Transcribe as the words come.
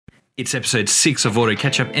It's episode 6 of Auto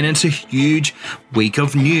Catch Up, and it's a huge week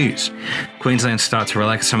of news. Queensland start to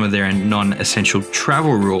relax some of their non-essential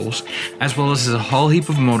travel rules, as well as there's a whole heap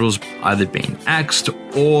of models either being axed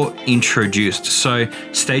or introduced. So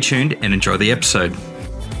stay tuned and enjoy the episode.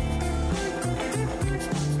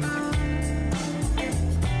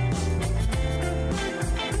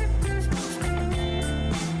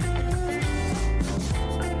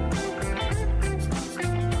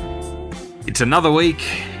 It's another week,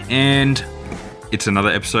 and it's another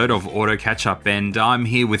episode of Auto Catch Up, and I'm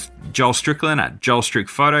here with Joel Strickland at Joel Strick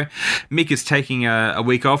Photo. Mick is taking a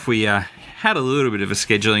week off. We had a little bit of a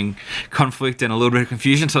scheduling conflict and a little bit of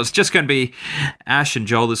confusion, so it's just going to be Ash and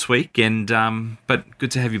Joel this week. And but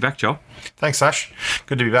good to have you back, Joel. Thanks, Ash.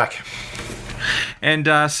 Good to be back. And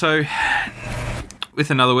so with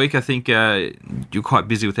another week, I think you're quite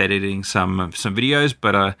busy with editing some videos,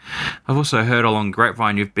 but I've also heard along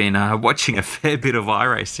grapevine you've been watching a fair bit of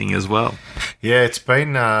iRacing as well. Yeah, it's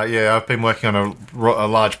been I've been working on a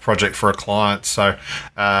large project for a client, so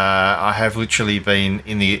I have literally been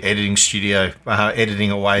in the editing studio,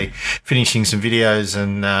 editing away, finishing some videos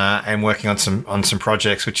and working on some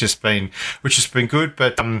projects, which has been good.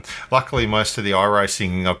 But luckily, most of the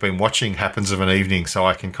iRacing I've been watching happens of an evening, so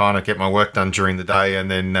I can kind of get my work done during the day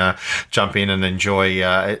and then jump in and enjoy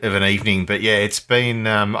of an evening. But yeah, it's been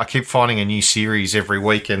I keep finding a new series every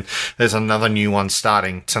week, and there's another new one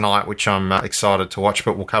starting tonight, which I'm excited to watch,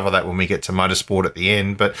 but we'll cover that when we get to motorsport at the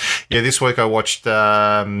end. But yeah, this week I watched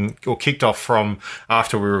or kicked off from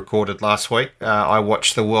after we recorded last week. I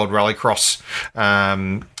watched the World Rallycross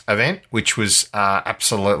event, which was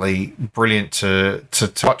absolutely brilliant to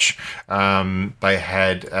watch. They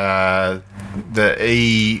had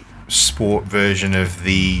the sport version of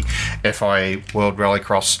the FIA World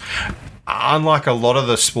Rallycross. Unlike a lot of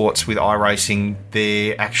the sports with iRacing,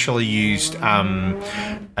 they actually used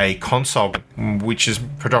a console, which is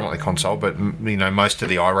predominantly console, but you know, most of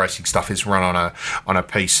the iRacing stuff is run on a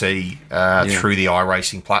PC through the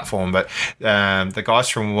iRacing platform. But the guys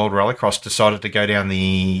from World Rallycross decided to go down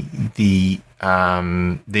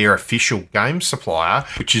their official game supplier,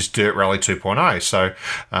 which is Dirt Rally 2.0. So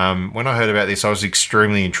when I heard about this, I was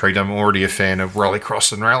extremely intrigued. I'm already a fan of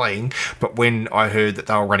rallycross and rallying, but when I heard that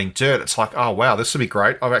they were running Dirt, it's like, oh wow, this will be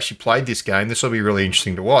great. I've actually played this game. This will be really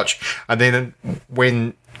interesting to watch. And then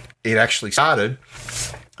when it actually started,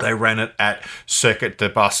 they ran it at Circuit de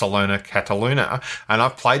Barcelona, Catalunya, and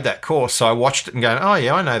I've played that course, so I watched it and going, oh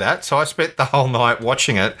yeah, I know that. So I spent the whole night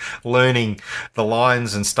watching it, learning the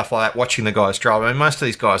lines and stuff like that, watching the guys drive. I mean, most of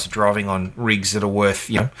these guys are driving on rigs that are worth,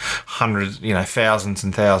 hundreds, thousands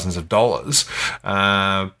and thousands of dollars.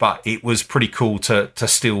 But it was pretty cool to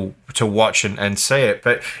still to watch and see it.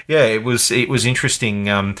 But yeah, it was interesting.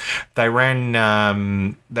 They ran.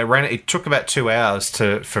 It took about 2 hours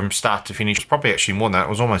from start to finish. Probably actually more than that. It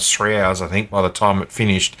was almost 3 hours, I think, by the time it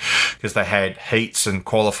finished, because they had heats and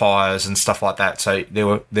qualifiers and stuff like that. So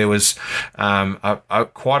there was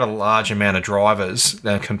quite a large amount of drivers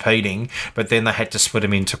competing, but then they had to split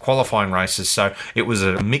them into qualifying races. So it was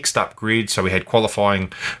a mixed up grid. So we had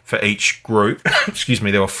qualifying for each group. Excuse me.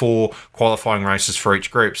 There were 4 qualifying races for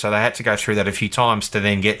each group. So they had to go through that a few times to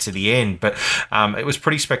then get to the end. But it was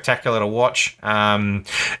pretty spectacular to watch.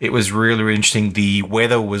 It was really, really interesting. The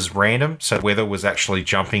weather was random. So weather was actually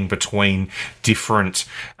jumping between different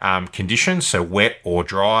conditions, so wet or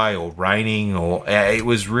dry or raining, or it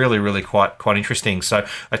was really, really quite interesting. So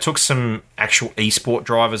they took some actual esport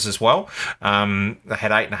drivers as well. They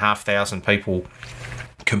had 8,500 people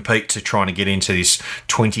compete to trying to get into this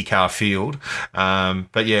 20-car field.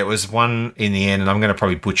 But yeah, it was one in the end, and I'm going to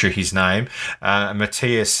probably butcher his name.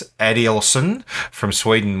 Matthias Adielsson from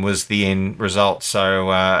Sweden was the end result,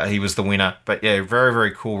 so he was the winner. But yeah, very,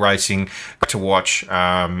 very cool racing to watch.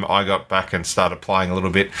 I got back and started playing a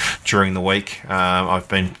little bit during the week. I've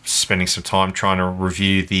been spending some time trying to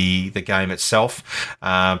review the game itself.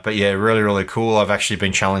 But yeah, really, really cool. I've actually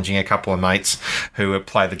been challenging a couple of mates who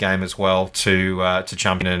play the game as well to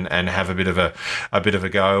jump in and have a bit of a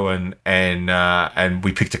go, and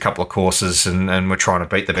we picked a couple of courses and we're trying to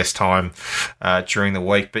beat the best time during the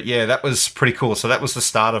week. But yeah, that was pretty cool. So that was the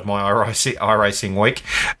start of my iRacing week,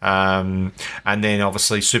 and then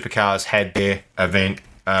obviously Supercars had their event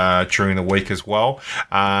during the week as well,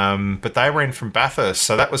 but they ran from Bathurst,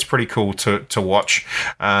 so that was pretty cool to watch.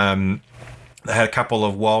 They had a couple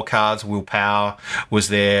of wild cards. Will Power was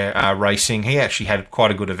there racing. He actually had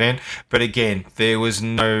quite a good event. But again, there was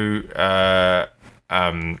no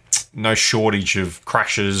shortage of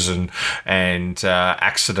crashes and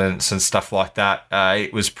accidents and stuff like that.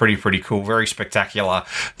 It was pretty cool, very spectacular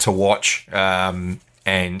to watch.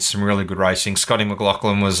 and some really good racing. Scotty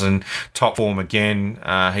McLaughlin was in top form again.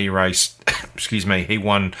 He raced, he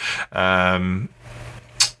won.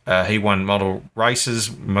 He won model races.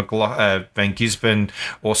 Van Gisborne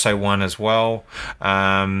also won as well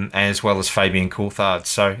as Fabian Coulthard.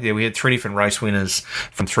 So, yeah, we had 3 different race winners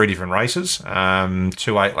from 3 different races, 2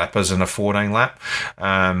 8-lappers and a 14-lap,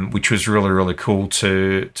 which was really, really cool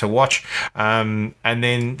to watch. And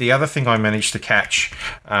then the other thing I managed to catch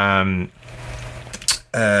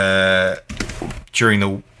during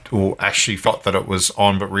the actually thought that it was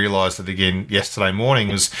on, but realised it again yesterday morning,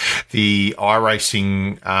 was the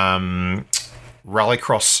iRacing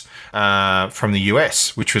Rallycross from the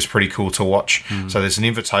US, which was pretty cool to watch. So there's an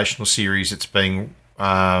invitational series. It's being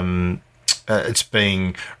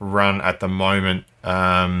run at the moment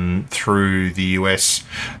through the US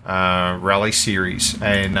Rally Series,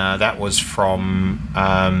 and that was from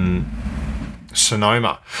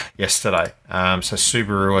Sonoma yesterday. So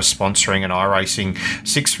Subaru are sponsoring an iRacing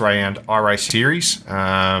 6-round iRace series,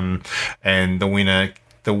 and the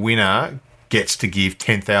winner gets to give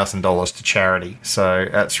 $10,000 to charity. So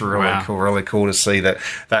that's really cool to see that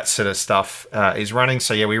set of stuff is running.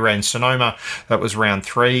 So, yeah, we ran Sonoma. That was round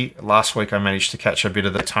 3. Last week I managed to catch a bit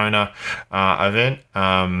of the Daytona event.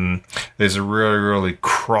 There's a really, really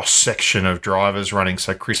cross-section of drivers running.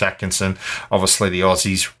 So Chris Atkinson, obviously the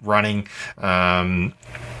Aussies running.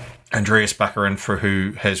 Andreas Baccarin, for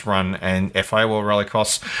who has run an FA World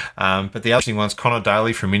Rallycross. But the other one's Connor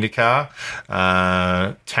Daly from IndyCar.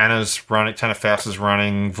 Tanner's running. Tanner Faust is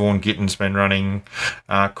running. Vaughan Gitten's been running.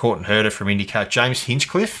 Courtney Herder from IndyCar. James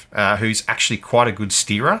Hinchcliffe, who's actually quite a good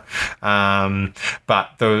steerer. But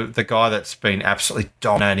the guy that's been absolutely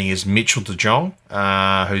dominating is Mitchell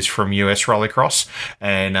DeJong, who's from US Rallycross.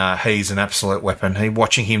 And he's an absolute weapon.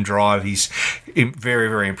 Watching him drive, he's very,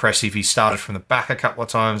 very impressive. He started from the back a couple of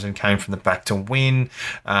times and came from the back to win.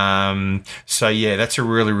 So, yeah, that's a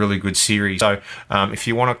really, really good series. So, if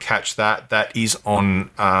you want to catch that, that is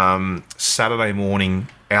on Saturday morning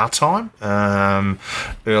our time,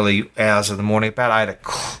 early hours of the morning, about 8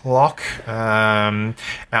 o'clock our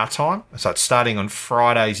time. So it's starting on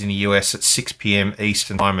Fridays in the US at 6 p.m.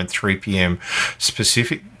 Eastern time and 3 p.m.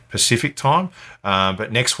 Pacific time.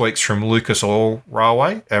 But next week's from Lucas Oil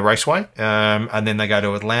Raceway, and then they go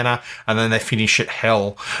to Atlanta, and then they finish at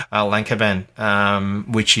Lankavan,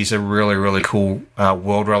 which is a really, really cool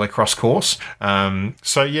World Rallycross course.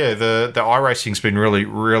 So, yeah, the iRacing's been really,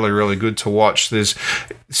 really, really good to watch. There's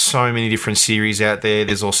so many different series out there.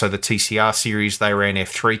 There's also the TCR series. They ran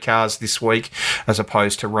F3 cars this week, as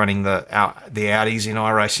opposed to running the Audis in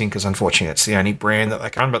iRacing, because unfortunately it's the only brand that they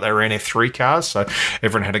can, but they ran F3 cars, so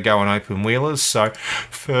everyone had to go on open wheelers. So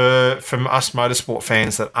for us motorsport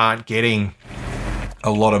fans that aren't getting a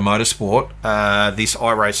lot of motorsport, this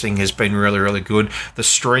iRacing has been really, really good. The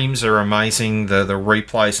streams are amazing. The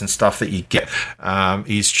replays and stuff that you get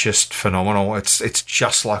is just phenomenal. It's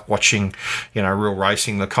just like watching, real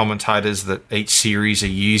racing. The commentators that each series are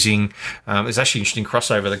using, there's actually an interesting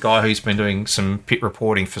crossover. The guy who's been doing some pit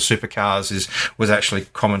reporting for supercars was actually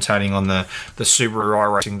commentating on the Subaru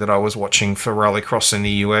iRacing that I was watching for Rallycross in the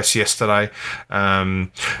US yesterday.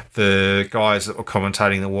 The guys that were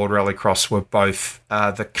commentating the World Rallycross were both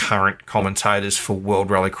the current commentators for World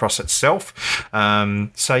Rallycross itself.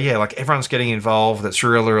 So, yeah, like everyone's getting involved. That's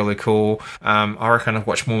really, really cool. I reckon I've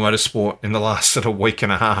watched more motorsport in the last sort of week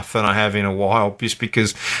and a half than I have in a while, just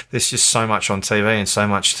because there's just so much on TV and so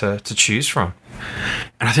much to choose from.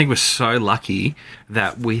 And I think we're so lucky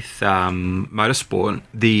that with motorsport,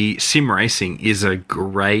 the sim racing is a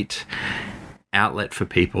great outlet for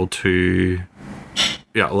people to...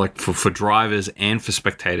 like for drivers and for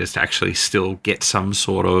spectators to actually still get some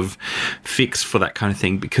sort of fix for that kind of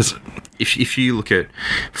thing. Because if you look at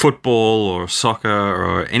football or soccer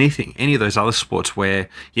or any of those other sports where,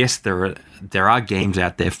 yes, there are games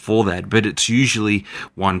out there for that, but it's usually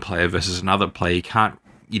one player versus another player.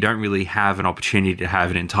 You don't really have an opportunity to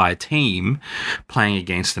have an entire team playing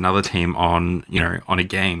against another team on a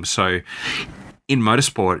game. So in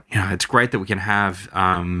motorsport, it's great that we can have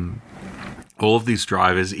all of these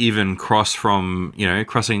drivers even crossing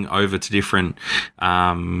over to different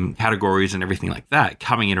categories and everything like that,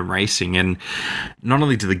 coming in and racing. And not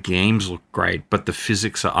only do the games look great, but the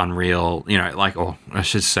physics are unreal, or I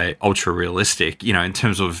should say ultra realistic, in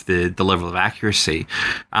terms of the level of accuracy.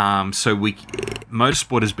 So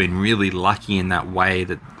motorsport has been really lucky in that way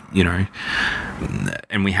that,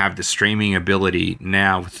 and we have the streaming ability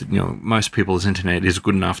now with, most people's internet is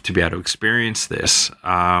good enough to be able to experience this.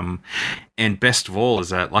 And best of all is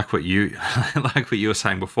that, like what you were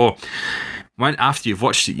saying before, after you've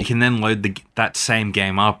watched it, you can then load that same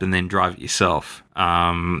game up and then drive it yourself.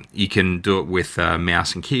 You can do it with a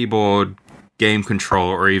mouse and keyboard, game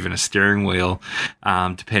controller, or even a steering wheel,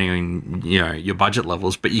 depending on your budget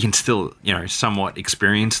levels. But you can still somewhat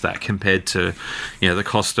experience that compared to the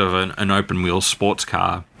cost of an open wheel sports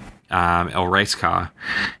car. Or race car,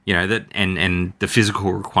 that and the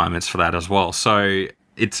physical requirements for that as well. So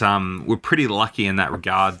it's we're pretty lucky in that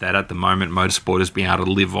regard that at the moment motorsport has been able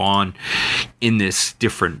to live on in this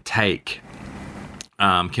different take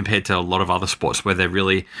compared to a lot of other sports where they're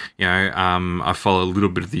really, I follow a little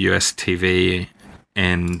bit of the US TV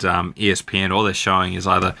and ESPN. All they're showing is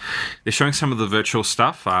either they're showing some of the virtual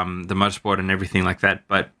stuff, the motorsport and everything like that,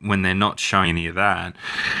 but when they're not showing any of that,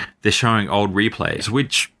 they're showing old replays,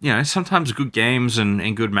 which sometimes good games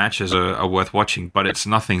and good matches are worth watching, but it's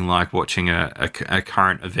nothing like watching a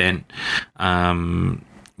current event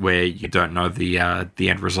where you don't know the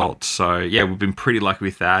end result. So yeah, we've been pretty lucky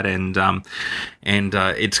with that, and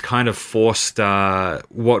it's kind of forced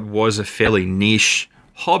what was a fairly niche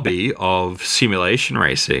hobby of simulation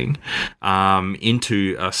racing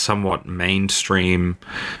into a somewhat mainstream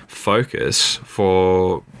focus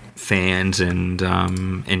for fans and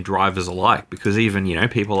drivers alike, because even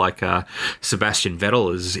people like Sebastian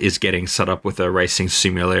Vettel is getting set up with a racing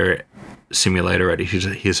simulator at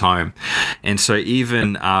his home, and so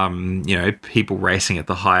even people racing at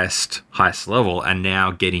the highest level are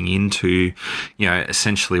now getting into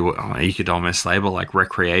essentially what you could almost label like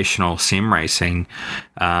recreational sim racing,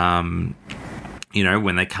 when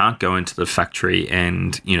they can't go into the factory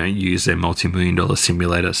and use their multi-million-dollar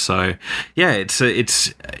simulator. So yeah, it's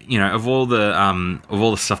of all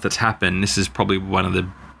the stuff that's happened, this is probably one of the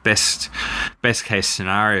best case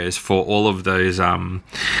scenarios for all of those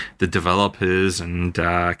the developers and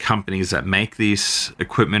companies that make this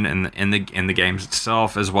equipment and the games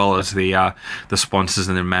itself, as well as the sponsors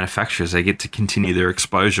and the manufacturers. They get to continue their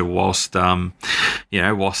exposure whilst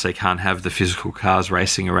whilst they can't have the physical cars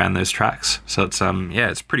racing around those tracks. So it's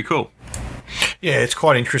it's pretty cool. Yeah, it's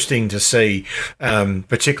quite interesting to see,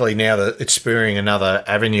 particularly now that it's spurring another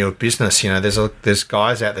avenue of business. There's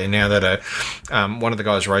guys out there now that are, one of the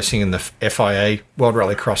guys racing in the FIA World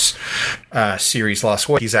Rallycross series last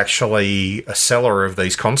week. He's actually a seller of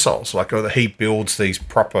these consoles. Like, he builds these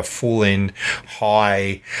proper full-end,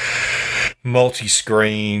 high,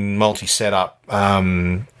 multi-screen, multi-setup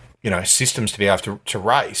systems to be able to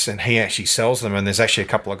race, and he actually sells them. And there's actually a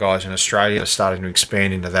couple of guys in Australia that are starting to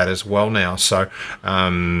expand into that as well now. So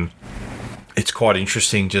it's quite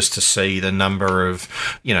interesting just to see the number of,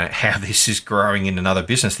 how this is growing in another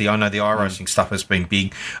business. I know the iRacing stuff has been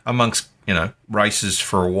big amongst, races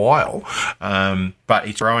for a while, but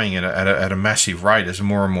it's growing at a massive rate as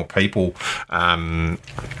more and more people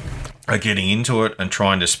are getting into it and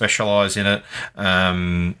trying to specialise in it.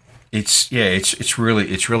 It's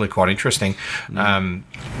really quite interesting.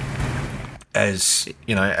 As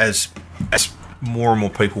more and more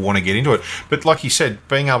people want to get into it, but like you said,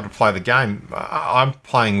 being able to play the game, I'm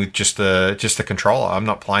playing with just the controller. I'm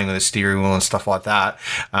not playing with a steering wheel and stuff like that.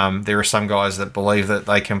 There are some guys that believe that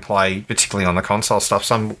they can play, particularly on the console stuff.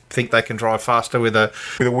 Some think they can drive faster with a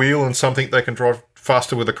wheel, and some think they can drive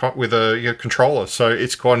faster with a controller. So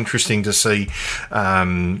it's quite interesting to see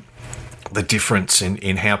the difference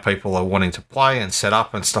in how people are wanting to play and set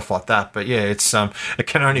up and stuff like that. But yeah, it's it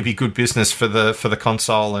can only be good business for the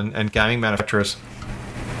console and gaming manufacturers.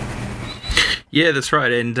 Yeah, that's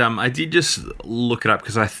right. And I did just look it up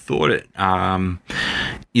because I thought it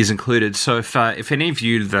is included. So if any of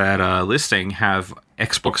you that are listening have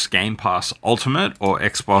Xbox Game Pass Ultimate or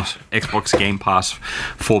Xbox Game Pass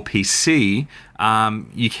for PC,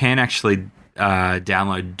 you can actually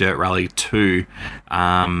download Dirt Rally 2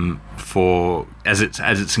 as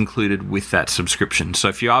it's included with that subscription. So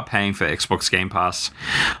if you are paying for Xbox Game Pass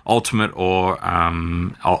Ultimate or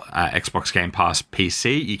Xbox Game Pass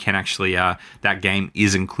PC, you can actually that game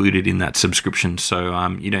is included in that subscription. So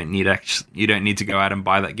you don't need to go out and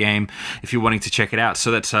buy that game if you're wanting to check it out.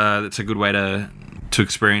 So that's a good way to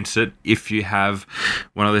experience it if you have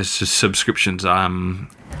one of those subscriptions.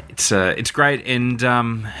 It's great, and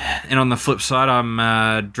on the flip side,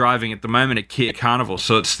 I'm driving at the moment at Kia Carnival,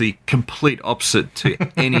 so it's the complete opposite to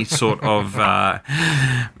any sort of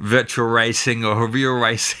virtual racing or real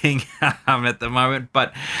racing at the moment.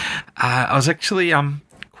 But I was actually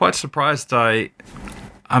quite surprised.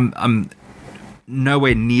 I'm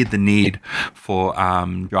nowhere near the need for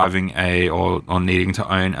driving or needing to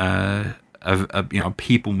own a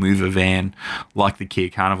people mover van like the Kia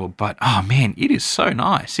Carnival. But oh man, it is so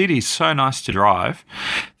nice. It is so nice to drive.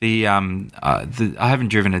 I haven't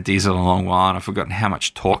driven a diesel in a long while, and I've forgotten how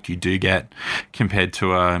much torque you do get compared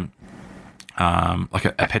to like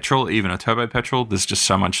a petrol, even a turbo petrol. There's just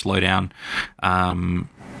so much low down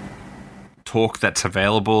torque that's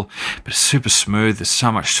available, but it's super smooth. There's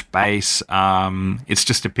so much space. It's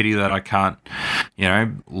just a pity that I can't,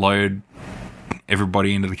 load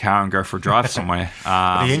everybody into the car and go for a drive somewhere.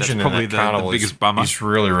 The engine that's probably in that the biggest bummer. Is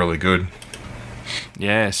really, really good.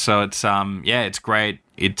 Yeah, so it's it's great.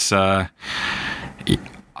 It's I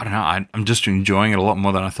don't know. I'm just enjoying it a lot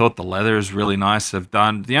more than I thought. The leather is really nice. They've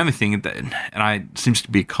done the only thing that, it seems to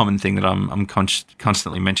be a common thing that I'm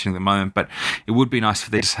constantly mentioning at the moment. But it would be nice if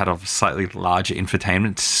they just had a slightly larger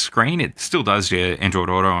infotainment screen. It still does your Android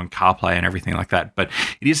Auto and CarPlay and everything like that, but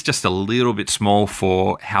it is just a little bit small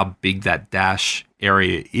for how big that dash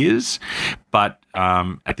area is. But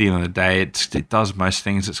at the end of the day, it does most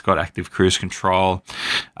things. It's got active cruise control.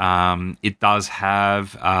 It does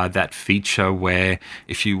have that feature where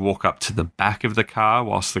if you walk up to the back of the car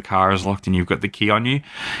whilst the car is locked and you've got the key on you,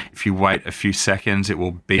 if you wait a few seconds, it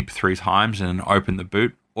will beep 3 times and open the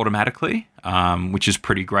boot automatically, which is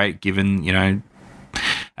pretty great given,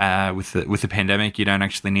 with the pandemic, you don't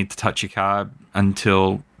actually need to touch your car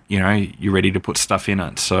until you're ready to put stuff in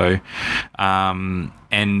it. So,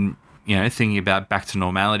 thinking about back to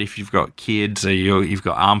normality, if you've got kids or you've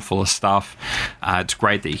got arm full of stuff, it's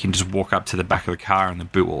great that you can just walk up to the back of the car and the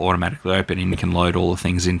boot will automatically open and you can load all the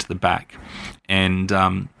things into the back. And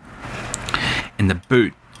the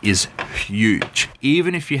boot is huge.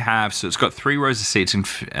 Even if you have, so it's got 3 rows of seats, and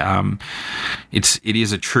it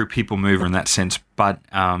is a true people mover in that sense. But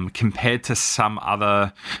compared to some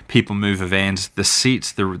other people mover vans, the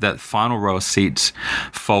seats, that final row of seats,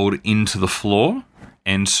 fold into the floor,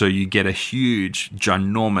 and so you get a huge,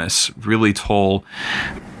 ginormous, really tall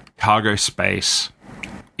cargo space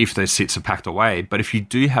if those seats are packed away. But if you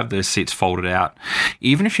do have those seats folded out,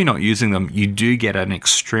 even if you're not using them, you do get an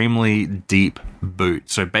extremely deep boot.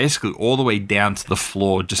 So basically all the way down to the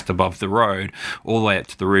floor just above the road, all the way up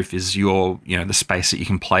to the roof is your, the space that you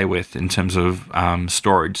can play with in terms of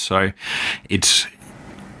storage. So it's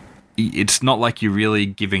not like you're really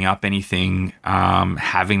giving up anything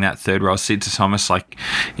having that third row of seats. It's almost like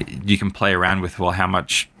you can play around with, well, how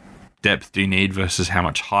much depth do you need versus how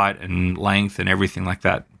much height and length and everything like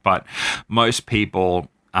that. But most people,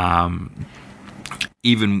 even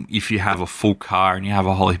if you have a full car and you have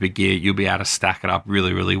a whole heap of gear, you'll be able to stack it up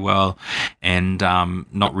really, really well and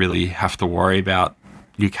not really have to worry about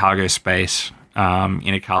your cargo space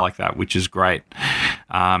in a car like that, which is great.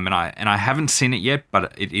 And I haven't seen it yet,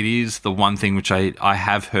 but it is the one thing which I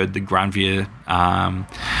have heard the Granvia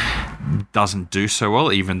doesn't do so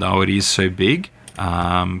well, even though it is so big.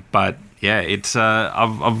 But yeah, it's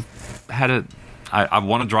I've had it. I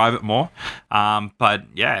want to drive it more, but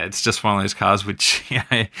yeah, it's just one of those cars which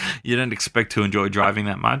you don't expect to enjoy driving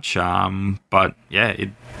that much. But yeah, it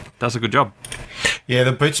does a good job. Yeah,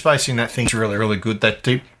 the boot space in that thing's really, really good. That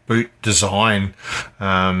deep boot design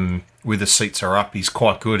with the seats are up is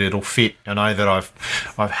quite good. It'll fit. I know that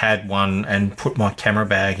I've had one and put my camera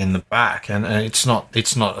bag in the back, and it's not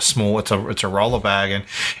a small. It's a roller bag, and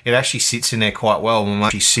it actually sits in there quite well. And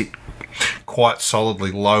actually sit quite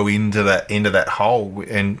solidly low into that hole,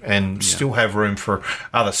 and still have room for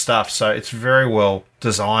other stuff. So it's very well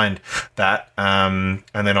designed. That and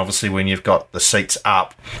then obviously when you've got the seats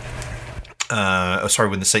up.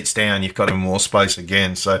 When the seat's down, you've got even more space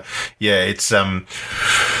again. So, yeah, it's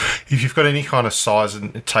if you've got any kind of size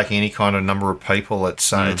and taking any kind of number of people,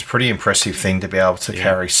 it's a pretty impressive thing to be able to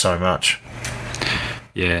carry so much.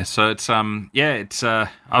 Yeah, so it's I've got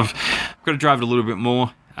to drive it a little bit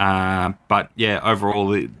more. But yeah, overall,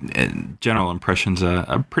 the general impressions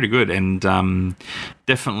are pretty good, and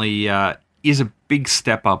definitely is a big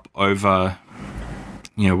step up over.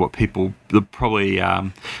 What people the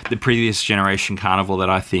previous generation Carnival that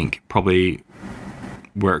I think probably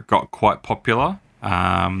where it got quite popular,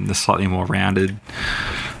 the slightly more rounded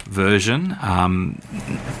version, and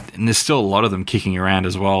there's still a lot of them kicking around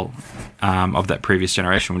as well of that previous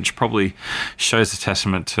generation, which probably shows a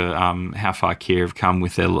testament to how far Kia have come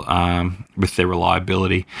with their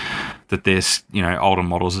reliability. That there's older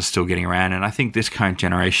models are still getting around, and I think this current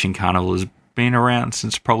generation Carnival has been around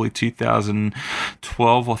since probably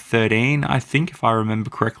 2012 or 13, I think, if I remember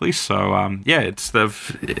correctly. So it's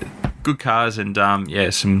good cars and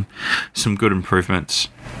some good improvements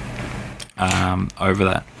over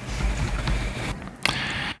that.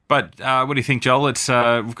 But what do you think, Joel? It's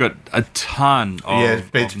we've got a ton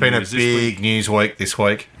of it's been a big news week this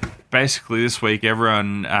week. basically this week,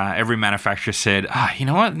 every manufacturer said, you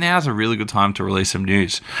know what, now's a really good time to release some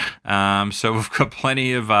news. So we've got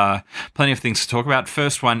plenty of things to talk about.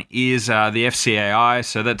 First one is the FCAI.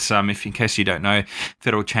 So that's, if in case you don't know,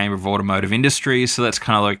 Federal Chamber of Automotive Industry. So that's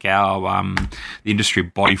kind of like our the industry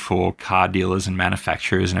body for car dealers and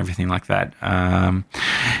manufacturers and everything like that.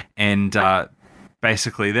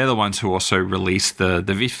 Basically, they're the ones who also release the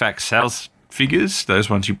VFAX sales figures, those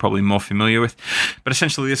ones you're probably more familiar with. But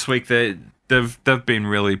essentially this week they've been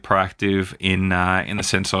really proactive in the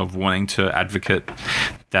sense of wanting to advocate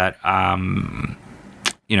that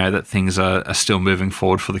that things are still moving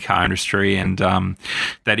forward for the car industry, and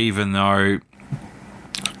that even though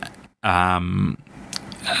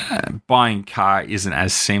buying a car isn't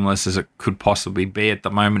as seamless as it could possibly be at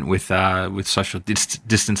the moment with social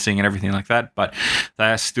distancing and everything like that, but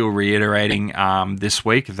they are still reiterating this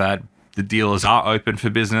week that the dealers are open for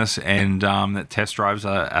business, and that test drives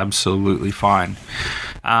are absolutely fine.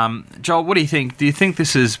 Joel, what do you think? Do you think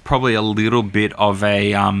this is probably a little bit of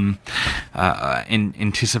a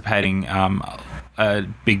anticipating a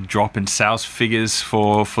big drop in sales figures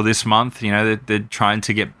for this month? They're trying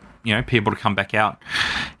to get people to come back out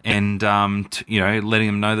and letting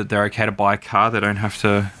them know that they're okay to buy a car. They don't have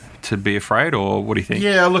to be afraid, or what do you think?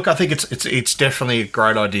 Yeah, look, I think it's definitely a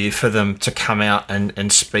great idea for them to come out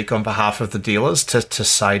and speak on behalf of the dealers to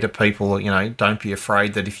say to people, don't be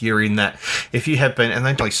afraid that if you have been, and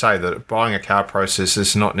they really say that buying a car process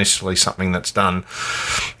is not necessarily something that's done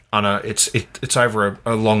it's over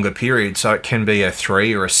a longer period, so it can be a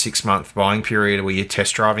 3 or a 6 month buying period where you're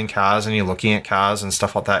test driving cars and you're looking at cars and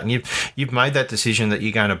stuff like that, and you've made that decision that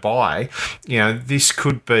you're going to buy. This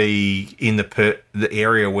could be in the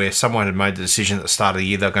area where someone had made the decision at the start of the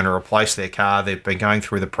year they're going to replace their car. They've been going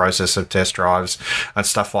through the process of test drives and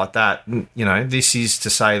stuff like that. This is to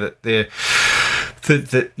say that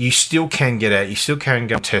that you still can get out, you still can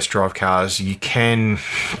go and test drive cars. You can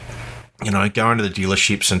go into the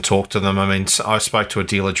dealerships and talk to them. I mean, I spoke to a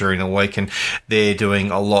dealer during the week, and they're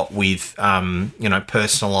doing a lot with,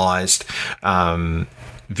 personalised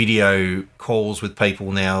video calls with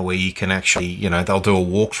people now, where you can actually, they'll do a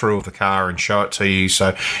walkthrough of the car and show it to you.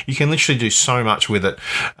 So you can literally do so much with it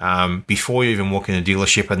before you even walk in a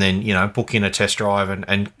dealership, and then, book in a test drive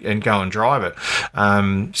and go and drive it.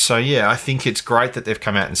 So, yeah, I think it's great that they've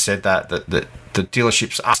come out and said that the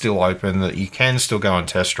dealerships are still open, that you can still go and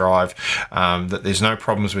test drive, that there's no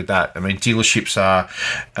problems with that. I mean, dealerships are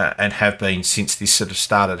and have been since this sort of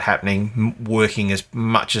started happening, working as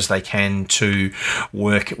much as they can to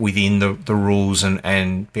work within the rules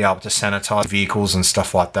and be able to sanitize vehicles and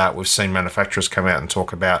stuff like that. We've seen manufacturers come out and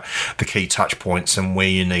talk about the key touch points and where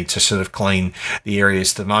you need to sort of clean the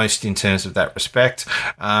areas the most in terms of that respect.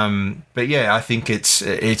 But yeah, I think it's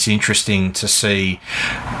interesting to see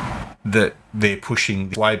that they're pushing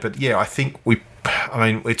this way. But yeah, I think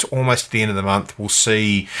it's almost the end of the month. We'll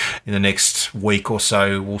see in the next week or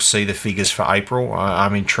so, we'll see the figures for April.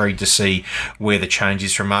 I'm intrigued to see where the change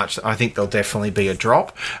is from March. I think there'll definitely be a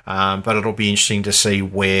drop, but it'll be interesting to see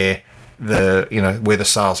where the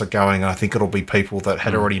sales are going. I think it'll be people that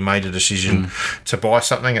had already made a decision to buy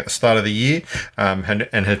something at the start of the year, and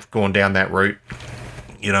have gone down that route.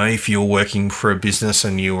 If you're working for a business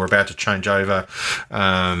and you're about to change over,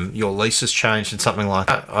 your lease has changed and something like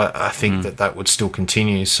that, I think that would still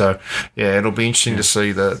continue. So, yeah, it'll be interesting to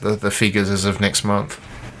see the figures as of next month.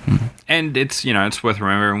 And it's worth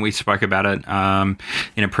remembering, we spoke about it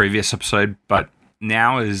in a previous episode, but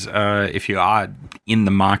now is, if you are in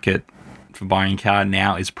the market for buying a car,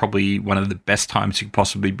 now is probably one of the best times you could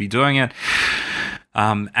possibly be doing it.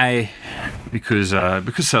 Because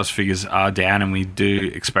sales figures are down, and we do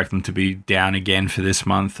expect them to be down again for this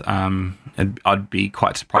month. I'd be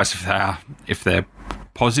quite surprised if they're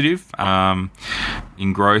positive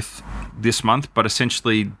in growth this month. But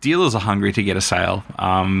essentially, dealers are hungry to get a sale.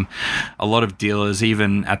 A lot of dealers,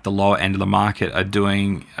 even at the lower end of the market, are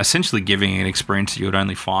essentially giving an experience that you would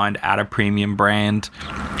only find at a premium brand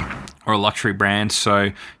or a luxury brand. So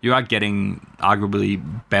you are getting arguably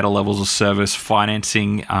better levels of service.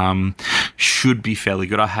 Financing should be fairly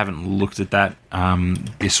good. I haven't looked at that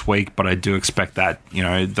this week, but I do expect that,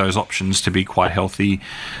 those options to be quite healthy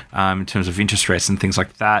in terms of interest rates and things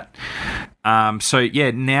like that. So yeah,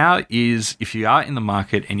 now is, if you are in the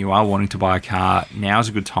market and you are wanting to buy a car, now is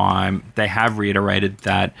a good time. They have reiterated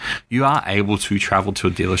that you are able to travel to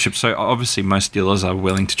a dealership. So obviously most dealers are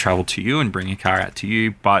willing to travel to you and bring a car out to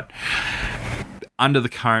you, but under the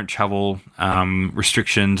current travel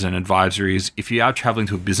restrictions and advisories, if you are traveling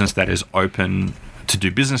to a business that is open to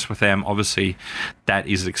do business with them, obviously that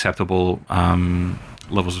is acceptable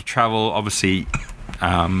levels of travel. Obviously,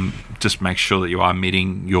 Just make sure that you are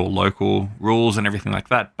meeting your local rules and everything like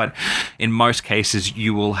that. But in most cases,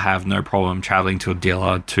 you will have no problem traveling to a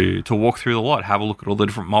dealer to walk through the lot, have a look at all the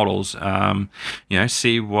different models,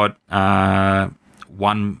 see what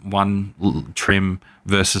one trim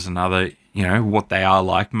versus another, what they are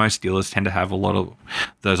like. Most dealers tend to have a lot of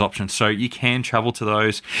those options, so you can travel to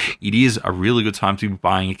those. It is a really good time to be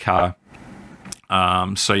buying a car.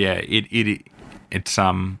 And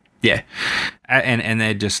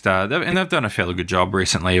they're just they've done a fairly good job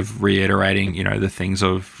recently of reiterating, the things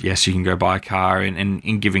of, yes, you can go buy a car,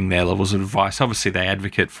 and giving their levels of advice. Obviously, they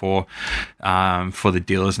advocate for the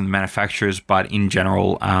dealers and the manufacturers, but in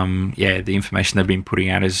general, the information they've been putting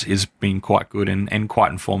out is been quite good and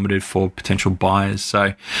quite informative for potential buyers.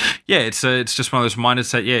 So, it's just one of those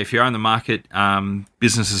reminders that if you're on the market,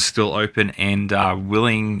 business is still open and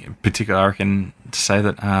willing. Particularly, I reckon to say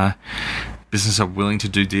that. Businesses are willing to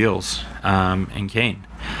do deals and keen.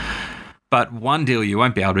 But one deal you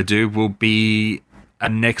won't be able to do will be a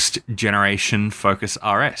next generation Focus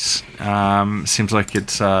RS. Seems like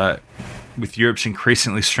it's with Europe's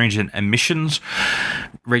increasingly stringent emissions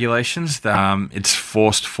regulations, it's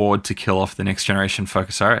forced Ford to kill off the next generation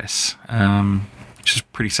Focus RS, which is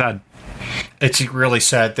pretty sad. It's really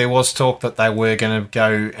sad. There was talk that they were going to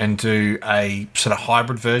go and do a sort of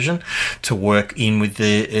hybrid version to work in with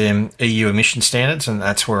the EU emission standards, and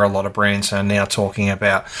that's where a lot of brands are now talking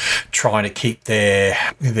about trying to keep their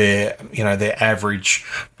average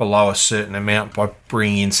below a certain amount by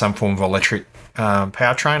bringing in some form of electric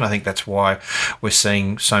powertrain. I think that's why we're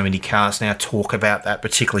seeing so many cars now talk about that,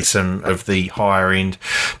 particularly some of the higher end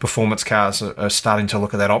performance cars are starting to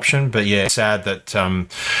look at that option. But it's sad that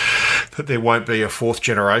that there won't be a fourth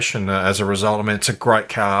generation as a result. I mean, it's a great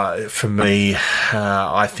car for me.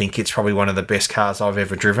 I think it's probably one of the best cars I've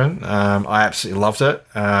ever driven. I absolutely loved it.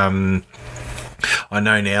 I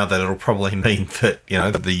know now that it'll probably mean that,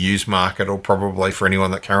 the used market will probably, for anyone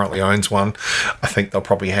that currently owns one, I think they'll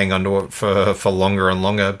probably hang on to it for longer and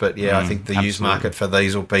longer. But I think the used market for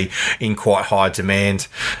these will be in quite high demand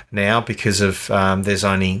now because of there's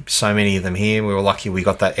only so many of them here. We were lucky we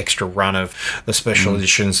got that extra run of the special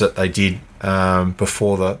editions that they did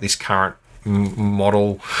before this current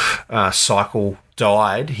model cycle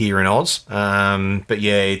died here in Oz.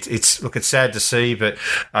 It's sad to see, but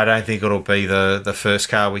I don't think it'll be the first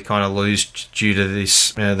car we kind of lose due to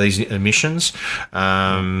these emissions.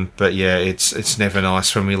 It's never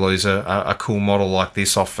nice when we lose a cool model like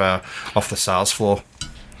this off the sales floor.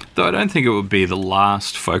 Though I don't think it would be the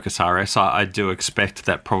last Focus RS. I do expect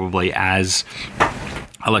that probably as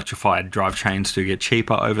electrified drivetrains do get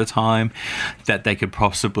cheaper over time, that they could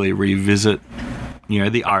possibly revisit,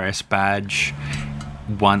 the RS badge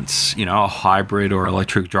once, a hybrid or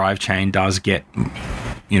electric drivetrain does get,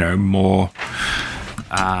 more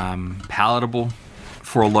palatable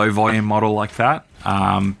for a low volume model like that.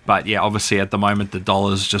 Obviously at the moment the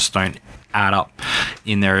dollars just don't add up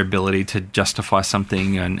in their ability to justify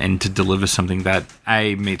something and to deliver something that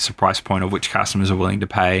meets the price point of which customers are willing to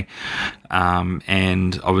pay,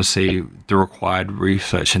 and obviously the required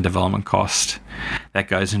research and development cost that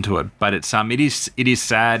goes into it. But it is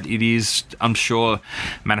sad. It is, I'm sure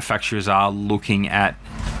manufacturers are looking at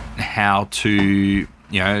how to,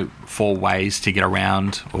 for ways to get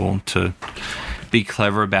around or to be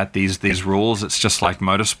clever about these rules. It's just like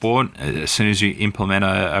motorsport. As soon as you implement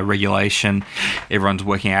a regulation, everyone's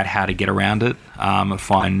working out how to get around it,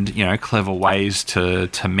 find clever ways to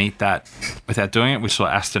meet that without doing it. We saw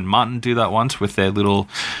Aston Martin do that once with their little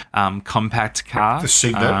compact car. The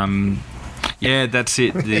Signet. Yeah, that's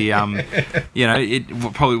it. The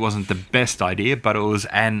it probably wasn't the best idea, but it was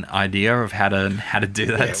an idea of how to do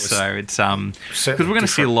that. Yeah, so it's because we're going to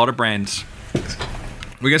see a lot of brands.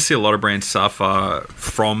 We're going to see a lot of brands suffer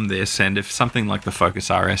from this, and if something like the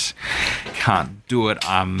Focus RS can't do it,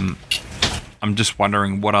 I'm just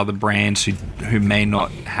wondering what other brands who may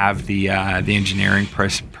not have the engineering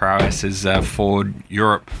prowess as Ford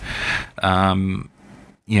Europe.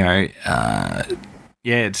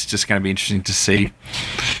 It's just going to be interesting to see.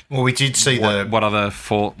 Well, we did see what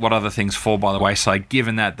other things fall by the wayside.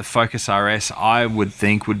 Given that the Focus RS, I would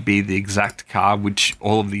think, would be the exact car which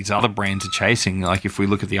all of these other brands are chasing. Like if we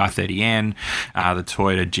look at the i30N, the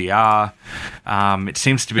Toyota GR, it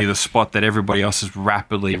seems to be the spot that everybody else is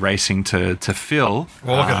rapidly racing to fill.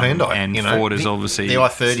 Well, look at Hyundai, and Ford is obviously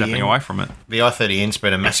stepping away from it. The i30N's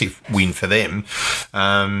been a massive win for them.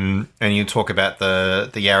 And you talk about the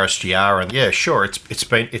Yaris GR, and sure,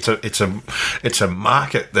 it's a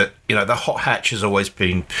market that the hot hatch has always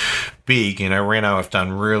been big. Renault have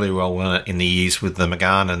done really well in the years with the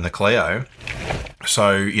Megane and the Clio.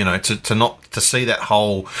 So, to see that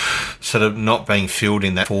whole sort of not being filled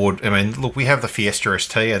in that Ford. I mean, look, we have the Fiesta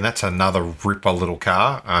ST, and that's another ripper little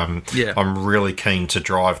car. I'm really keen to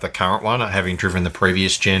drive the current one, having driven the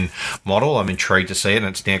previous gen model. I'm intrigued to see it, and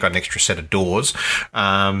it's now got an extra set of doors.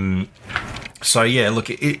 So yeah, look,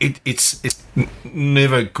 it's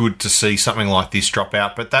never good to see something like this drop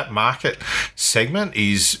out, but that market segment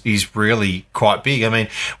is really quite big. I mean,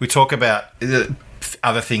 we talk about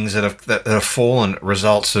other things that have fallen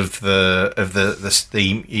results of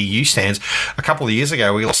the EU stands. A couple of years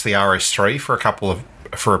ago, we lost the RS3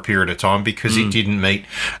 for a period of time because it didn't meet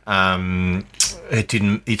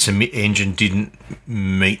its engine didn't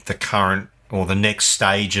meet the current or the next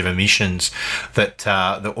stage of emissions that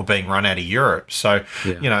were being run out of Europe. So,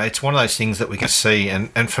 it's one of those things that we can see.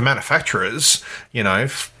 And for manufacturers,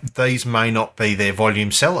 these may not be their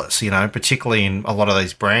volume sellers, particularly in a lot of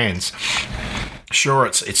these brands. Sure,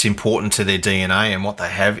 it's important to their DNA and what they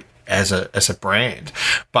have as a brand,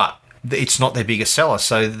 but it's not their biggest seller.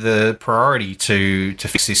 So the priority to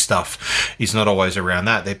fix this stuff is not always around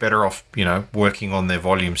that. They're better off, working on their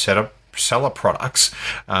volume seller products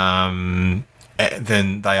than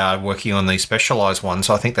they are working on these specialised ones.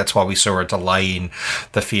 So I think that's why we saw a delay in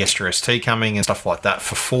the Fiesta ST coming and stuff like that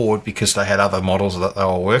for Ford, because they had other models that they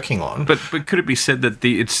were working on. But could it be said that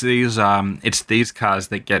it's these cars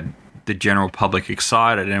that get the general public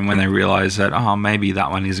excited, and when they realise that, maybe that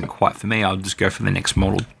one isn't quite for me, I'll just go for the next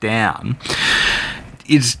model down.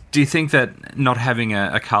 Do you think that not having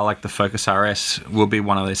a car like the Focus RS will be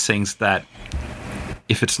one of those things that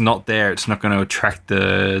if it's not there, it's not going to attract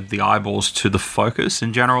the eyeballs to the Focus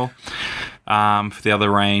in general for the other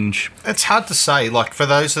range? It's hard to say. Like, for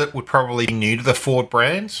those that would probably be new to the Ford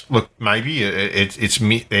brands, look, maybe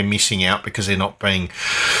they're missing out because they're not being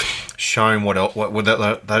shown what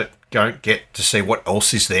they don't get to see what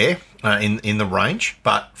else is there in the range.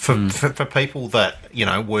 But for people that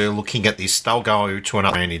were looking at this, they'll go to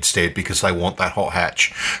another brand instead because they want that hot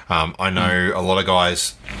hatch. I know a lot of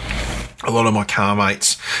guys, a lot of my car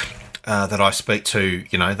mates that I speak to,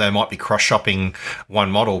 they might be cross-shopping one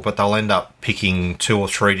model, but they'll end up picking 2 or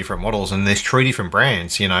 3 different models, and there's 3 different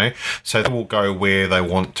brands, so they will go where they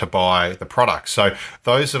want to buy the product. So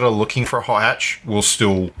those that are looking for a hot hatch will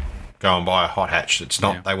still go and buy a hot hatch.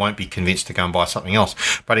 They won't be convinced to go and buy something else.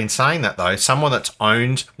 But in saying that, though, someone that's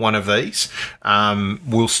owned one of these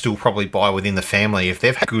will still probably buy within the family if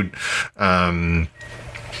they've had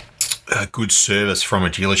good service from a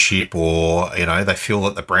dealership, or they feel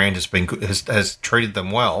that the brand has been good, has treated them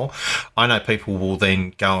well. I know people will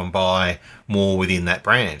then go and buy more within that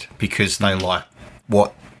brand because they like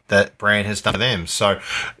what that brand has done to them. So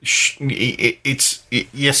it's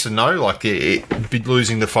yes and no. Like,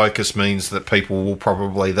 losing the Focus means that people will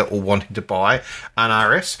probably that will wanting to buy an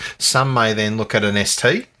RS. Some may then look at an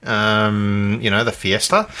ST, the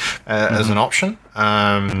Fiesta as an option.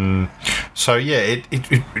 So yeah,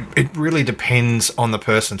 it really depends on the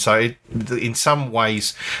person. So in some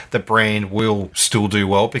ways, the brand will still do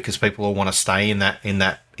well because people will want to stay in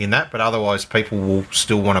that. But otherwise, people will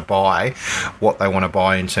still want to buy what they want to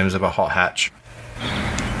buy in terms of a hot hatch.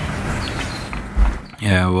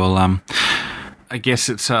 Yeah, well, I guess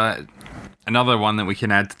it's another one that we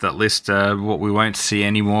can add to that list. What we won't see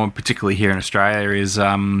anymore, particularly here in Australia, is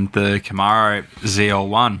the Camaro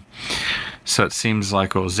ZL1. So it seems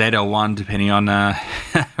like, or ZL1, depending on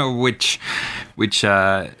which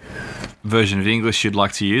version of English you'd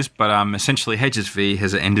like to use. But essentially, HSV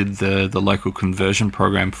has ended the local conversion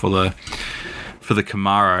program for the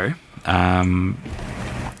Camaro.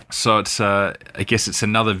 So it's I guess it's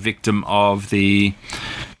another victim of the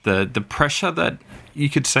pressure that you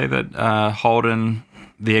could say that Holden,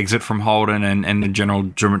 the exit from Holden and the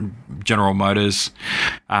General Motors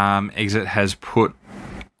exit has put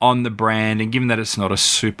on the brand. And given that it's not a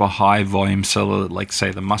super high volume seller like, say,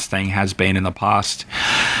 the Mustang has been in the past,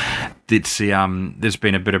 it's there's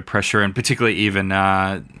been a bit of pressure, and particularly even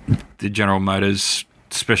the General Motors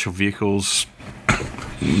special vehicles,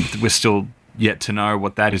 we're still yet to know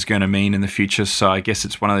what that is going to mean in the future. So I guess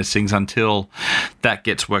it's one of those things, until that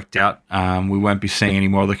gets worked out, we won't be seeing any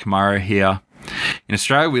more of the Camaro here in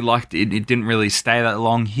Australia. We liked it. It didn't really stay that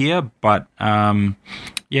long here, but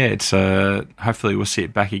yeah, it's hopefully we'll see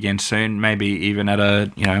it back again soon, maybe even at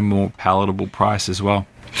a more palatable price as well.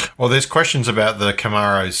 Well, there's questions about the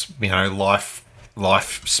Camaro's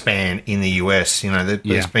lifespan in the US.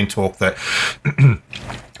 There's been talk that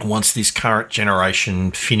once this current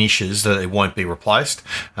generation finishes, that it won't be replaced.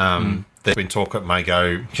 There's been talk it may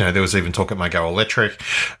go, there was even talk it may go electric.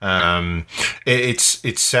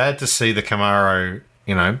 It's sad to see the Camaro,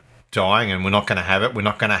 dying, and we're not going to have it. We're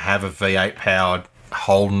not going to have a V8 powered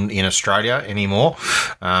Holden in Australia anymore.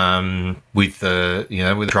 With the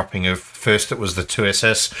with the dropping of, first it was the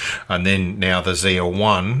 2SS and then now the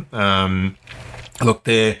ZL1. Look,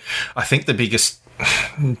 I think the biggest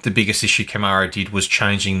issue Camaro did was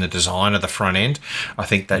changing the design of the front end. I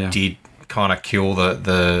think that did kind of kill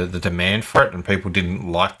the demand for it, and people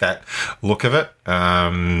didn't like that look of it.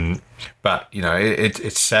 But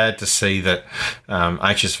it's sad to see that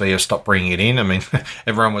HSV have stopped bringing it in. I mean,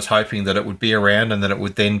 everyone was hoping that it would be around and that it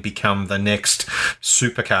would then become the next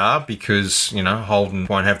supercar, because Holden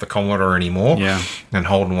won't have the Commodore anymore, and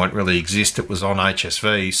Holden won't really exist. It was on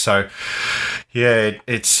HSV, so yeah,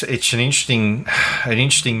 it's an interesting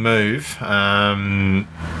move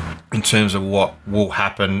in terms of what will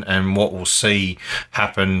happen and what we'll see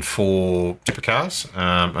happen for supercars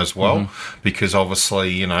as well, because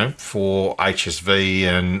obviously for HSV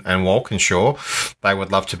and Walkinshaw, they would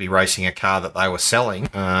love to be racing a car that they were selling.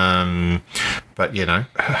 But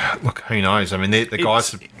look, who knows? I mean, the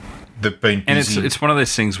guys they've been busy. And it's one of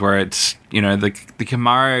those things where it's the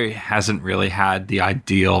Camaro hasn't really had the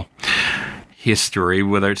ideal history,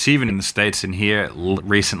 whether it's even in the States and here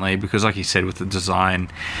recently, because like you said, with the design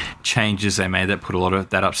changes they made,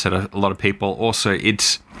 that upset a lot of people. Also,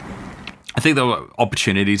 I think there were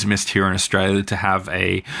opportunities missed here in Australia to have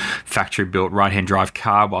a factory-built right-hand drive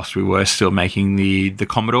car whilst we were still making the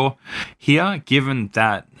Commodore here, given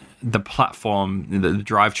that the platform, the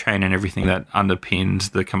drivetrain and everything that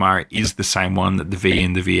underpins the Camaro is the same one that the V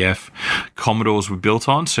and the VF Commodores were built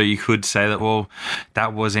on. So you could say that, well,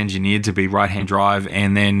 that was engineered to be right-hand drive,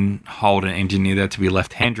 and then Holden engineered that to be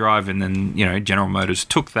left-hand drive, and then, General Motors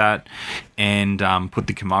took that and put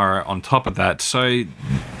the Camaro on top of that. So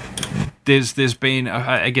there's been,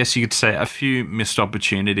 I guess you could say, a few missed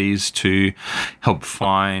opportunities to help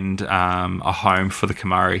find a home for the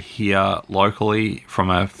Camaro here locally from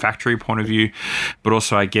a factory point of view. But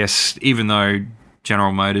also, I guess, even though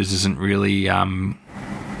General Motors isn't really...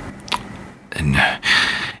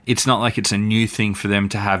 it's not like it's a new thing for them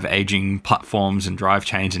to have aging platforms and drive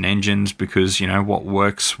chains and engines, because what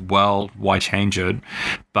works well, why change it?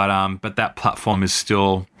 But that platform is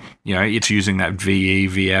still, it's using that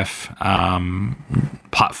VF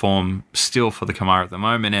platform still for the Camaro at the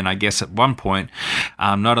moment. And I guess at one point,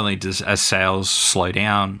 not only as sales slow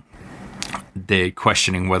down, they're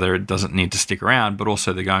questioning whether it doesn't need to stick around, but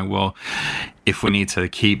also they're going, well, if we need to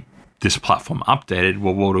keep this platform updated,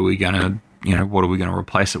 well, what are we going to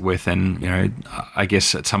replace it with? And I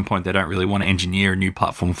guess at some point they don't really want to engineer a new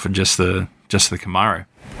platform for just the Camaro.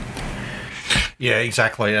 Yeah,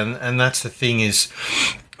 exactly, and that's the thing is,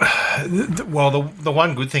 well, the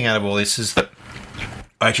one good thing out of all this is that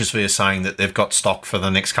HSV are saying that they've got stock for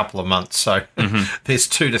the next couple of months, so there's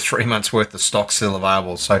 2 to 3 months worth of stock still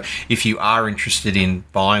available. So if you are interested in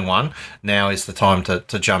buying one, now is the time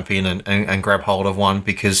to jump in and grab hold of one,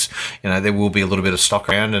 because there will be a little bit of stock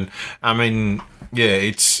around. And I mean, yeah,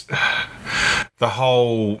 it's the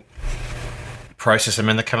whole process. I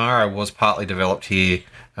mean, the Camaro was partly developed here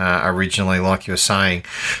originally, like you were saying,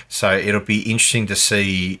 so it'll be interesting to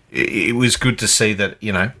see. It was good to see that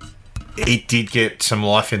it did get some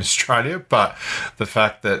life in Australia, but the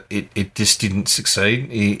fact that it just didn't succeed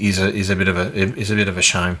is a bit of a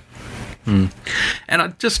shame. And I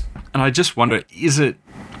just wonder,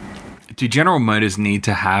 do General Motors need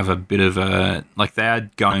to have a bit of a, like, they're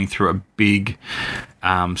going through a big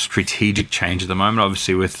strategic change at the moment,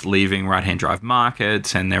 obviously with leaving right-hand drive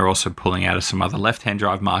markets, and they're also pulling out of some other left-hand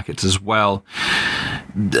drive markets as well.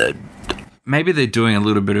 Maybe they're doing a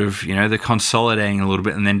little bit of, they're consolidating a little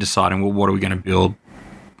bit and then deciding, well, what are we going to build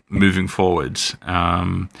moving forwards?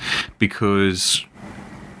 Because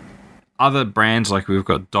other brands, like we've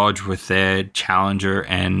got Dodge with their Challenger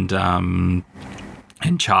and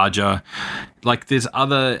Charger, like there's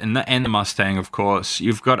other, and the Mustang, of course,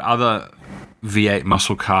 you've got other V8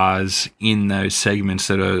 muscle cars in those segments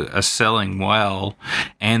that are selling well,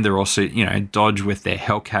 and they're also, Dodge with their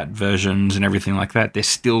Hellcat versions and everything like that, they're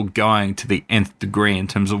still going to the nth degree in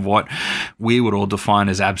terms of what we would all define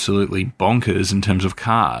as absolutely bonkers in terms of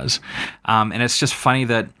cars. And it's just funny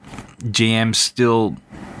that GM still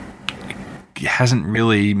hasn't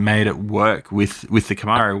really made it work with the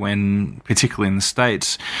Camaro, when, particularly in the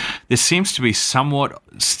States, there seems to be somewhat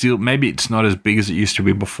still, maybe it's not as big as it used to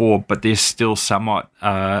be before, but there's still somewhat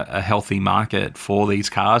a healthy market for these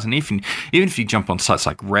cars. And even if you jump on sites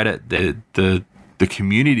like Reddit, the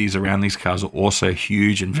communities around these cars are also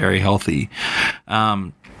huge and very healthy.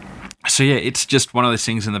 So yeah, it's just one of those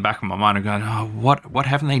things in the back of my mind. I'm going, oh, what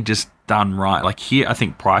haven't they just done right? Like here, I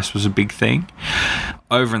think price was a big thing.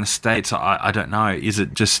 Over in the States, I don't know. Is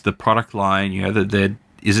it just the product line? That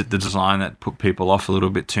it the design that put people off a little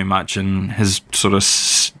bit too much and has sort of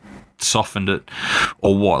softened it,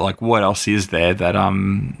 or what? Like, what else is there that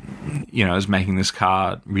is making this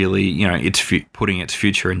car really, it's putting its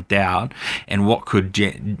future in doubt? And what could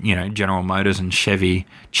General Motors and Chevy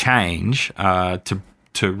change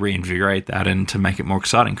to reinvigorate that and to make it more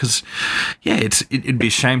exciting? Because it'd be a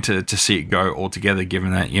shame to see it go altogether, given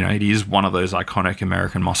that it is one of those iconic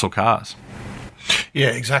American muscle cars. Yeah,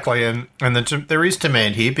 exactly, and there is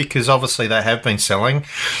demand here because obviously they have been selling.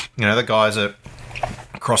 The guys at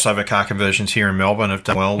crossover car conversions here in Melbourne have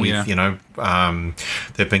done well with,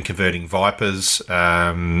 they've been converting Vipers,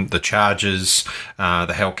 the Chargers,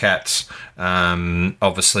 the Hellcats.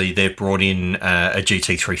 Obviously, they've brought in a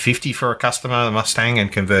GT350 for a customer, the Mustang,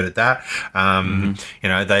 and converted that.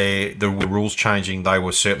 The rules changing, they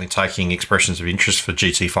were certainly taking expressions of interest for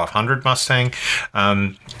GT500 Mustang.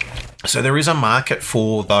 So there is a market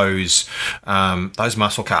for those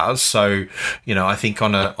muscle cars. So I think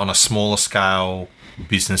on a smaller scale,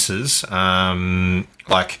 businesses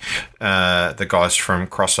like the guys from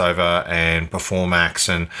Crossover and Performax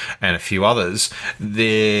and a few others,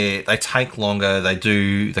 they take longer. They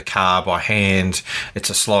do the car by hand. It's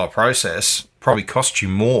a slower process. Probably cost you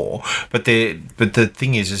more, but the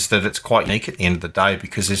thing is that it's quite unique at the end of the day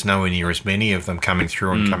because there's nowhere near as many of them coming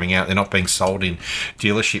through and coming out. They're not being sold in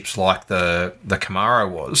dealerships like the Camaro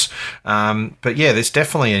was. But yeah, there's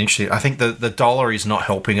definitely an interesting. I think the dollar is not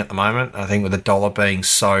helping at the moment. I think with the dollar being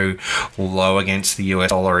so low against the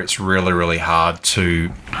US dollar, it's really, really hard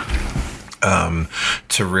to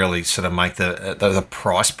really sort of make the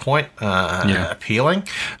price point appealing.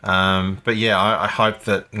 But yeah, I hope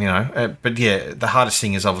that, the hardest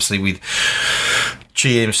thing is obviously with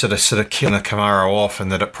GM sort of killing the Camaro off and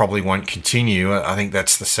that it probably won't continue. I think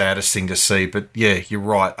that's the saddest thing to see. But yeah, you're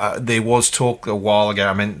right. There was talk a while ago.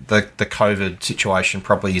 I mean, the COVID situation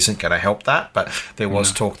probably isn't going to help that, but there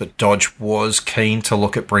was talk that Dodge was keen to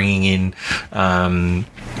look at bringing in, to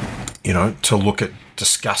look at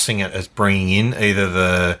discussing it as bringing in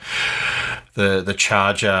either the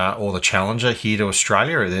Charger or the Challenger here to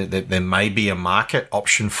Australia. There may be a market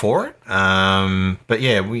option for it, but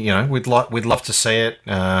yeah, we'd love to see it.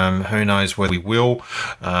 Who knows whether we will?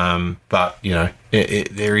 But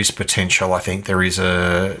there is potential. I think there is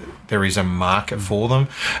a market for them.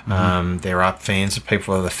 There are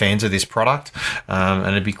people are the fans of this product, and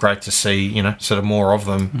it'd be great to see sort of more of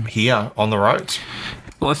them here on the roads.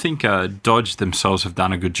 Well, I think Dodge themselves have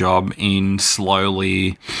done a good job in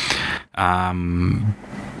slowly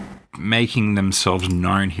making themselves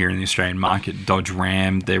known here in the Australian market. Dodge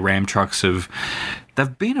Ram, their Ram trucks they've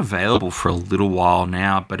been available for a little while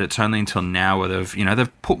now, but it's only until now where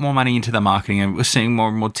they've put more money into the marketing, and we're seeing more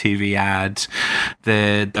and more TV ads.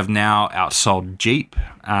 They've now outsold Jeep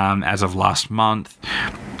as of last month.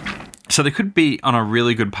 So they could be on a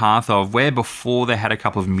really good path of where before they had a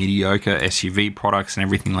couple of mediocre SUV products and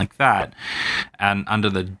everything like that, and under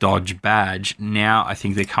the Dodge badge, now I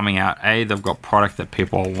think they're coming out, they've got product that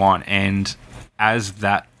people want, and as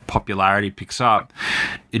that popularity picks up,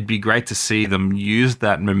 it'd be great to see them use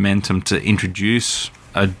that momentum to introduce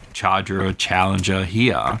a Charger or a Challenger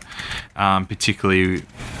here, particularly,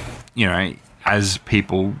 as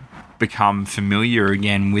people become familiar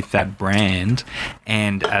again with that brand,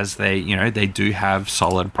 and as they do have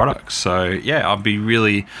solid products. So yeah, I'll be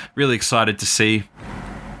really, really excited to see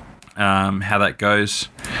how that goes,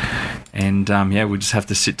 and we just have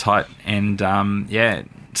to sit tight and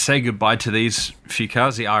say goodbye to these few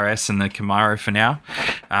cars, the RS and the Camaro for now,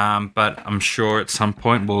 but I'm sure at some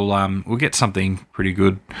point we'll get something pretty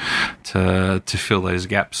good to fill those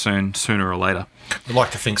gaps sooner or later. I'd like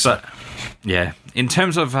to think so. Yeah, in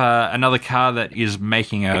terms of another car that is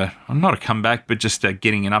making not a comeback, but just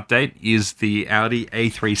getting an update, is the Audi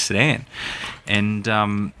A3 sedan,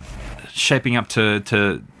 and shaping up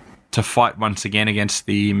to fight once again against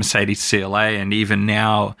the Mercedes CLA, and even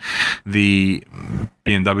now the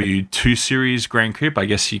BMW 2 Series Grand Coupe. I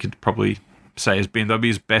guess you could probably say is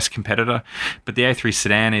BMW's best competitor, but the A3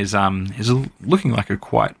 sedan is looking like a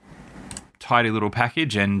quite tidy little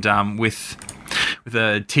package, and with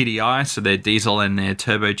a TDI, so their diesel and their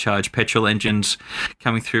turbocharged petrol engines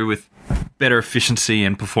coming through with better efficiency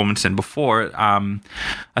and performance than before. I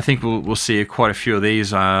think we'll see quite a few of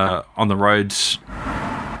these on the roads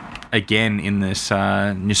again in this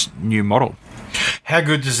new model. How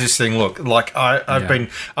good does this thing look? Like I'm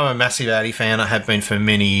a massive Audi fan. I have been for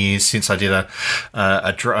many years since I did a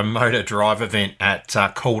motor drive event at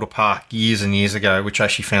Calder Park years and years ago, which I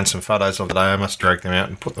actually found some photos of today. I must drag them out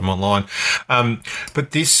and put them online.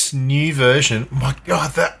 But this new version, my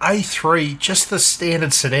God, the A3, just the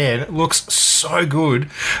standard sedan, it looks so good.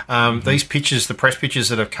 These pictures, the press pictures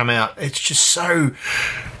that have come out, it's just so...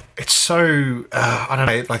 It's so, I don't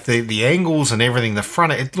know, like the angles and everything, the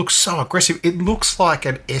front, it looks so aggressive. It looks like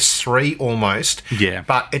an S3 almost. Yeah.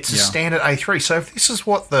 But it's a standard A3. So if this is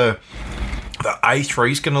what the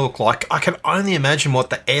A3 is going to look like, I can only imagine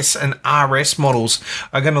what the S and RS models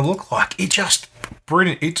are going to look like. It just...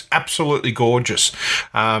 brilliant. It's absolutely gorgeous.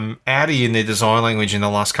 Audi in their design language in the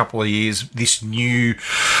last couple of years, this new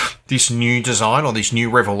design or this new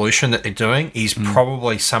revolution that they're doing is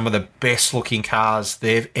probably some of the best looking cars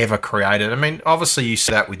they've ever created. I mean, obviously you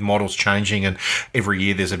see that with models changing and every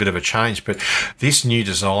year there's a bit of a change, but this new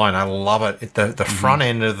design, I love it. The front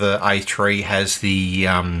end of the A3 has the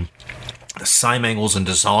same angles and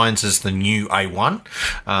designs as the new A1,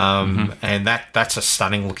 and that's a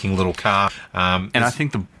stunning looking little car. And I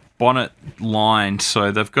think the bonnet line,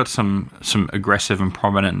 so they've got some aggressive and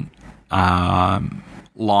prominent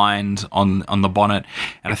lines on the bonnet,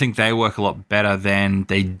 and I think they work a lot better than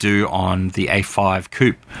they do on the A5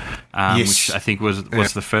 Coupe, which I think was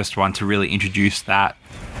the first one to really introduce that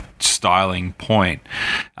styling point.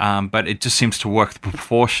 But it just seems to work. The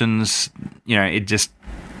proportions, it just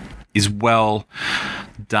is well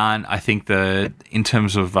done. I think in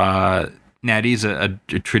terms of now it is a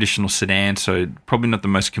traditional sedan, so probably not the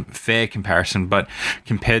most fair comparison, but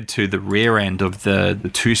compared to the rear end of the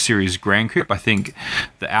 2 Series Grand Coupe, I think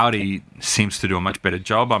the Audi seems to do a much better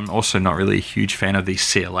job. I'm also not really a huge fan of the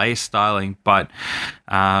CLA styling, but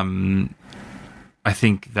I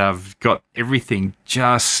think they've got everything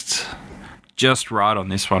just right on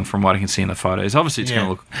this one from what I can see in the photos. Obviously, it's going to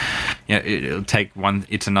look, it'll take one.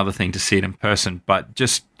 It's another thing to see it in person, but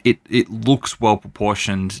just it looks well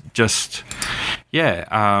proportioned. Just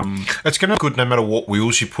it's going to look good no matter what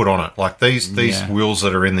wheels you put on it. Like these wheels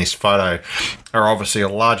that are in this photo are obviously a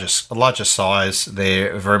larger size.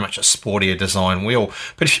 They're very much a sportier design wheel.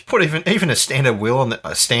 But if you put even a standard wheel on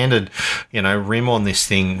a standard, rim on this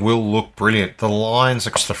thing, will look brilliant. The lines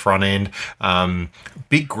across the front end,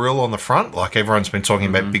 big grille on the front. Like everyone's been talking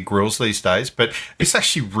about big grills these days, but this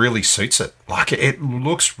actually really suits it. Like it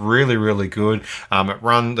looks really, really good.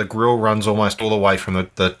 The grille runs almost all the way from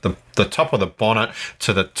the top of the bonnet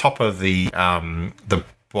to the top of the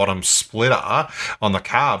bottom splitter on the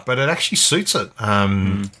car, but it actually suits it.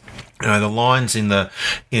 The lines in the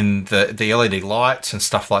LED lights and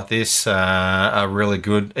stuff like this are really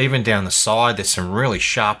good. Even down the side, there's some really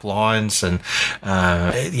sharp lines, and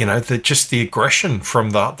just the aggression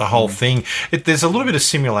from the whole thing. There's a little bit of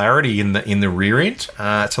similarity in the rear end.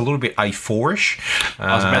 It's a little bit A4ish.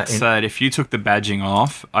 I was about to say that if you took the badging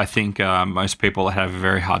off, I think most people have a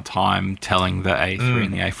very hard time telling the A3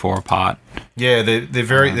 and the A4 apart. Yeah, they're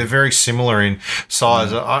very similar in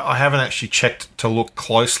size. I haven't actually checked to look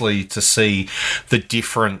closely to see the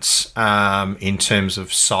difference in terms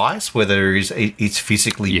of size, whether it's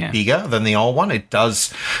physically bigger than the old one. It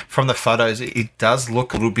does, from the photos, it does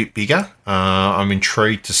look a little bit bigger. I'm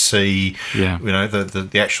intrigued to see,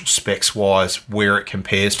 the actual specs wise where it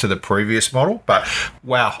compares to the previous model. But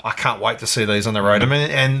wow, I can't wait to see these on the road. I mean,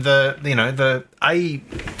 and the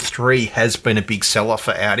A3 has been a big seller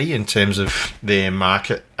for Audi in terms of their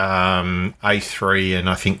market. A3 and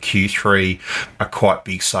I think Q3 are quite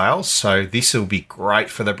big sales, so this will be great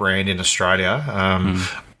for the brand in Australia.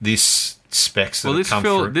 This specs that come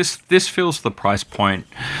through. This feels the price point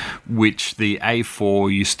which the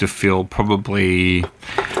A4 used to feel probably,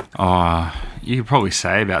 you could probably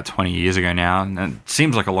say about 20 years ago now, and it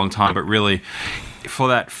seems like a long time, but really for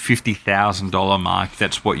that $50,000 mark,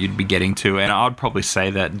 that's what you'd be getting to. And I'd probably say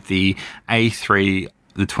that the A3,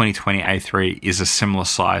 the 2020 A3, is a similar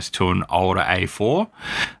size to an older A4.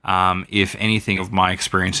 If anything of my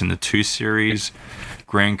experience in the 2 Series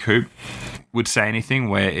Grand Coupe would say anything,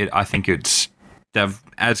 where I think it's,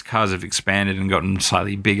 as cars have expanded and gotten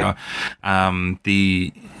slightly bigger,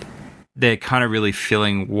 they're kind of really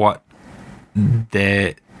feeling what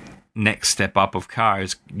their next step up of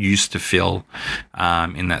cars used to feel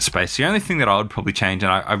in that space. The only thing that I would probably change,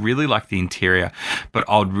 and I really like the interior, but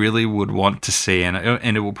I would want to see, and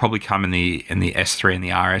it will probably come in the S3 and the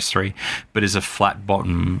RS3, but is a flat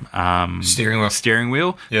bottom steering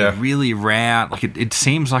wheel. Yeah, really round. Like it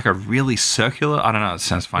seems like a really circular. I don't know. It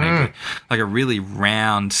sounds funny, but like a really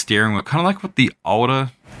round steering wheel, kind of like what the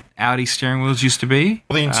older Audi steering wheels used to be.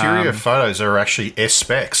 Well, the interior photos are actually S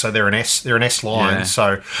spec, so they're an S line. Yeah.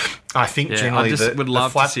 So I think generally I just would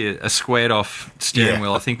love to see a squared off steering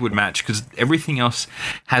wheel. I think would match, because everything else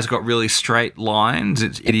has got really straight lines.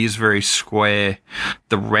 It is very square.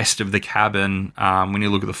 The rest of the cabin, when you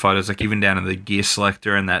look at the photos, like even down to the gear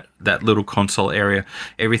selector and that little console area,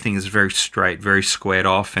 everything is very straight, very squared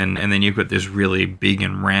off, and then you've got this really big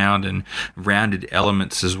and rounded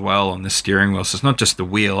elements as well on the steering wheel. So it's not just the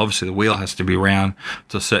wheel. Obviously, the wheel has to be round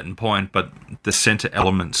to a certain point, but the center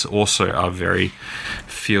elements also are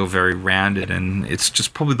feel very rounded, and it's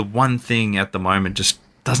just probably the one thing at the moment just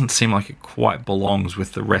doesn't seem like it quite belongs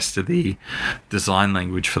with the rest of the design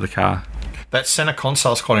language for the car. That center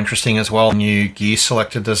console is quite interesting as well. New gear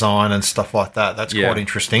selector design and stuff like that. That's quite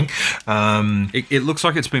interesting. It looks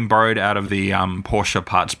like it's been borrowed out of the Porsche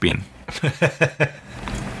parts bin.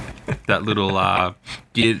 That little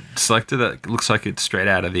gear selector, that looks like it's straight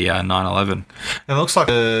out of the 911. It looks like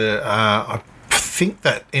I think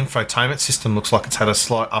that infotainment system looks like it's had a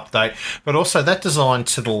slight update, but also that design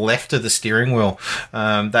to the left of the steering wheel,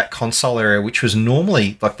 that console area, which was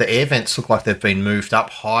normally, like the air vents look like they've been moved up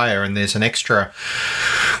higher, and there's an extra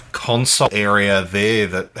console area there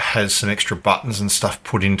that has some extra buttons and stuff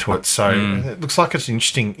put into it. So it looks like it's an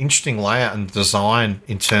interesting layout and design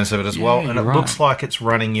in terms of it as well. And it looks like it's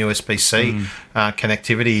running USB-C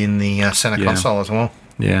connectivity in the center console as well.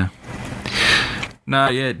 Yeah. No,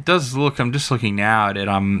 yeah, it does look. I'm just looking now at it.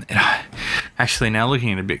 Actually now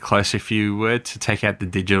looking at it a bit closer. If you were to take out the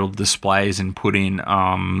digital displays and put in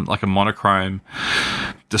like a monochrome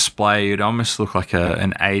display, it'd almost look like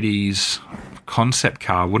an 80s concept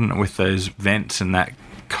car, wouldn't it? With those vents and that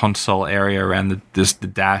console area around the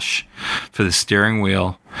dash for the steering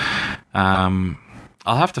wheel.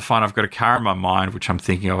 I'll have to find. I've got a car in my mind which I'm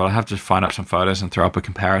thinking of. I'll have to find up some photos and throw up a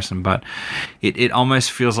comparison. But it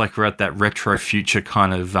almost feels like we're at that retro future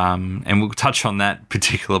kind of. And we'll touch on that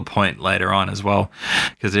particular point later on as well,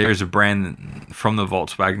 because there is a brand from the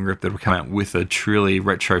Volkswagen Group that will come out with a truly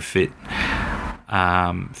retrofit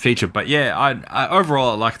feature. But yeah, I overall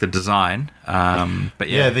I like the design. But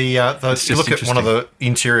yeah, you look at one of the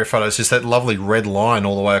interior photos, is that lovely red line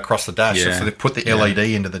all the way across the dash. So they put the LED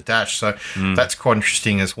into the dash, so that's quite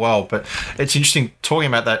interesting as well. But it's interesting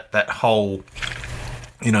talking about that whole,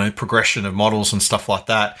 progression of models and stuff like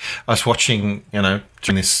that. I was watching,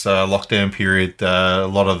 during this lockdown period, a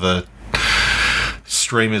lot of the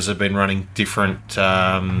streamers have been running different,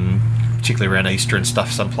 particularly around Easter and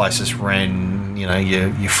stuff. Some places ran,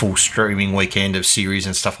 your full streaming weekend of series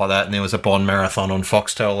and stuff like that. And there was a Bond marathon on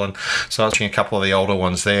Foxtel, and so I was watching a couple of the older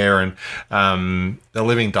ones there. And the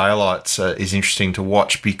Living Daylights is interesting to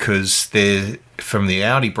watch, because they're from the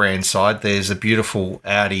Audi brand side. There's a beautiful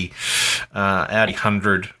Audi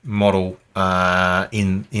 100 model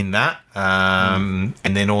in that, and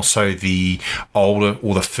then also the older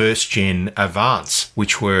or the first gen Advance,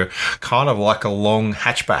 which were kind of like a long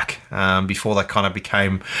hatchback before they kind of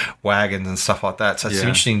became wagons and stuff like that. So it's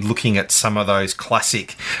interesting looking at some of those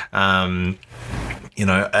classic Audi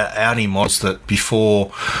models that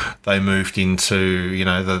before they moved into,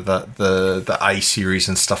 the A series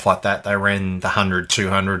and stuff like that, they ran the 100,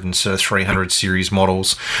 200 and sort of 300 series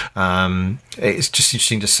models. It's just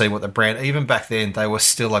interesting to see what the brand, even back then, they were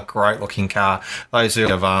still a great looking car. Those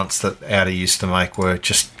early Avants that Audi used to make were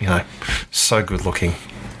just, so good looking.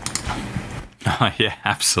 Oh, yeah,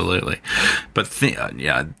 absolutely. But these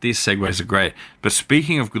segues are great. But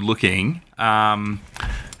speaking of good looking,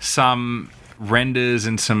 some renders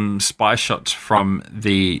and some spy shots from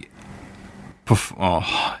the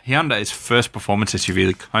Hyundai's first performance SUV,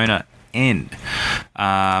 the Kona N,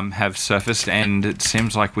 have surfaced, and it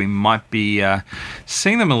seems like we might be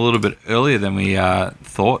seeing them a little bit earlier than we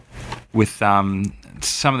thought. With some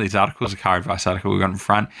of these articles, the Car Advice article we got in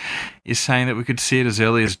front is saying that we could see it as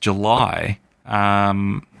early as July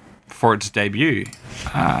for its debut.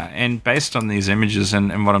 And based on these images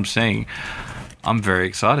and what I'm seeing, I'm very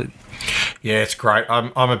excited. Yeah, it's great.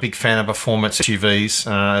 I'm a big fan of performance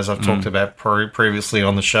SUVs, as I've talked about previously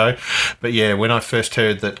on the show. But yeah, when I first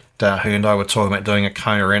heard that Hyundai were talking about doing a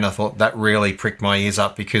Kona N, I thought that really pricked my ears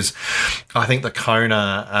up, because I think the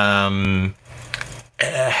Kona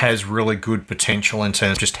has really good potential in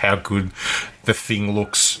terms of just how good the thing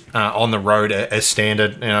looks on the road as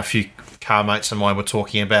standard. A few car mates of mine were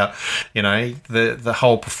talking about, the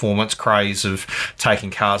whole performance craze of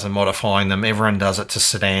taking cars and modifying them. Everyone does it to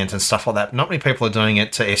sedans and stuff like that. Not many people are doing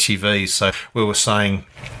it to SUVs. So we were saying,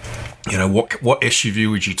 what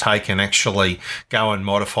SUV would you take and actually go and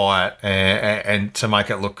modify it and to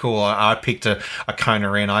make it look cool? I picked a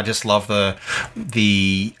Kona N. I just love the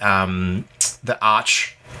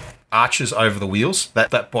arch arches over the wheels,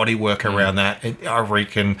 that bodywork around that, I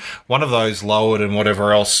reckon one of those lowered and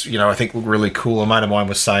whatever else, I think looked really cool. A mate of mine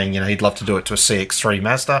was saying, he'd love to do it to a CX-3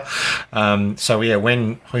 Mazda. So yeah,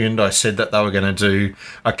 when Hyundai said that they were going to do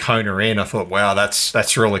a Kona N, I thought, wow,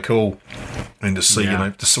 that's really cool. And to see,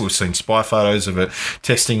 we've seen spy photos of it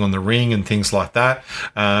testing on the ring and things like that.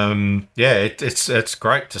 It's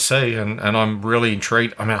great to see, and I'm really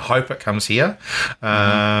intrigued. I hope it comes here.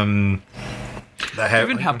 Given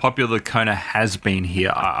how popular Kona has been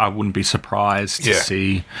here, I wouldn't be surprised to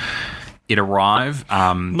see it arrive.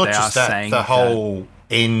 Not just that, the whole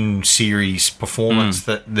N series performance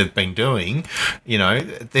that they've been doing,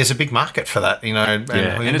 there's a big market for that, and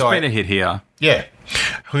Hyundai, and it's been a hit here. Yeah.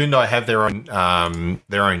 Hyundai have their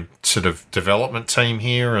own sort of development team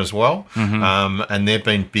here as well, and they've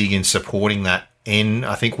been big in supporting that. N,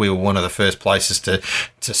 I think we were one of the first places to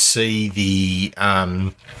see the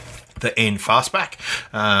N Fastback,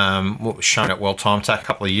 what was shown at World Time Attack a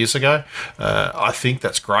couple of years ago. I think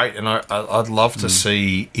that's great, and I'd love to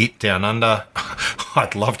see it down under.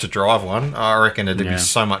 I'd love to drive one. I reckon it'd be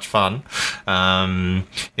so much fun.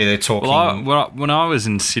 They're talking. Well, when I was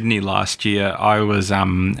in Sydney last year, I was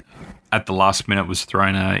at the last minute was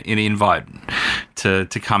thrown an invite to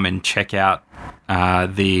come and check out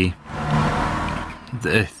the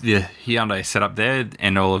Hyundai setup there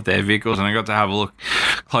and all of their vehicles, and I got to have a look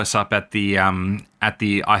close up at the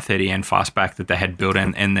i30N Fastback that they had built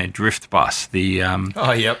and their drift bus.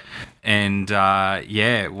 And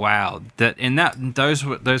wow,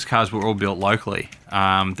 those cars were all built locally.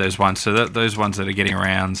 Those ones, those ones that are getting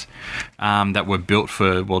around, that were built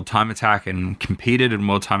for World Time Attack and competed in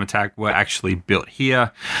World Time Attack, were actually built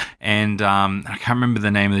here. And I can't remember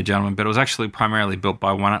the name of the gentleman, but it was actually primarily built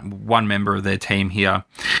by one member of their team here,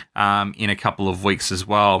 in a couple of weeks as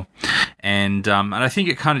well. And I think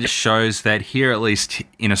it kind of just shows that here, at least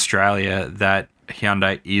in Australia, that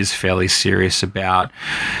Hyundai is fairly serious about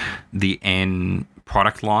the N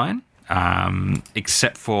product line,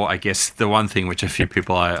 except for, I guess, the one thing which a few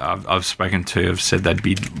people I've spoken to have said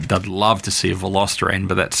they'd love to see a Veloster N,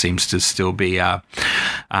 but that seems to still be one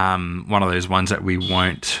of those ones that we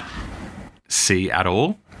won't see at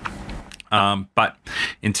all. But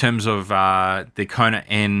in terms of the Kona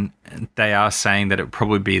N, they are saying that it would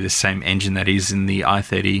probably be the same engine that is in the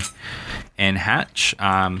i30 N hatch.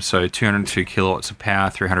 So 202 kilowatts of power,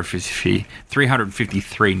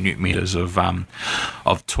 353 newton meters of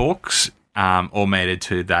torques, all mated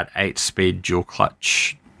to that 8-speed dual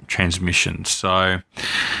clutch transmission. So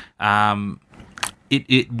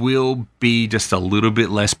it will be just a little bit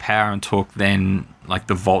less power and torque than like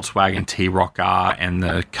the Volkswagen T-Roc R and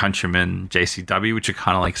the Countryman JCW, which are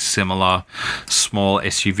kind of like similar small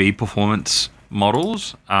SUV performance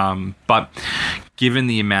models. But given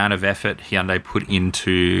the amount of effort Hyundai put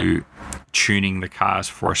into tuning the cars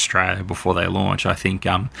for Australia before they launch, I think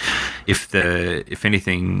if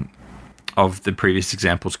anything of the previous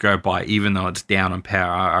examples go by, even though it's down on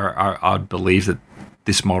power, I'd believe that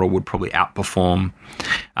this model would probably outperform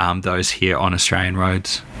those here on Australian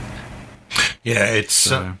roads. Yeah,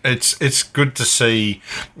 it's good to see,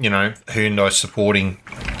 Hyundai supporting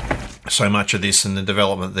so much of this and the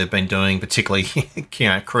development they've been doing, particularly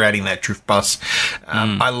creating that drift bus.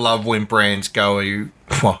 I love when brands go,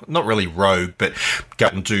 well, not really rogue, but go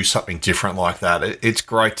and do something different like that. It's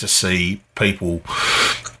great to see people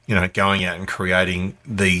going out and creating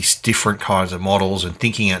these different kinds of models and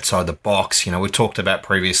thinking outside the box. We talked about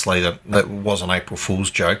previously that was an April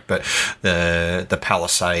Fool's joke, but the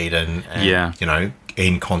Palisade and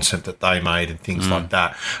N concept that they made and things like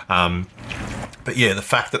that. But yeah, the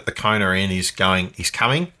fact that the Kona N is coming, is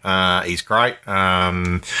great.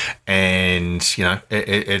 And it's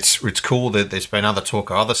cool that there's been other talk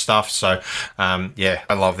of other stuff. So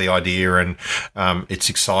I love the idea, and it's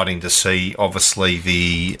exciting to see. Obviously,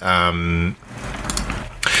 the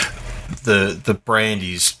brand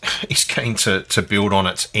is keen to build on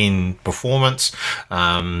its N performance.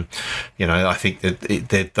 I think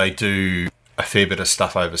that they do a fair bit of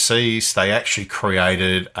stuff overseas. They actually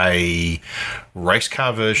created a race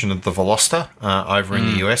car version of the Veloster over in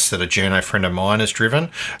the US that a journo friend of mine has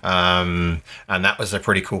driven, and that was a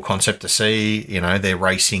pretty cool concept to see. They're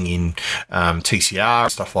racing in TCR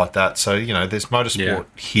and stuff like that. So there's motorsport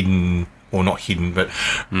hidden, or not hidden, but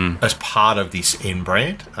as part of this N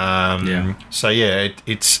brand. So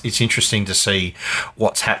it's interesting to see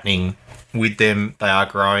what's happening with them. They are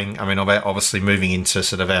growing. I mean, obviously moving into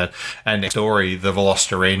sort of our next story, the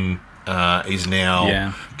Veloster N is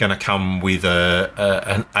now going to come with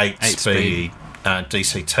an 8-speed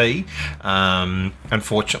DCT.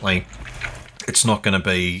 Unfortunately, It's not going to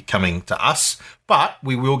be coming to us, but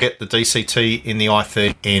we will get the DCT in the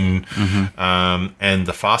i30N and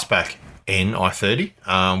the Fastback N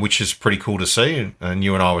i30, which is pretty cool to see. And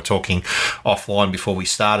you and I were talking offline before we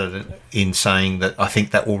started in saying that I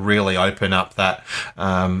think that will really open up that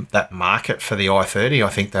that market for the i30. I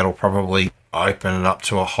think that'll probably open it up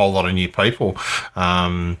to a whole lot of new people,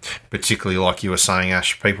 particularly like you were saying,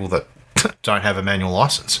 Ash, people that don't have a manual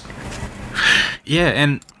license. Yeah,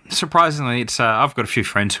 and surprisingly, it's I've got a few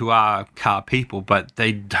friends who are car people, but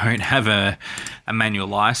they don't have a manual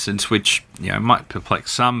license, which might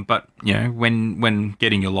perplex some. But when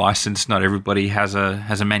getting your license, not everybody has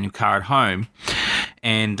a manual car at home,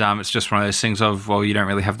 and it's just one of those things of, well, you don't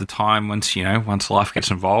really have the time once life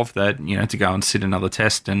gets involved that to go and sit another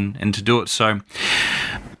test and to do it. So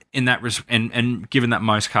in that and given that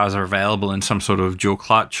most cars are available in some sort of dual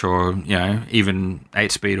clutch or even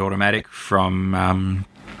 8-speed automatic from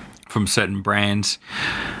certain brands,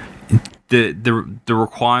 the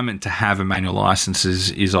requirement to have a manual license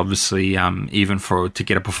is obviously even to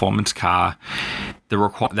get a performance car.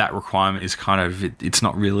 That requirement is kind of it's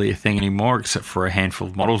not really a thing anymore, except for a handful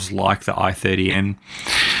of models like the i30N.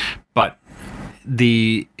 But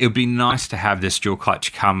it would be nice to have this dual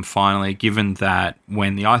clutch come finally, given that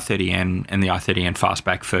when the i30N and the i30N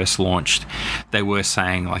Fastback first launched, they were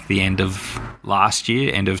saying like the end of last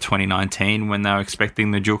year, end of 2019, when they were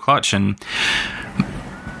expecting the dual clutch. And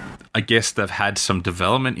I guess they've had some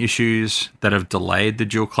development issues that have delayed the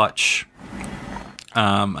dual clutch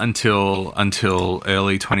until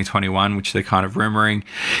early 2021, which they're kind of rumoring.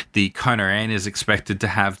 The Kona N is expected to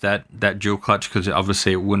have that dual clutch, because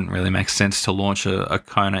obviously it wouldn't really make sense to launch a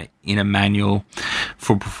Kona in a manual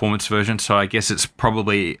full performance version. So I guess it's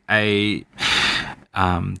probably those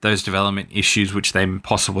development issues which they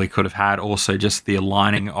possibly could have had. Also, just the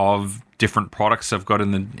aligning of different products they've got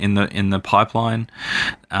in the pipeline,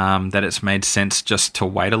 that it's made sense just to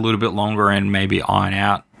wait a little bit longer and maybe iron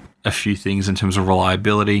out a few things in terms of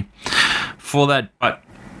reliability for that. But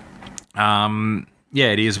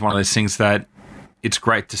it is one of those things that it's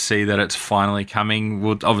great to see that it's finally coming.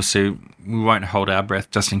 We won't hold our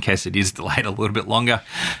breath just in case it is delayed a little bit longer,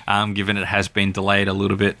 given it has been delayed a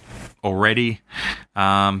little bit already.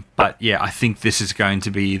 But yeah, I think this is going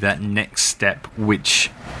to be that next step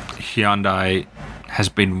which Hyundai has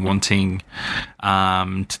been wanting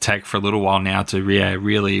to take for a little while now, to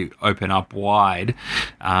really open up wide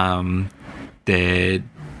their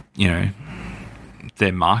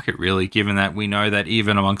market, really, given that we know that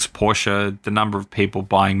even amongst Porsche, the number of people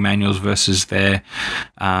buying manuals versus their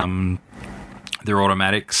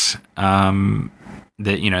automatics, the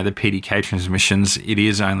PDK transmissions, it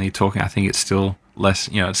is only talking, I think it's still less,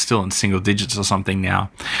 it's still in single digits or something now.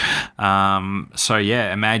 So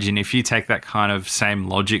yeah, imagine if you take that kind of same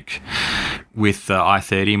logic with the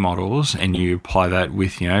i30 models and you apply that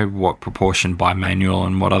with, what proportion buy manual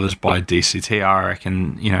and what others buy DCT, I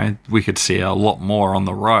reckon, we could see a lot more on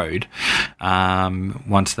the road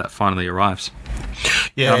once that finally arrives.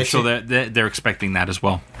 Yeah, and I'm sure they're expecting that as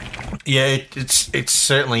well. Yeah, it's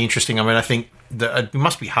certainly interesting. I mean, I think it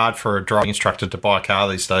must be hard for a driving instructor to buy a car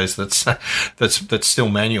these days that's still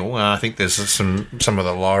manual. I think there's some of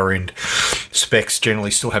the lower end specs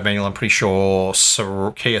generally still have manual. I'm pretty sure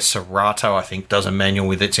Kia Cerato, I think, does a manual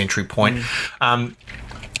with its entry point.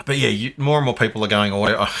 But yeah, more and more people are going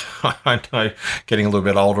auto. I know, getting a little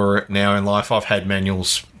bit older now in life, I've had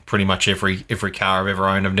manuals pretty much every car I've ever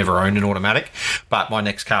owned. I've never owned an automatic, but my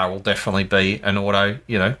next car will definitely be an auto,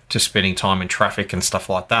 just spending time in traffic and stuff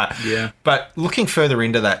like that. Yeah. But looking further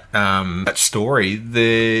into that that story,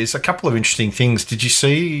 there's a couple of interesting things. Did you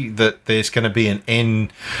see that there's going to be an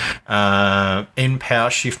N power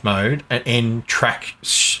shift mode, an N track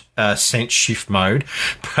sense shift mode,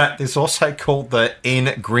 but there's also called the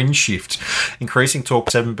N grin shift, increasing torque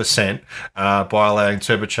 7% by allowing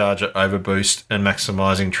turbocharger overboost and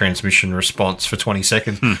maximizing transmission response for 20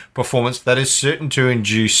 seconds. Performance that is certain to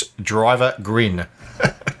induce driver grin.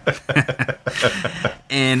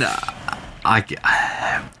 And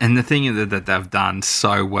the thing that they've done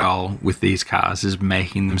so well with these cars is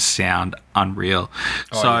making them sound unreal.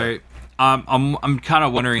 Yeah. I'm kind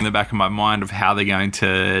of wondering in the back of my mind of how they're going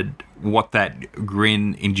to, what that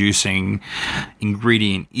grin-inducing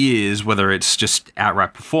ingredient is, whether it's just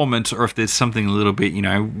outright performance or if there's something a little bit,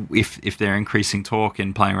 if they're increasing torque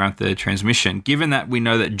and playing around with the transmission. Given that we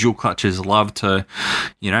know that dual clutches love to,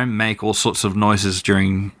 make all sorts of noises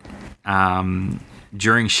during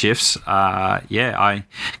shifts, I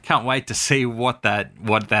can't wait to see what that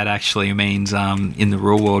actually means in the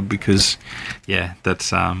real world, because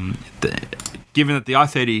that's given that the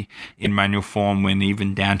i30 in manual form, when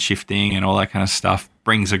even downshifting and all that kind of stuff,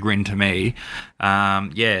 brings a grin to me,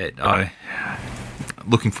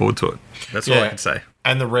 looking forward to it. That's all I can say.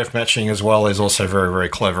 And the rev matching as well is also very, very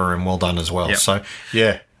clever and well done as well. Yep. So,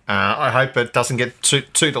 I hope it doesn't get too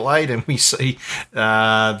delayed and we see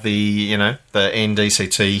the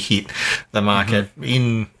NDCT hit the market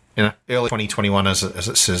in early 2021 as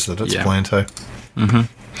it says that it's planned to. Mm-hmm.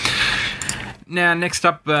 Now, next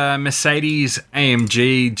up, Mercedes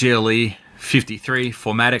AMG GLE 53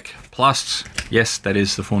 4MATIC Plus, yes, that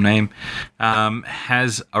is the full name,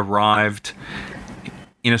 has arrived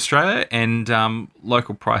in Australia, and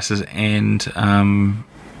local prices and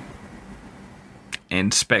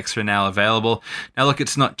specs are now available. Now, look,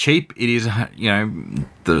 it's not cheap. It is,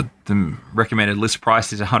 the recommended list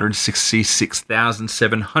price is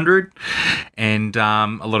 $166,700, and a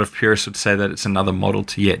lot of purists would say that it's another model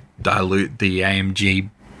to yet dilute the AMG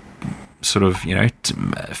sort of,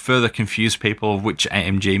 to further confuse people of which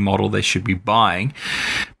AMG model they should be buying.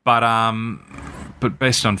 But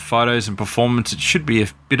based on photos and performance, it should be a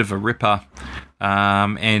bit of a ripper,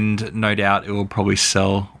 and no doubt it will probably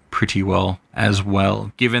sell pretty well as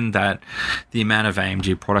well, given that the amount of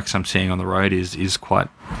AMG products I'm seeing on the road is quite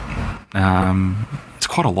it's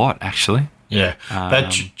quite a lot, actually. Yeah,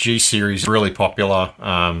 that G series is really popular.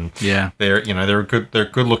 They're a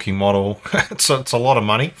good looking model. It's a lot of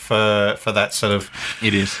money for that sort of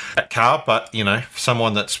that car, but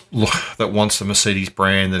someone that wants the Mercedes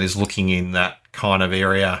brand that is looking in that kind of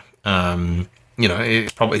area.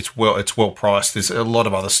 It's well priced. There's a lot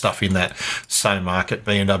of other stuff in that same market.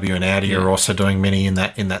 BMW and Audi are also doing many in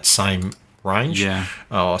that same range,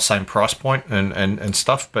 same price point and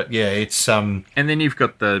stuff. But it's and then you've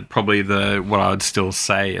got probably what I would still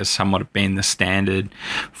say as somewhat being the standard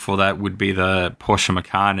for that would be the Porsche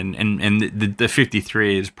Macan, and the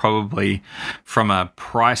 53 is probably, from a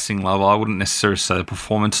pricing level, I wouldn't necessarily say the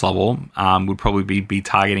performance level, would probably be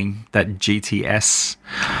targeting that GTS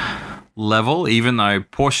level, even though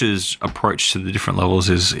Porsche's approach to the different levels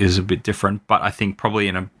is a bit different. But I think probably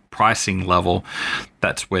in a pricing level,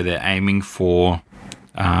 that's where they're aiming for.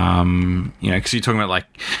 Because you're talking about, like,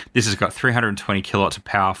 this has got 320 kilowatts of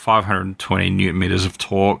power, 520 newton meters of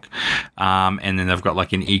torque, and then they've got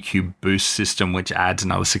like an EQ boost system which adds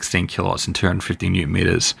another 16 kilowatts and 250 newton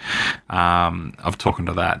meters of torque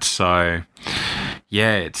into that. So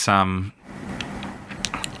it's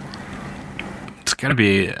going to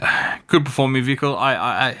be a good performing vehicle.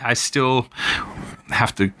 I still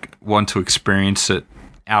have to want to experience it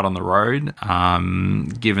out on the road,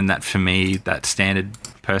 given that for me that standard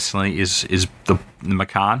personally is the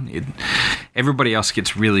Macan. Everybody else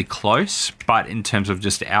gets really close, but in terms of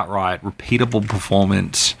just outright repeatable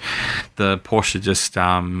performance, the Porsche just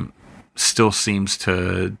still seems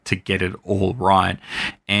to get it all right.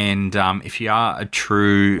 And if you are a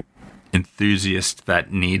true enthusiast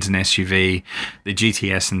that needs an SUV, the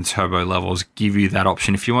GTS and turbo levels give you that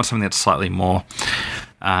option. If you want something that's slightly more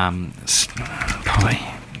probably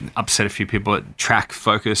upset a few people, at track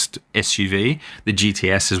focused SUV, the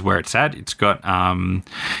GTS is where it's at. It's got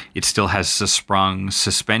it still has a sprung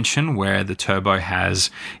suspension, where the turbo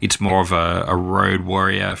it's more of a road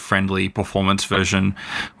warrior friendly performance version,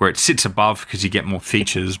 where it sits above because you get more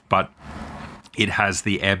features, but it has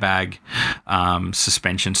the airbag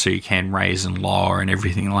suspension, so you can raise and lower and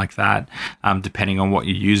everything like that, depending on what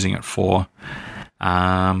you're using it for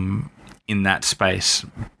in that space.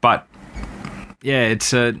 But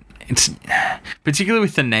it's particularly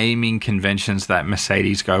with the naming conventions that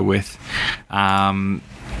Mercedes go with,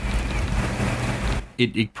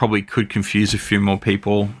 it probably could confuse a few more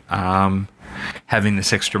people. Having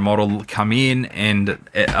this extra model come in, and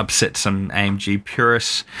it upset some AMG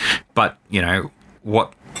purists. But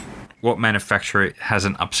what manufacturer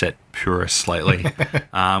hasn't upset purists lately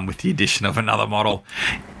with the addition of another model?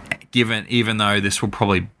 Even though this will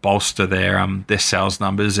probably bolster their sales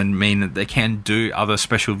numbers and mean that they can do other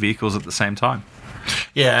special vehicles at the same time.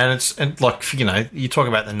 Yeah, and like, you talk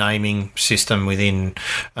about the naming system within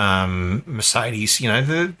Mercedes,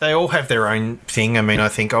 they all have their own thing. I mean, I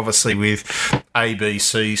think obviously with A, B,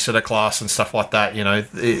 C sort of class and stuff like that,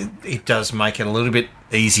 it does make it a little bit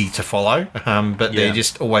easy to follow, but there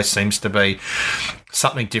just always seems to be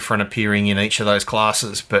something different appearing in each of those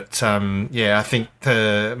classes. But I think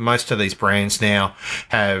most of these brands now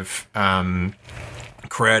have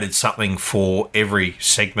created something for every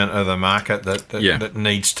segment of the market that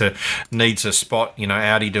needs a spot. You know,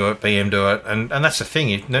 Audi do it, BM do it, and that's the thing.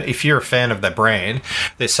 If you're a fan of the brand,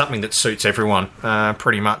 there's something that suits everyone,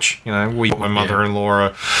 pretty much. You know, my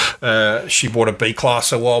mother-in-law, she bought a B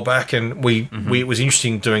class a while back, and it was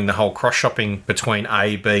interesting doing the whole cross shopping between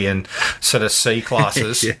A, B, and sort of C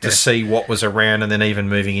classes to see what was around, and then even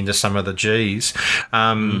moving into some of the Gs.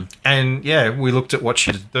 And we looked at what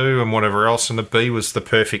she had to do and whatever else, and the B was the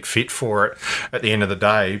perfect fit for it at the end of the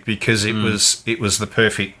day, because it was the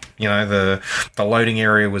perfect, you know, the loading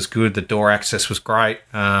area was good, the door access was great,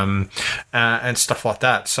 and stuff like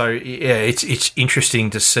that. So it's interesting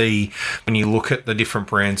to see when you look at the different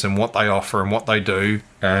brands and what they offer and what they do.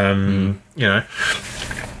 You know,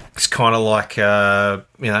 it's kind of like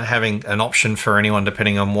having an option for anyone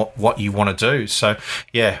depending on what you want to do. So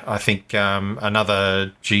I think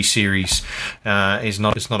another G series is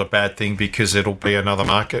not a bad thing, because it'll be another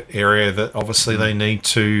market area that obviously they need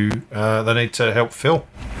to help fill.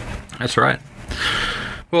 That's right.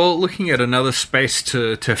 Well, looking at another space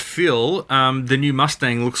to fill, the new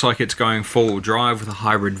Mustang looks like it's going four-wheel drive with a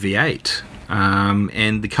hybrid V8.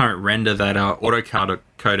 And the current render that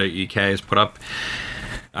autocar.co.uk has put up,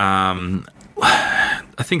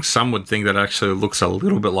 I think some would think that it actually looks a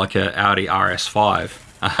little bit like an Audi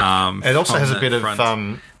RS5. It also has a bit of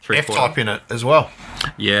F-Type in it as well.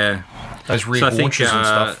 Yeah. Those rear launches and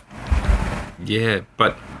stuff. Yeah,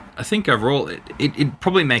 but I think overall it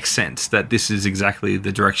probably makes sense that this is exactly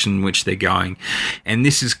the direction in which they're going, and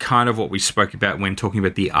this is kind of what we spoke about when talking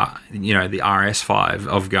about the RS5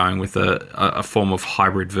 of going with a form of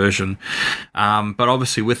hybrid version. But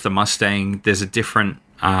obviously with the Mustang, there's a different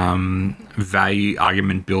value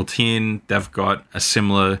argument built in. They've got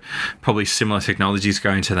probably similar technologies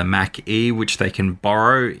going to the Mach-E, which they can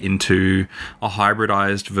borrow into a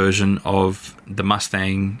hybridized version of the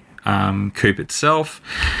Mustang coupe itself.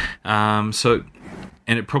 And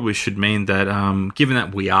it probably should mean that, given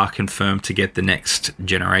that we are confirmed to get the next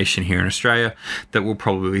generation here in Australia, that we'll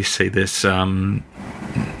probably see this down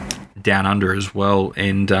under as well,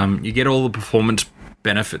 and you get all the performance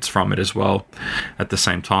benefits from it as well at the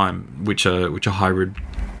same time, which a hybrid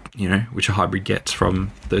gets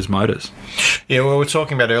from those motors. Yeah, well, we were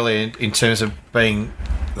talking about earlier in terms of being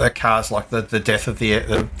the cars like the death of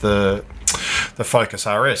the Focus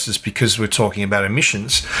RS is because we're talking about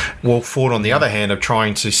emissions. Well, Ford, on the other hand, are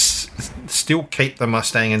trying to still keep the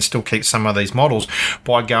Mustang and still keep some of these models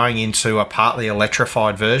by going into a partly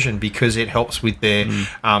electrified version, because it helps with their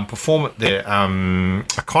performance, their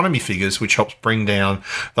economy figures, which helps bring down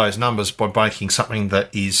those numbers by making something that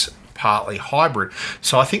is partly hybrid.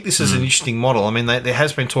 So I think this is an interesting model. I mean, there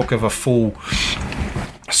has been talk of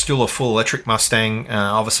still a full electric Mustang.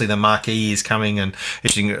 Obviously, the Mach-E is coming, and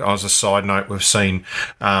interesting, as a side note, we've seen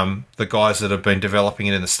the guys that have been developing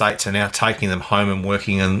it in the States are now taking them home and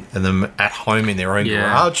working in them at home in their own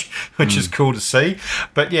garage, which is cool to see.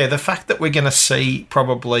 But yeah, the fact that we're going to see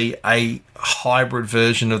probably a hybrid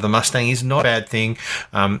version of the Mustang is not a bad thing.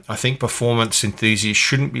 I think performance enthusiasts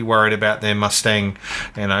shouldn't be worried about their Mustang,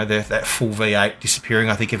 that full V8 disappearing.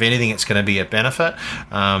 I think if anything, it's going to be a benefit.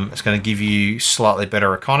 It's going to give you slightly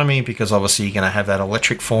better economy, because obviously you're going to have that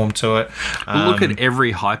electric form to it. Look at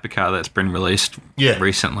every hypercar that's been released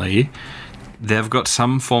recently. They've got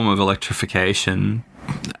some form of electrification.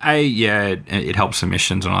 It helps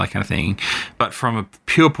emissions and all that kind of thing. But from a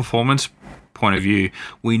pure performance point of view,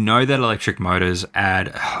 we know that electric motors add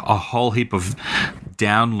a whole heap of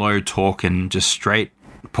down low torque and just straight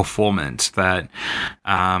performance that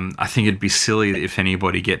I think it'd be silly if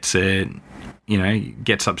anybody gets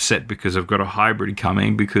upset because I've got a hybrid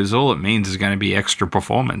coming, because all it means is going to be extra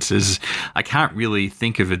performance. I can't really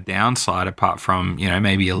think of a downside apart from,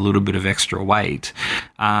 maybe a little bit of extra weight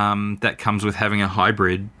that comes with having a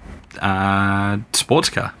hybrid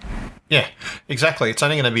sports car. Yeah, exactly. It's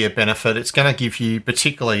only going to be a benefit. It's going to give you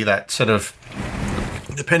particularly that sort of,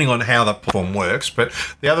 depending on how the platform works. But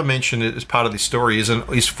the other mention as part of this story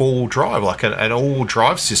is four-wheel drive. Like an all-wheel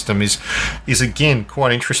drive system is again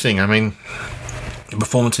quite interesting. I mean,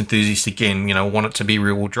 performance enthusiasts again, want it to be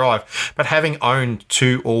rear-wheel drive, but having owned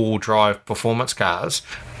two all-wheel drive performance cars,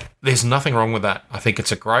 there's nothing wrong with that. I think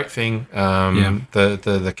it's a great thing.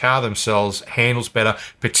 The car themselves handles better,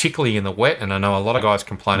 particularly in the wet. And I know a lot of guys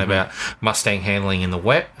complain about Mustang handling in the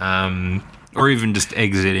wet. or even just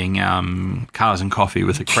exiting Cars and Coffee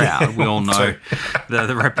with a crowd. We all know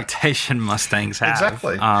the reputation Mustangs have.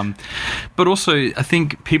 Exactly. But also, I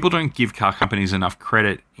think people don't give car companies enough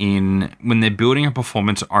credit in when they're building a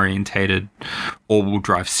performance-orientated all-wheel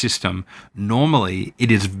drive system. Normally, it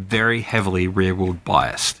is very heavily rear-wheel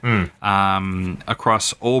biased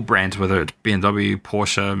across all brands, whether it's BMW,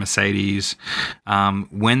 Porsche, Mercedes.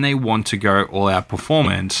 When they want to go all-out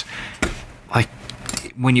performance, like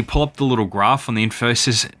when you pull up the little graph on the info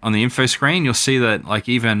screen, you'll see that like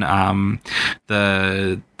even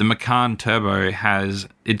the Macan Turbo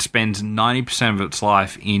spends 90% of its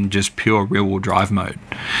life in just pure rear-wheel drive mode,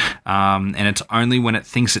 and it's only when it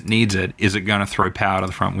thinks it needs it is it going to throw power to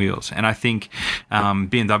the front wheels. And I think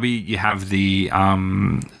BMW, you have the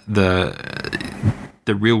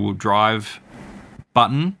rear-wheel drive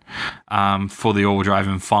button for the all-wheel drive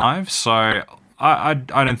M5, so I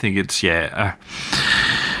don't think it's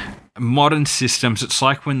modern systems. It's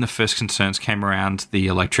like when the first concerns came around the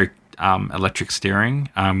electric steering.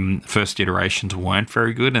 First iterations weren't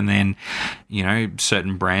very good, and then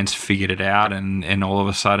certain brands figured it out, and all of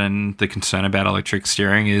a sudden the concern about electric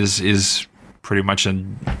steering is pretty much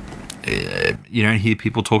you don't hear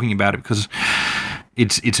people talking about it because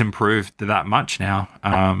it's improved that much now.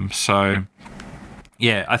 So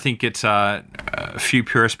yeah, I think it's a few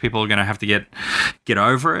purist people are going to have to get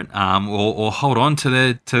over it, or hold on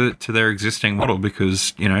to their existing model,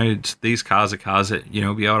 because these cars are cars that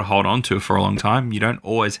you'll be able to hold on to for a long time. You don't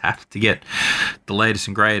always have to get the latest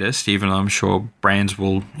and greatest, even though I'm sure brands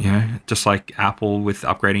will, just like Apple with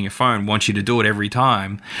upgrading your phone, want you to do it every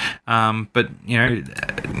time. But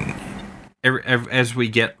as we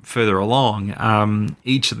get further along,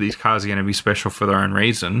 each of these cars are going to be special for their own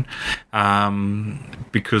reason,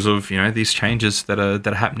 because of these changes that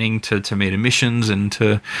are happening to meet emissions and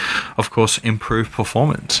to, of course, improve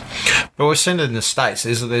performance. But we've seen it in the States.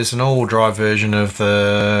 There's an all-wheel drive version of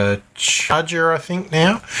the Charger, I think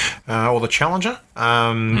now, or the Challenger.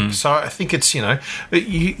 So I think it's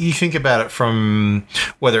you think about it from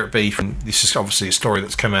whether it be from, this is obviously a story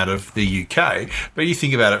that's come out of the UK, but you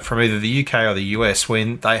think about it from either the UK or the US,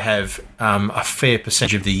 when they have a fair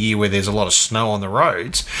percentage of the year where there's a lot of snow on the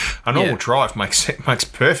roads. An all-wheel drive makes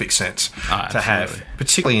perfect sense to have,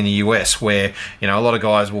 particularly in the US, where a lot of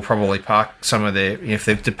guys will probably park some of their, if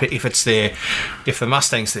the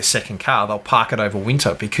Mustang's their second car, they'll park it over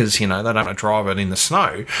winter because they don't want to drive it in the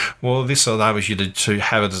snow. Well, this enables you to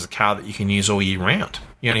have it as a car that you can use all year round.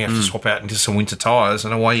 You only have to swap out into some winter tyres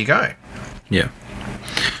and away you go. Yeah.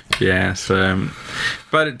 Yeah, so,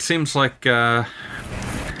 but it seems like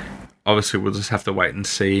obviously we'll just have to wait and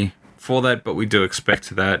see for that, but we do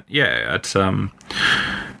expect that, it's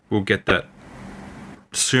we'll get that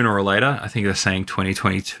sooner or later. I think they're saying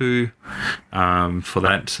 2022 for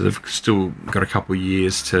that, so they've still got a couple of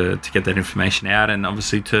years to get that information out, and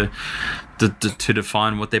obviously to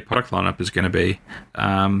define what their product lineup is going to be.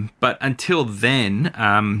 But until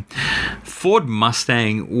then, Ford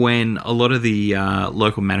Mustang, when a lot of the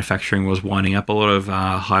local manufacturing was winding up, a lot of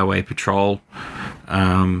highway patrol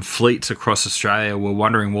fleets across Australia were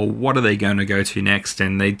wondering, well, what are they going to go to next?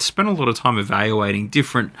 And they'd spent a lot of time evaluating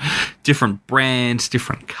different brands,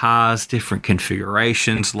 different cars, different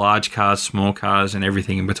configurations, large cars, small cars, and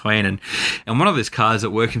everything in between. And one of those cars that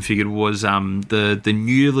were configured was the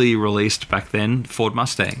newly released back then Ford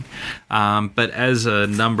Mustang. But as a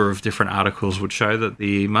number of different articles would show, that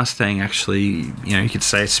the Mustang actually, you could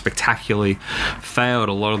say, spectacularly failed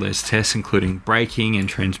a lot of those tests, including braking and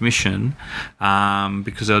transmission,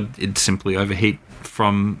 because it'd simply overheat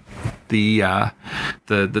from the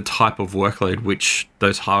type of workload which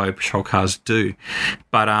those highway patrol cars do.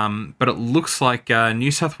 But it looks like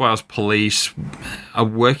New South Wales Police are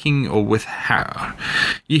working, or with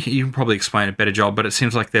you can probably explain a better job, but it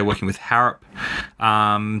seems like they're working with Harrop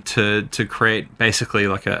to create basically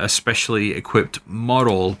like a specially equipped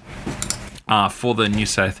model for the New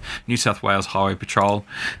South Wales Highway Patrol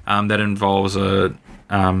that involves a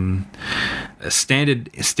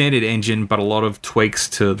standard engine, but a lot of tweaks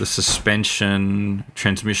to the suspension,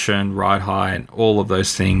 transmission, ride height, all of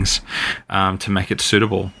those things to make it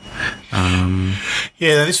suitable.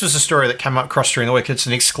 This was a story that came up across during the week. It's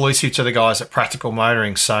an exclusive to the guys at Practical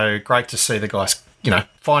Motoring, so great to see the guys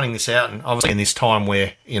finding this out, and obviously in this time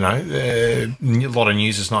where a lot of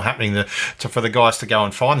news is not happening, for the guys to go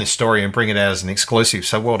and find this story and bring it out as an exclusive.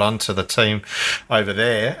 So well done to the team over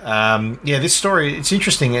there. This story, it's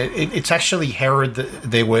interesting. It's actually Herod that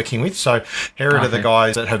they're working with. So Herod are the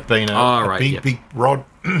guys that have been big Rob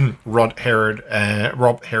Herod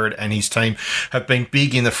and his team have been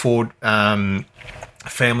big in the Ford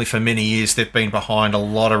family for many years. They've been behind a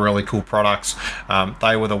lot of really cool products.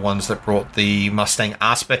 They were the ones that brought the Mustang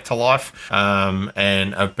Aspect to life,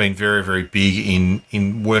 and have been very, very big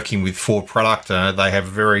in working with Ford product. They have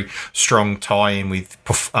a very strong tie-in with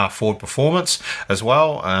Ford Performance as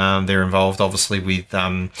well. They're involved, obviously, with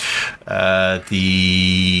the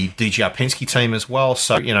DGR Penske team as well.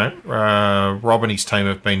 So, Rob and his team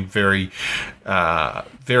have been very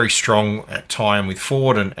strong at tie-in with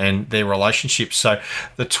Ford and their relationship. So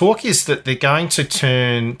the talk is that they're going to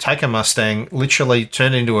take a Mustang, literally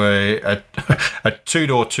turn into a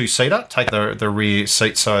two-door, two-seater, take the rear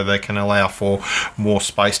seat so they can allow for more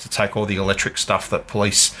space to take all the electric stuff that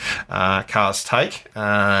police cars take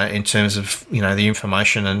in terms of, the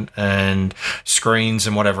information and screens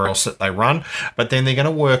and whatever else that they run. But then they're going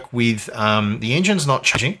to work with the engine's not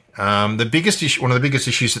changing. The biggest issue, one of the biggest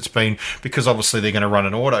issues that's been, because obviously they're going to run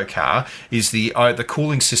an auto car, is the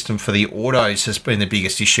cooling system for the autos has been the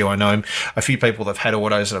biggest issue. I know a few people that have had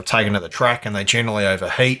autos that have taken to the track and they generally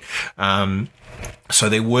overheat. So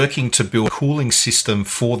they're working to build a cooling system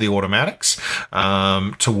for the automatics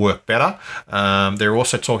to work better. They're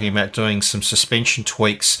also talking about doing some suspension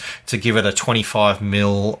tweaks to give it a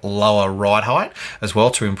 25mm lower ride height as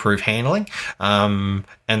well to improve handling.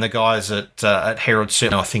 And the guys at Herald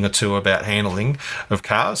certainly know a thing or two about handling of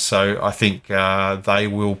cars. So I think they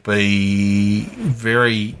will be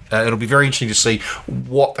it'll be very interesting to see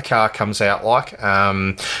what the car comes out like.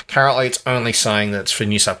 Currently, it's only saying that it's for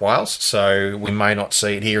New South Wales, so we may not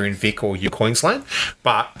see it here in Vic or Queensland,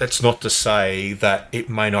 but that's not to say that it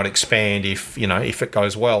may not expand if it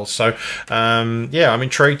goes well. So I'm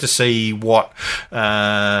intrigued to see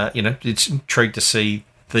it's intrigued to see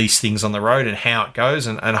these things on the road and how it goes,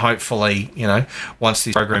 and hopefully once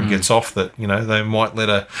this program gets off, that they might let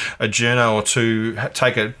a journo or two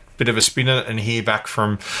take a bit of a spin in it and hear back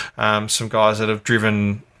from some guys that have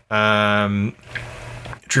driven one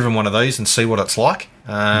of these and see what it's like.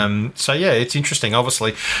 So yeah, it's interesting.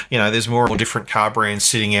 Obviously, there's more and more different car brands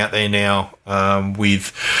sitting out there now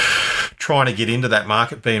with trying to get into that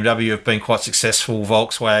market. BMW have been quite successful.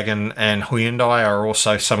 Volkswagen and Hyundai are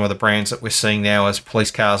also some of the brands that we're seeing now as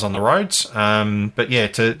police cars on the roads. But yeah,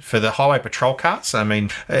 for the highway patrol cars,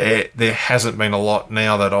 there hasn't been a lot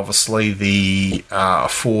now that obviously the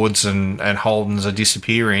Fords and Holdens are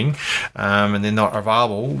disappearing and they're not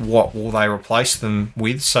available. What will they replace them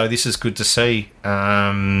with? So this is good to see. But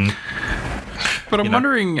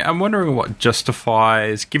I'm wondering what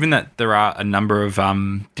justifies, given that there are a number of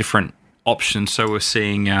different options. So we're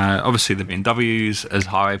seeing obviously the BMWs as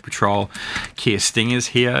highway patrol, Kia Stingers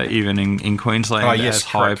here, even in Queensland as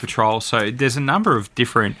highway patrol. So there's a number of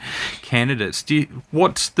different candidates.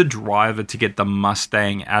 What's the driver to get the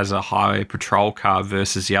Mustang as a highway patrol car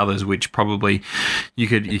versus the others, which probably you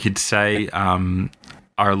could say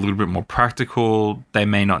are a little bit more practical? They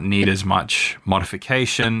may not need as much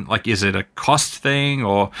modification. Like, is it a cost thing,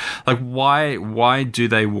 or like why do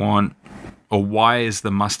they want, or why is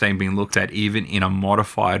the Mustang being looked at even in a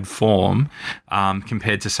modified form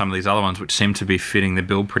compared to some of these other ones, which seem to be fitting the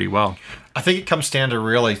bill pretty well? I think it comes down to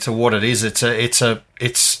really to what it is.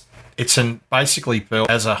 It's basically built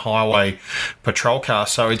as a highway patrol car,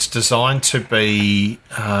 so it's designed to be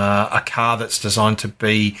a car that's designed to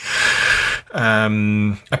be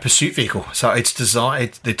a pursuit vehicle. So it's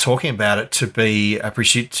designed. They're talking about it to be a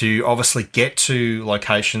pursuit to obviously get to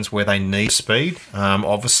locations where they need speed.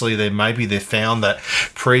 Obviously, they've found that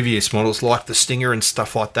previous models like the Stinger and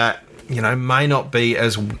stuff like that, may not be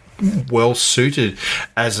as well suited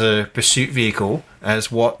as a pursuit vehicle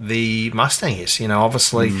as what the Mustang is.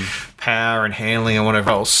 Obviously power and handling and whatever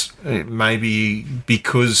else, it may be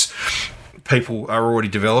because people are already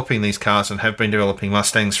developing these cars and have been developing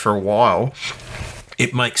Mustangs for a while.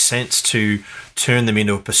 It makes sense to turn them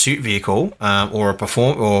into a pursuit vehicle or a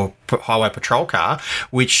highway patrol car,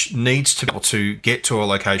 which needs to be able to get to a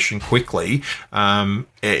location quickly.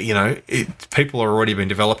 People have already been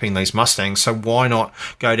developing these Mustangs, so why not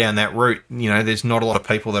go down that route? There's not a lot of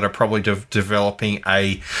people that are probably developing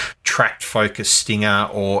a track-focused Stinger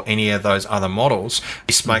or any of those other models.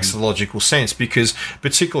 This makes logical sense because,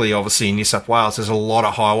 particularly obviously in New South Wales, there's a lot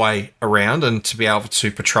of highway around, and to be able to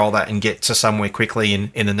patrol that and get to somewhere quickly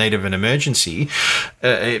in the need of an emergency,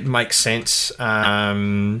 it makes sense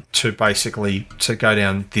to basically to go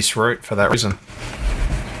down this route for that reason.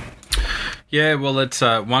 Yeah, well, it's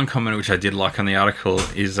one comment which I did like on the article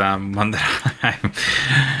is one that I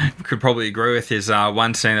could probably agree with, is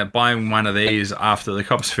one saying that buying one of these after the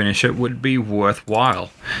cops finish it would be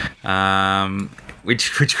worthwhile.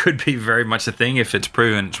 which could be very much a thing if it's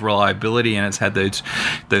proven its reliability and it's had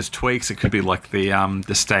those tweaks. It could be like the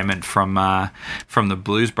statement from the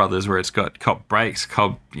Blues Brothers, where it's got cop brakes,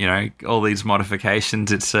 all these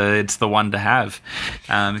modifications. It's the one to have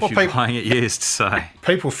if you're buying it used. So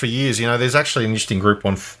people for years, there's actually an interesting group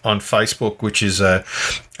on Facebook, which is a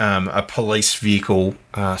police vehicle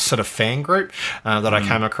sort of fan group that I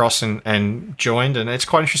came across and joined, and it's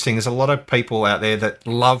quite interesting. There's a lot of people out there that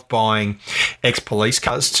love buying ex-police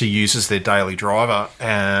cars to use as their daily driver,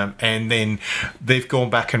 and then they've gone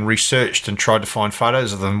back and researched and tried to find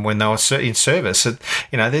photos of them when they were in service.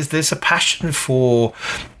 There's a passion for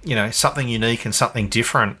something unique and something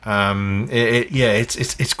different.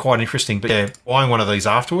 It's quite interesting. But yeah, buying one of these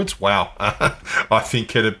afterwards, wow, I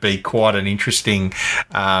think it'd be quite an interesting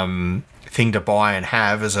thing to buy and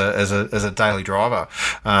have as a daily driver.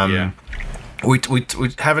 We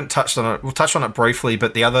haven't touched on it. We'll touch on it briefly,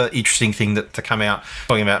 but the other interesting thing to come out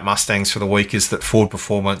talking about Mustangs for the week is that Ford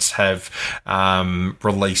Performance have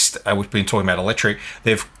released. We've been talking about electric.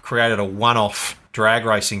 They've created a one-off drag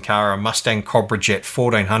racing car, a Mustang Cobra Jet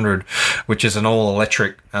 1400, which is an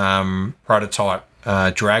all-electric prototype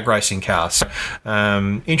drag racing car. So,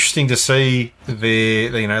 interesting to see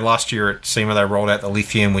last year at SEMA they rolled out the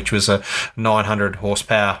Lithium, which was a 900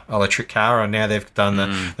 horsepower electric car, and now they've done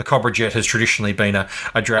the Cobra Jet has traditionally been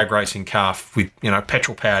a drag racing car with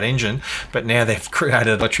petrol powered engine, but now they've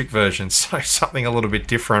created electric versions, so something a little bit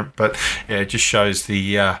different. But yeah, it just shows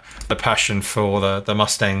the passion for the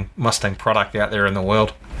Mustang product out there in the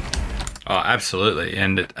world. Oh, absolutely.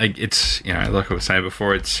 And it's like I was saying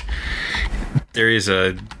before, there is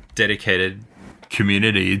a dedicated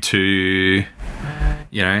community to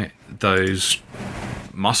those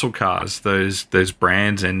muscle cars, those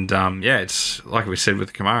brands, and it's like we said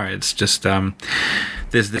with the Camaro, it's just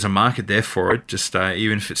there's a market there for it. Just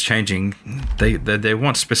even if it's changing, they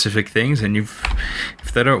want specific things, and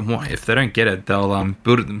if they don't get it, they'll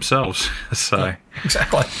build it themselves. So yeah,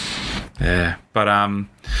 exactly. Yeah, but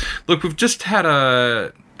look, we've just had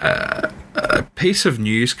a piece of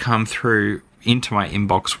news come through into my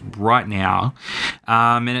inbox right now,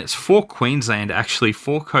 and it's for Queensland. Actually,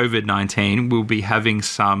 for COVID-19, we'll be having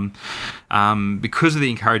some, because of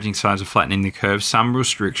the encouraging signs of flattening the curve, some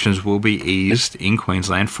restrictions will be eased in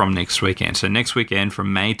Queensland from next weekend. So next weekend,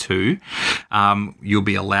 from May 2, you'll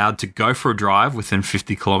be allowed to go for a drive within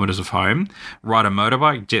 50 kilometres of home, ride a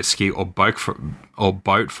motorbike, jet ski, or boat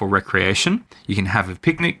for recreation. You can have a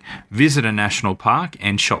picnic, visit a national park,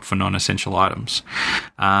 and shop for non-essential items.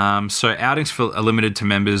 So outings are limited to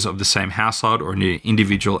members of the same household or an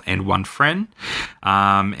individual and one friend.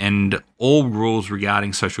 And all rules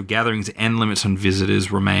regarding social gatherings and limits on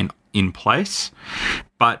visitors remain in place.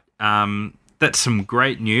 But that's some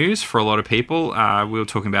great news for a lot of people. We were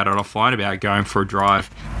talking about it offline about going for a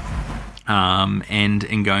drive.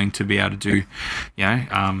 And going to be able to do,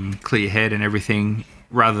 clear your head and everything,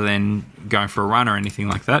 rather than going for a run or anything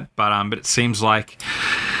like that. But it seems like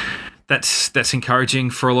that's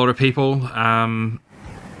encouraging for a lot of people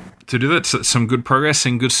to do that. So some good progress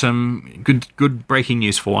and good breaking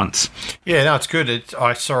news for once. Yeah, no, it's good.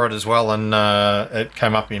 I saw it as well, and it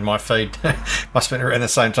came up in my feed. Must have been around the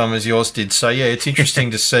same time as yours did. So yeah, it's interesting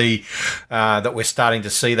to see that we're starting to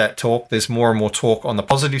see that talk. There's more and more talk on the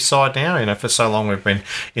positive side now. For so long we've been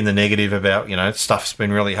in the negative about stuff's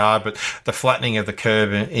been really hard, but the flattening of the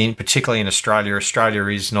curve, particularly in Australia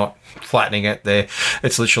is not flattening it.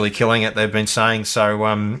 It's literally killing it. They've been saying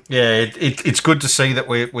so. It's good to see that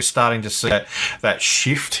we're starting to see that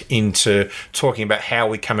shift into talking about how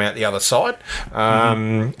we come out the other side.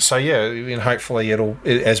 So yeah, hopefully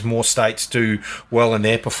as more states do well in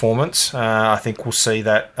their performance, I think we'll see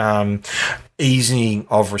that easing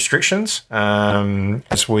of restrictions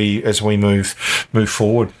as we move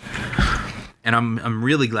forward. And I'm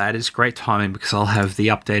really glad. It's great timing because I'll have the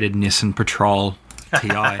updated Nissan Patrol TI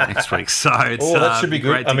next week, so it's that should be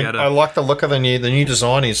good. I like the look of the new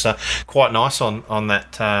design. Is quite nice on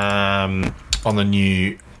that on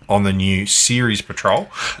the new series Patrol.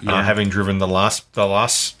 Having driven the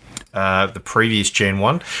previous Gen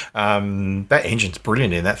 1, that engine's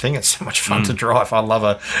brilliant in that thing. It's so much fun to drive. I love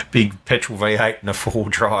a big petrol V8 and a four-wheel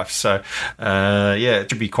drive. So it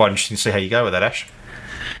should be quite interesting to see how you go with that, Ash.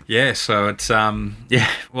 Yeah, so it's I'll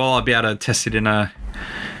be able to test it in a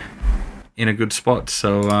good spot.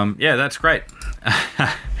 So that's great.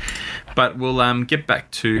 But we'll get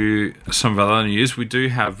back to some of other news. We do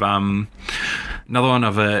have another one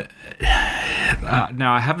of a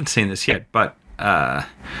now I haven't seen this yet, but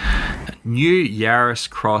new Yaris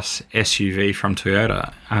Cross SUV from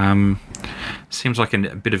Toyota. Seems like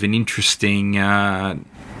a bit of an interesting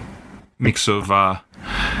mix of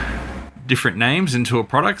different names into a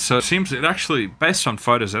product. So it actually, based on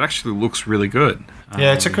photos, it actually looks really good.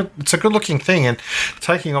 Yeah, it's a good looking thing, and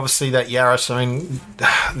taking obviously that Yaris. I mean,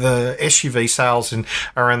 the SUV sales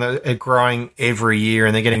are growing every year,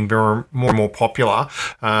 and they're getting more and more popular.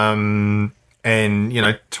 And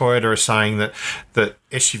Toyota is saying that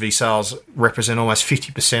SUV sales represent almost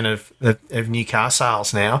 50% of new car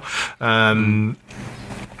sales now.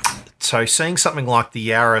 So seeing something like the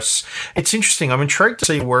Yaris, it's interesting. I'm intrigued to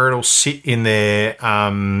see where it'll sit in their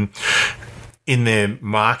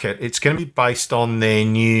market. It's going to be based on their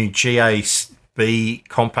new GAB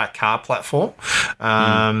compact car platform.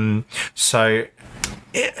 So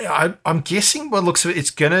I'm guessing by the looks of it,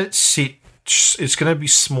 it's going to sit. It's going to be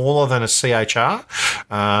smaller than a CHR,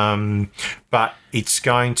 but it's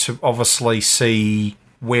going to obviously see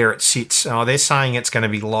where it sits. They're saying it's going to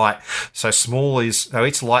be light. So it's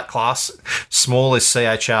light class. Small is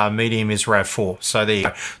CHR, medium is RAV4. So there you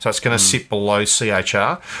go. So it's going to sit below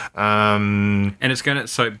CHR. And it's going to,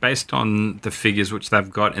 so based on the figures which they've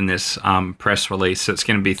got in this press release, it's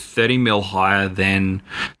going to be 30 mil higher than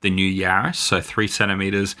the new Yaris, so 3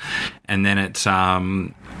 centimeters. And then it's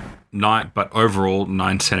but overall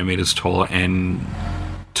 9 centimeters taller and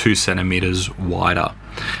 2 centimeters wider.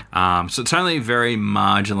 So it's only very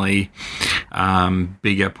marginally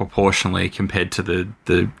bigger proportionally compared to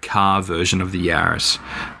the car version of the Yaris.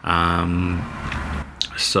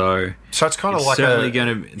 So it's kind of like certainly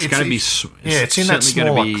going to it's going to be it's in that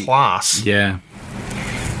smaller class. Yeah.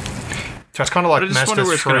 So it's kind of like Mazda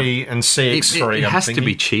 3 and CX3. It has to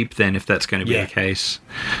be cheap then if that's going to be the case.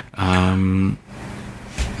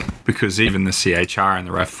 Because even the CHR and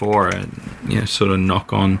the RAV4 are, sort of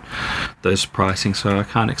knock on those pricing, so I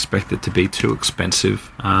can't expect it to be too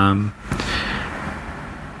expensive. So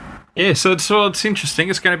it's interesting.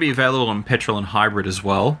 It's going to be available in petrol and hybrid as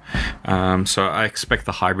well. So I expect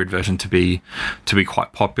the hybrid version to be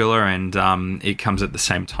quite popular, and it comes at the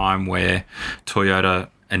same time where Toyota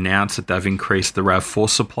announced that they've increased the RAV4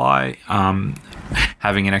 supply,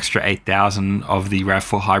 having an extra 8,000 of the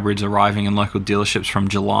RAV4 hybrids arriving in local dealerships from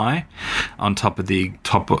July, on top of the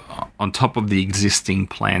existing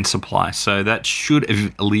planned supply. So that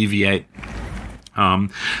should alleviate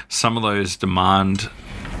some of those demand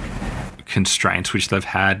constraints which they've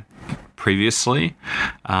had previously,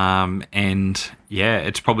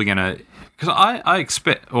 it's probably going to. Because I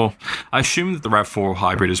assume that the RAV4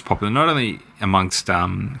 hybrid is popular not only amongst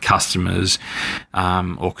customers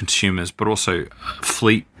or consumers, but also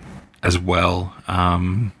fleet as well,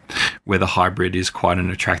 where the hybrid is quite an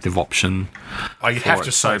attractive option. You'd have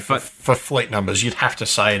to say, for fleet numbers, you'd have to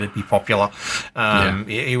say it'd be popular.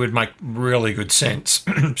 It would make really good sense.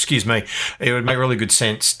 Excuse me. It would make really good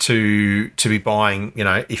sense to be buying.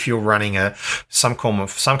 If you're running some kind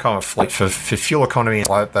of fleet for fuel economy,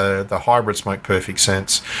 like the hybrids make perfect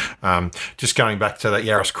sense. Just going back to that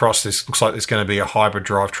Yaris Cross, this looks like there's going to be a hybrid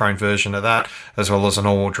drivetrain version of that, as well as an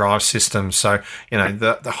all-wheel drive system. So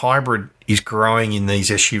the hybrid is growing in these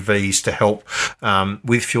SUVs to help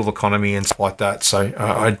with fuel economy and stuff like that. So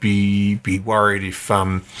I'd be worried if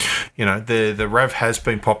the RAV has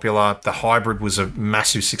been popular. The hybrid was a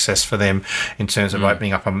massive success for them in terms of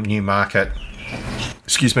opening up a new market.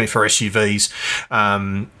 Excuse me, for SUVs.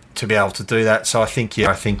 To be able to do that. So I think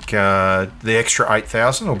the extra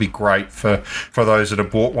 8,000 will be great for those that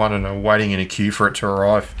have bought one and are waiting in a queue for it to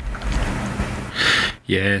arrive.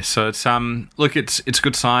 Yeah, so it's it's a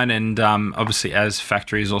good sign, and obviously as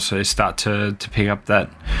factories also start to pick up that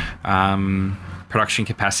production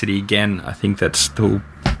capacity again, I think that'll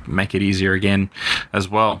make it easier again as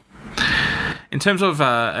well. In terms of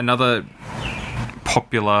another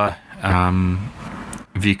popular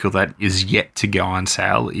vehicle that is yet to go on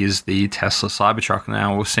sale is the Tesla Cybertruck.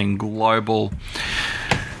 Now we're seeing global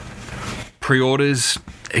pre-orders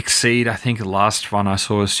exceed, I think the last one I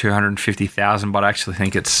saw was 250,000, but I actually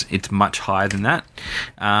think it's much higher than that.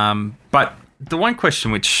 But the one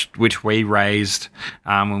question which we raised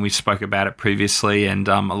when we spoke about it previously, and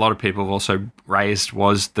a lot of people have also raised,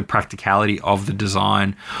 was the practicality of the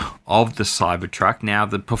design of the Cybertruck. Now,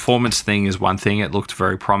 the performance thing is one thing. It looked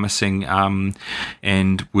very promising,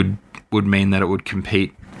 and would mean that it would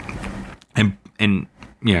compete and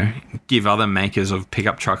give other makers of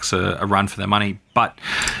pickup trucks a run for their money. But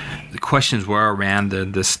the questions were around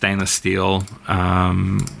the stainless steel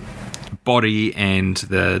body and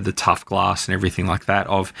the tough glass and everything like that,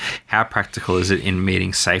 of how practical is it in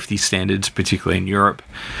meeting safety standards, particularly in Europe.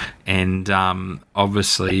 And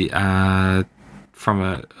obviously from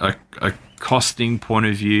a costing point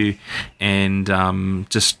of view, and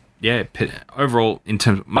just yeah, overall, in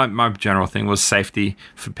terms, my general thing was safety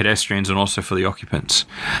for pedestrians and also for the occupants.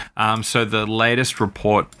 So the latest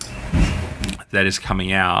report that is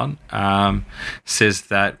coming out says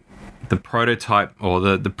that the prototype, or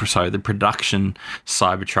the production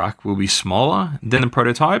Cybertruck will be smaller than the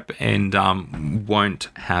prototype and won't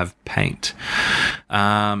have paint.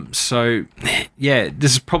 So yeah,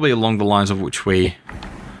 this is probably along the lines of which we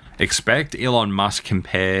expect. Elon Musk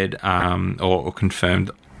compared or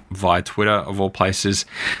confirmed via Twitter, of all places,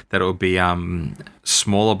 that it will be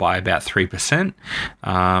smaller by about 3%,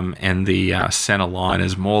 and the center line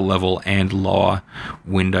is more level and lower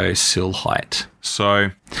window sill height. So,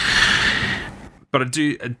 but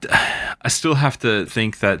I still have to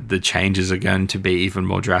think that the changes are going to be even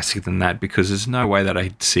more drastic than that, because there's no way that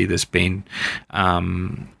I see this being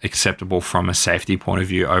acceptable from a safety point of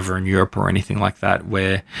view over in Europe or anything like that,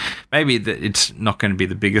 where maybe it's not going to be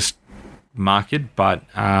the biggest market, but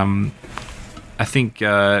I think we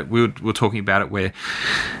were talking about it, where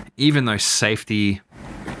even though safety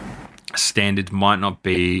standards might not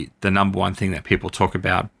be the number one thing that people talk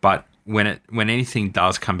about, but when anything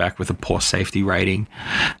does come back with a poor safety rating,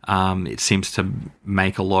 it seems to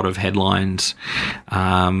make a lot of headlines,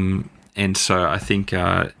 and so I think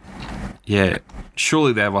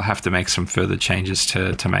surely they will have to make some further changes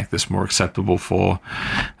to make this more acceptable for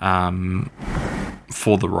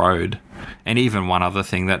the road. And even one other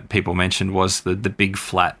thing that people mentioned was the big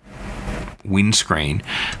flat windscreen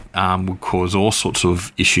would cause all sorts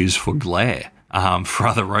of issues for glare for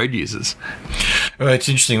other road users. Well, it's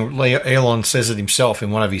interesting. Elon says it himself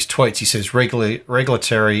in one of his tweets. He says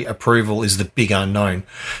regulatory approval is the big unknown.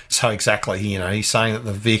 So exactly, he's saying that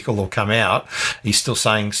the vehicle will come out. He's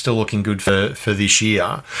still looking good for this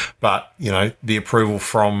year, but the approval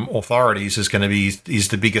from authorities is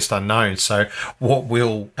the biggest unknown. So what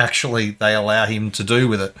will actually they allow him to do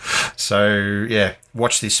with it? So yeah,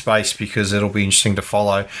 watch this space, because it'll be interesting to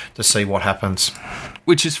follow to see what happens.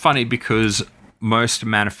 Which is funny, because most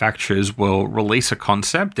manufacturers will release a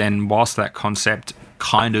concept, and whilst that concept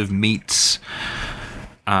kind of meets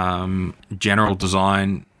general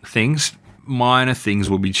design things, minor things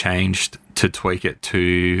will be changed to tweak it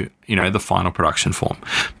to the final production form.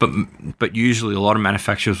 But usually a lot of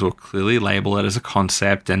manufacturers will clearly label it as a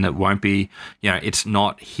concept, and it won't be it's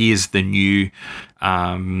not, here's the new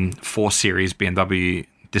 4 Series BMW,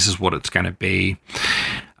 this is what it's going to be.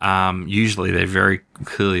 Usually they very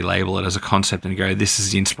clearly label it as a concept and go, this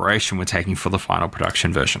is the inspiration we're taking for the final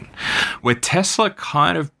production version. Where Tesla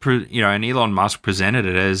kind of, and Elon Musk presented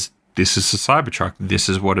it as, this is the Cybertruck, this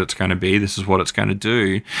is what it's going to be, this is what it's going to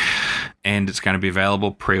do, and it's going to be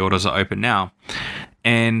available. Pre-orders are open now.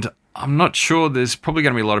 And I'm not sure, there's probably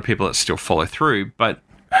going to be a lot of people that still follow through, but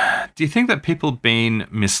do you think that people have been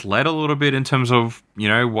misled a little bit in terms of,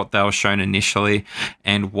 what they were shown initially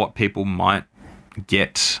and what people might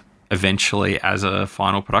get eventually as a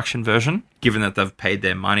final production version, given that they've paid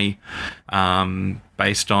their money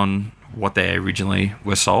based on what they originally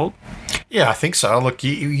were sold? Yeah, I think so. Look,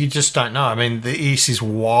 you just don't know. I mean, this is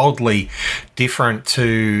wildly different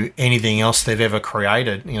to anything else they've ever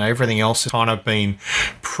created. Everything else has kind of been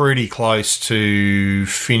pretty close to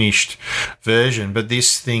finished version, but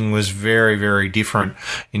this thing was very, very different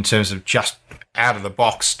in terms of just out of the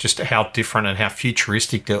box, just how different and how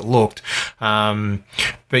futuristic it looked.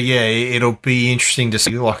 But yeah, it'll be interesting to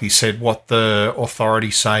see, like you said, what the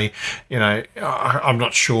authorities say. I'm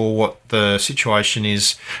not sure what the situation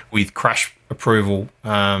is with crash approval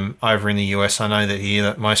over in the US. I know that here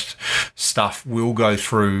that most stuff will go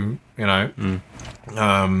through,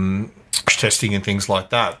 testing and things like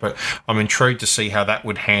that, but I'm intrigued to see how that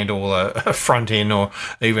would handle a front end or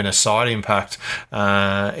even a side impact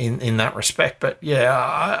in that respect. But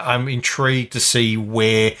yeah, I'm intrigued to see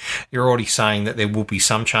where you're already saying that there will be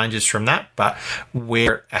some changes from that, but what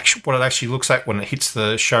it actually looks like when it hits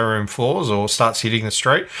the showroom floors or starts hitting the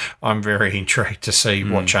street, I'm very intrigued to see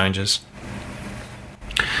what changes.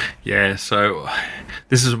 Yeah, so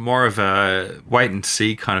this is more of a wait and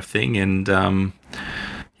see kind of thing, and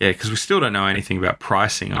yeah, because we still don't know anything about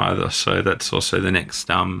pricing either, so that's also the next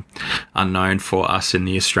unknown for us in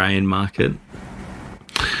the Australian market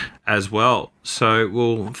as well. So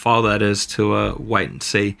we'll file that as to wait and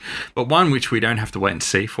see. But one which we don't have to wait and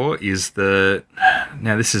see for is now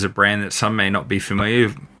this is a brand that some may not be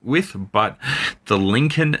familiar with, but the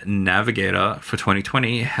Lincoln Navigator for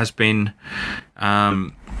 2020 has been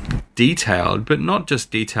detailed, but not just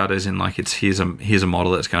detailed as in like it's here's a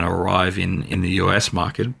model that's going to arrive in the US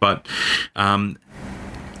market, but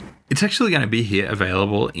it's actually going to be here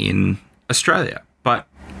available in Australia. But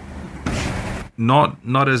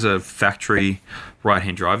not as a factory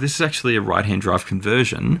right-hand drive. This is actually a right-hand drive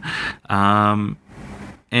conversion, and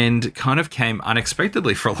kind of came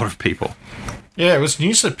unexpectedly for a lot of people. Yeah, it was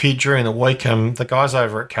news that appeared during the week. The guys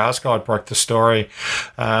over at Cars Guide broke the story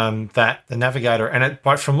that the Navigator, and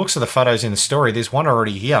from looks of the photos in the story, there's one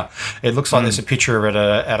already here. It looks like there's a picture of it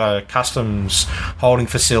at a customs holding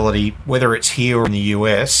facility, whether it's here or in the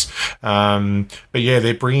US. But yeah,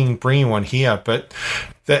 they're bringing one here. But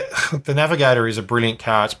the Navigator is a brilliant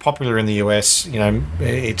car. It's popular in the US. You know,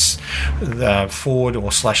 it's the Ford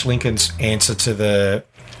or / Lincoln's answer to the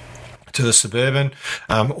Suburban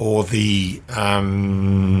or the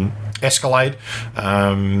Escalade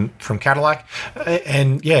from Cadillac.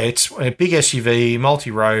 And yeah, it's a big SUV,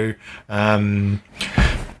 multi-row, and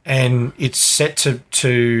it's set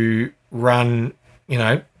to run, you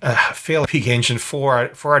know, a fairly big engine,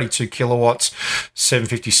 482 kilowatts,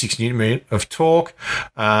 756 newton meter of torque.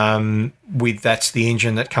 That's the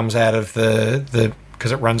engine that comes out of the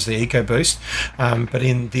because it runs the EcoBoost. But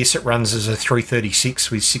in this, it runs as a 336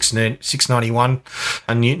 with 691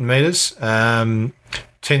 newton meters.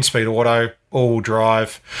 10-speed auto, all-wheel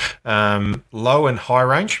drive, low and high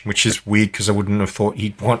range, which is weird because I wouldn't have thought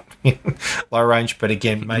you'd want low range, but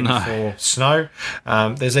again, maybe for snow.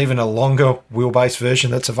 There's even a longer wheelbase version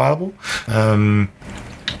that's available.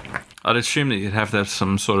 I'd assume that you'd have to have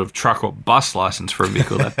some sort of truck or bus license for a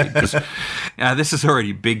vehicle that big. Because this is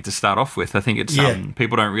already big to start off with. I think it's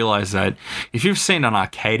people don't realise that if you've seen an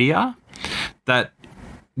Arcadia, that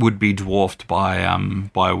would be dwarfed by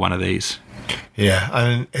one of these. Yeah,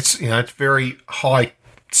 and it's very high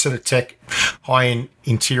sort of tech, high-end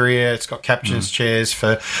interior. It's got captain's chairs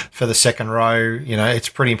for the second row. You know, it's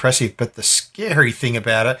pretty impressive. But the scary thing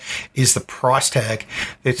about it is the price tag.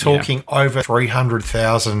 They're talking over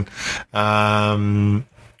 300,000. Well,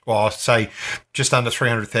 I'd say just under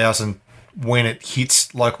 300,000 when it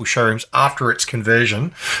hits local showrooms after its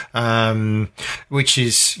conversion, which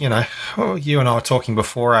is, you know, you and I were talking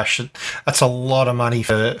before, Ash, that's a lot of money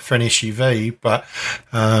for an SUV, but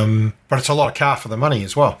it's a lot of car for the money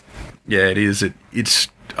as well. Yeah, it is. It's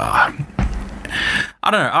I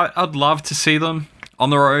don't know. I'd love to see them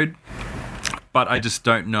on the road, but I just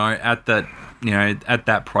don't know at that. You know, at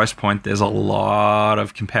that price point, there's a lot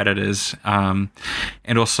of competitors, and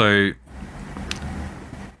also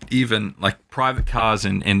even like private cars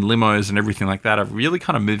and limos and everything like that are really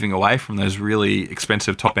kind of moving away from those really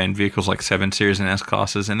expensive top end vehicles like 7 Series and S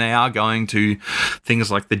classes, and they are going to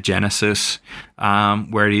things like the Genesis,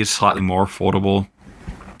 where it is slightly more affordable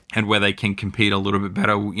and where they can compete a little bit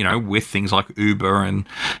better, you know, with things like Uber and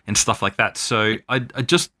stuff like that. So I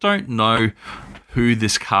just don't know who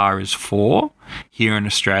this car is for here in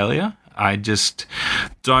Australia. I just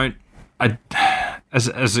don't.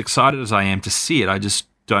 As excited as I am to see it, I just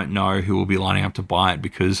don't know who will be lining up to buy it,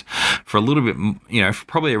 because for a little bit, you know, for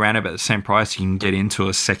probably around about the same price, you can get into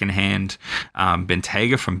a second-hand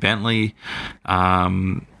Bentayga from Bentley,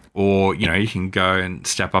 or, you know, you can go and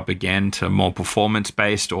step up again to more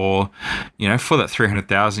performance-based, or, you know, for that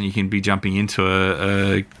 300,000, you can be jumping into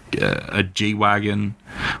a G-Wagon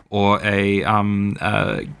or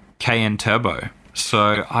a Cayenne Turbo.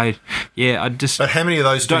 So I just. But how many of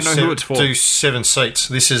those don't know who it's for. Do 7 seats?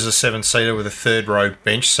 This is a 7-seater with a third row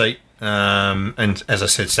bench seat, and as I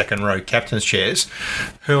said, second row captain's chairs.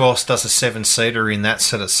 Who else does a 7-seater in that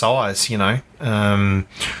sort of size? You know,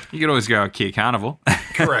 you could always go a Kia Carnival.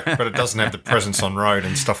 Correct, but it doesn't have the presence on road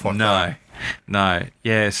and stuff like that. No,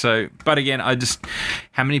 yeah. So, but again,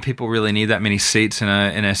 how many people really need that many seats in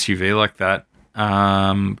an SUV like that?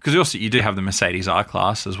 Because you do have the Mercedes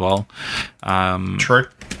I-Class as well. True.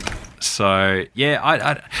 So yeah,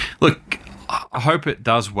 I look. I hope it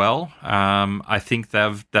does well. I think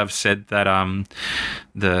they've said that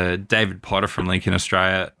the David Potter from Lincoln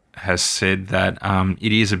Australia has said that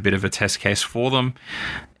it is a bit of a test case for them,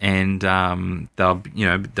 and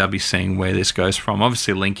they'll be seeing where this goes from.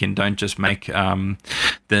 Obviously, Lincoln don't just make the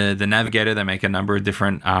Navigator; they make a number of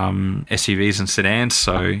different SUVs and sedans.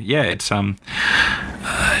 So yeah, it's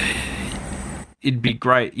it'd be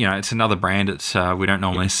great. You know, it's another brand we don't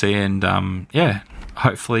normally see, and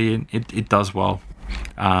hopefully it does well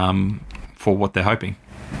for what they're hoping.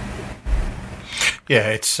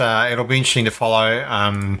 Yeah, it'll be interesting to follow.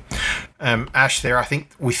 Ash, there,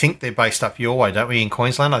 we think they're based up your way, don't we, in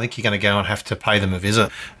Queensland? I think you're going to go and have to pay them a visit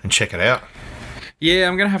and check it out. Yeah,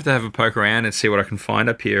 I'm going to have a poke around and see what I can find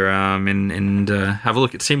up here, and have a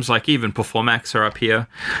look. It seems like even Performax are up here.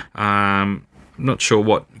 I'm not sure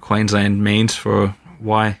what Queensland means for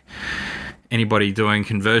why anybody doing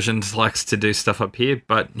conversions likes to do stuff up here,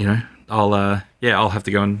 but, you know, I'll have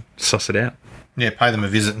to go and suss it out. Yeah, pay them a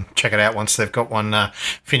visit and check it out once they've got one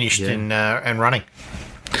finished and running.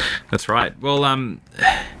 That's right. Well, and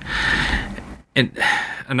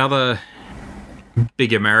another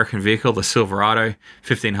big American vehicle, the Silverado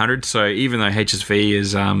 1500. So even though HSV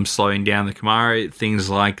is slowing down the Camaro, things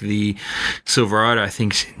like the Silverado, I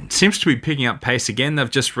think, seems to be picking up pace again. They've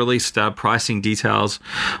just released pricing details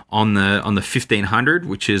on the 1500,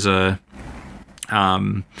 which is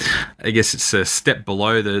I guess it's a step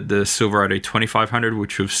below the Silverado 2500,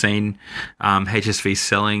 which we've seen HSV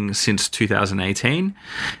selling since 2018.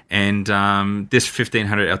 And this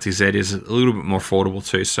 1500 LTZ is a little bit more affordable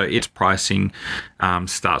too. So its pricing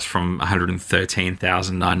starts from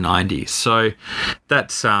 $113,990. So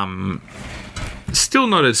that's still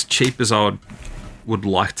not as cheap as I would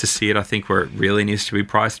like to see it. I think where it really needs to be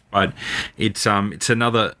priced, but it's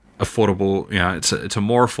another affordable, it's a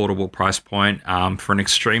more affordable price point for an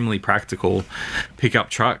extremely practical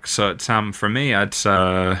pickup truck. So it's for me, I'd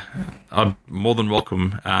more than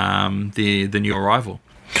welcome the new arrival.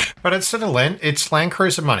 But it's sort of it's Land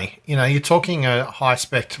Cruiser money. You're talking a high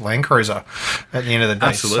spec Land Cruiser at the end of the day.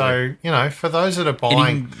 Absolutely. So for those that are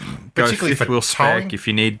buying, particularly for wheel towing, spec if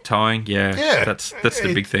you need towing, that's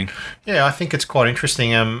the big thing. Yeah, I think it's quite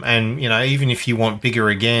interesting. And even if you want bigger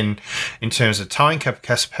again in terms of towing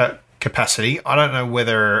capacity, I don't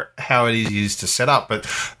know how it is to set up, but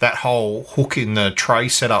that whole hook in the tray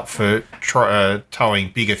setup for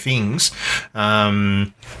towing bigger things.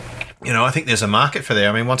 I think there's a market for there.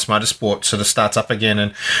 I mean, once motorsport sort of starts up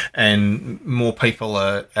again and more people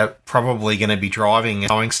are probably going to be driving and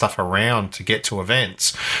towing stuff around to get to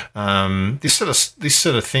events, this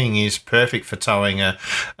sort of thing is perfect for towing a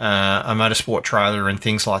motorsport trailer and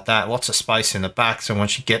things like that. Lots of space in the back, so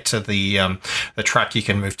once you get to the track, you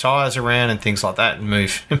can move tyres around and things like that, and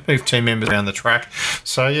move team members around the track.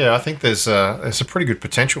 So yeah, I think there's a pretty good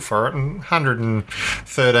potential for it, and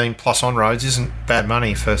 113 plus on roads isn't bad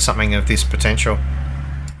money for something of this potential.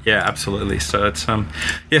 Yeah, absolutely. So it's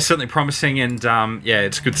certainly promising, and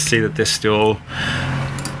it's good to see that they're still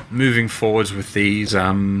moving forwards with these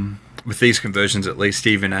conversions, at least,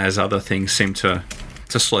 even as other things seem to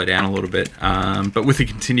slow down a little bit. But with the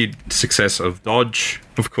continued success of Dodge,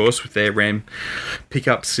 of course, with their Ram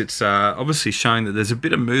pickups, it's obviously showing that there's a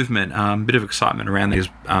bit of movement, a bit of excitement around these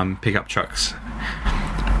pickup trucks.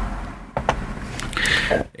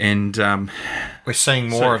 And we're seeing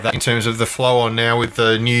more of that in terms of the flow on now with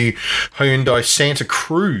the new Hyundai Santa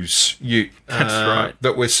Cruz Ute. That's right.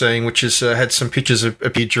 That we're seeing, which has had some pictures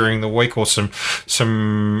appear during the week, or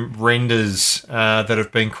some renders that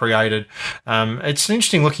have been created. It's an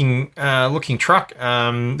interesting looking truck.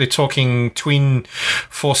 They're talking twin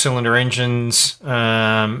 4-cylinder engines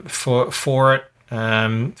for it.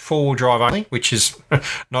 4-wheel drive only, which is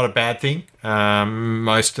not a bad thing.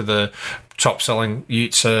 Most of the top-selling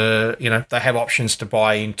utes are, they have options to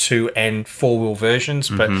buy in 2- and 4-wheel versions,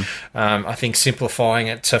 but I think simplifying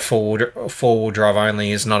it to 4-wheel drive only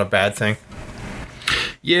is not a bad thing.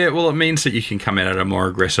 Yeah, well, it means that you can come in at a more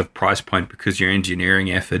aggressive price point because your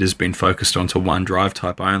engineering effort has been focused onto one drive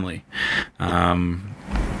type only.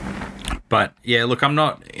 But yeah, look, I'm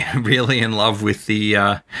not really in love with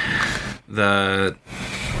the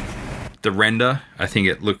render. I think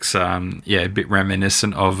it looks a bit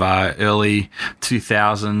reminiscent of early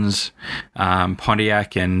 2000s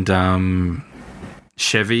Pontiac and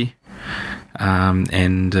Chevy.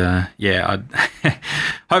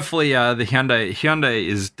 Hopefully the Hyundai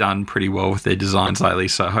is done pretty well with their designs lately,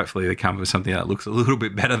 so hopefully they come up with something that looks a little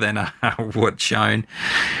bit better than what's shown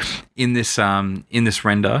in this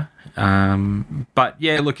render. But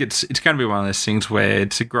yeah, look, it's going to be one of those things where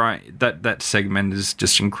it's a growing that segment is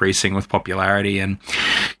just increasing with popularity, and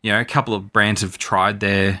a couple of brands have tried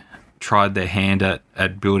their hand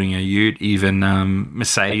at building a ute, even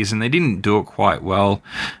Mercedes, and they didn't do it quite well.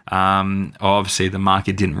 Obviously, the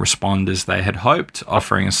market didn't respond as they had hoped,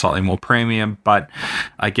 offering a slightly more premium. But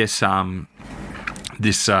I guess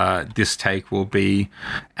this take will be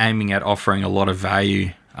aiming at offering a lot of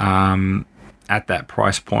value at that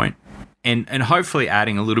price point, and hopefully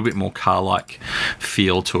adding a little bit more car-like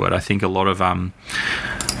feel to it. I think a lot of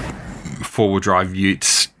four-wheel drive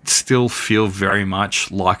utes still feel very much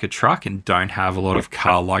like a truck and don't have a lot of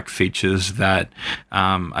car-like features that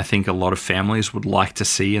I think a lot of families would like to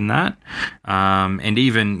see in that. And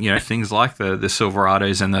even things like the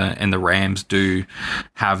Silverados and the Rams do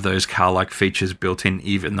have those car-like features built in,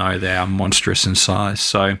 even though they are monstrous in size.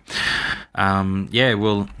 So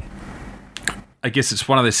I guess it's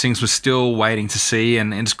one of those things we're still waiting to see,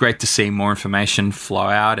 and it's great to see more information flow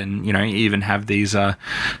out, and even have these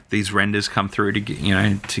renders come through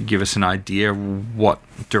to give us an idea of what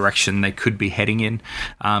direction they could be heading in.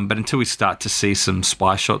 But until we start to see some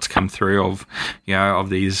spy shots come through of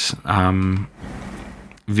these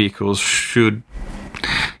vehicles, should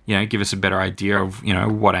give us a better idea of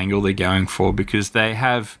what angle they're going for, because they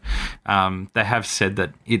have said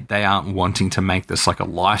that they aren't wanting to make this like a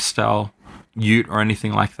lifestyle ute or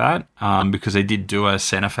anything like that, because they did do a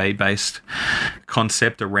Santa Fe based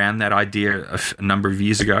concept around that idea a number of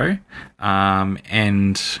years ago,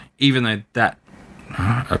 and even though that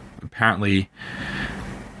apparently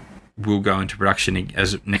will go into production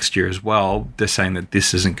as next year as well, they're saying that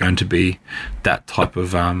this isn't going to be that type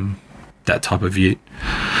of ute.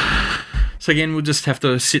 So again, we'll just have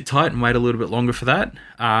to sit tight and wait a little bit longer for that.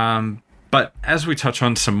 But as we touch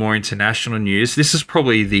on some more international news, this is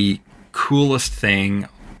probably the coolest thing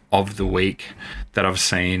of the week that I've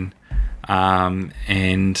seen,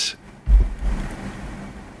 and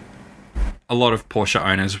a lot of Porsche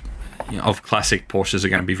owners of classic Porsches are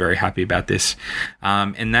going to be very happy about this,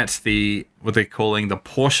 and that's what they're calling the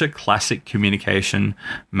Porsche Classic Communication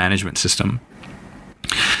Management System.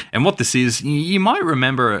 And what this is, you might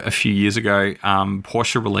remember a few years ago,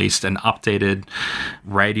 Porsche released an updated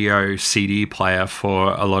radio CD player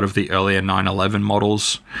for a lot of the earlier 911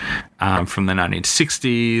 models from the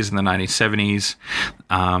 1960s and the 1970s,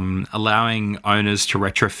 allowing owners to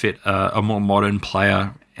retrofit a more modern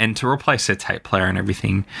player and to replace their tape player and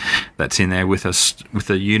everything that's in there with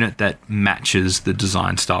a unit that matches the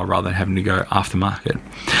design style rather than having to go aftermarket.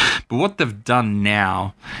 But what they've done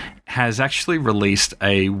now has actually released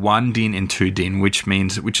a 1 DIN and 2 DIN, which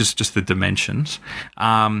is just the dimensions,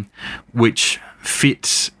 which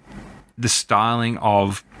fits the styling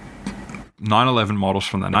of 911 models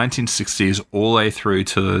from the 1960s all the way through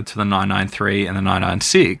to the 993 and the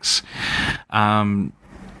 996.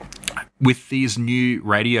 With these new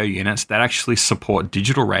radio units that actually support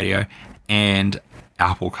digital radio and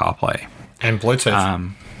Apple CarPlay. And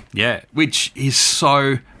Bluetooth. Which is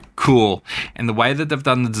so cool. And the way that they've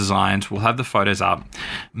done the designs, we'll have the photos up,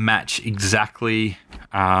 match exactly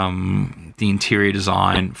the interior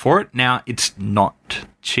design for it. Now, it's not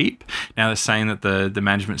cheap. Now, they're saying that the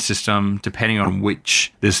management system, depending on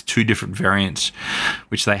there's 2 different variants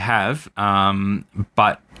which they have,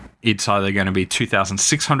 but it's either going to be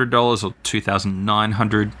 $2,600 or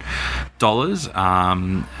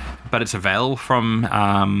 $2,900. But it's available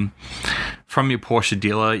from your Porsche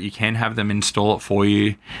dealer. You can have them install it for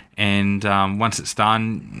you, and once it's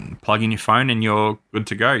done, plug in your phone and you're good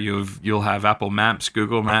to go. You'll have Apple Maps,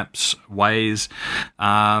 Google Maps, Waze,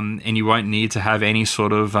 and you won't need to have any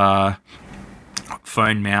sort of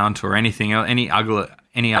phone mount or anything, any other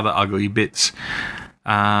ugly bits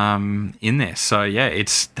in there. So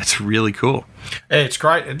that's really cool. Yeah, it's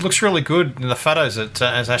great. It looks really good in the photos that,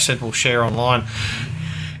 as Ash said, we'll share online.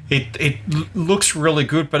 It looks really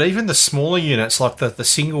good, but even the smaller units, like the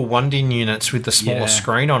single 1 DIN units with the smaller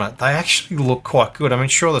screen on it, they actually look quite good. I mean,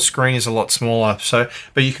 sure, the screen is a lot smaller,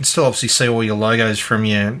 but you can still obviously see all your logos from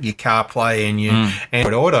your CarPlay and your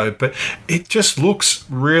Android Auto, but it just looks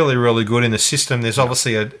really, really good in the system. There's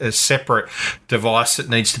obviously a separate device that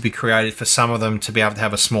needs to be created for some of them to be able to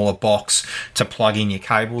have a smaller box to plug in your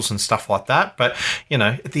cables and stuff like that. But,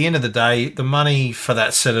 at the end of the day, the money for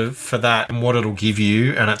that and what it'll give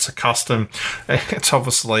you, and it's a custom, it's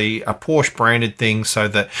obviously a Porsche branded thing, so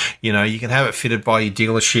that you can have it fitted by your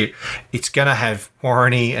dealership. It's going to have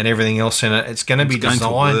warranty and everything else in it. It's going to be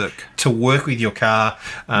designed to work with your car.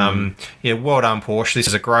 Well done, Porsche. This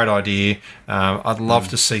is a great idea. I'd love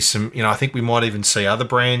to see some, I think we might even see other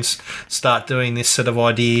brands start doing this sort of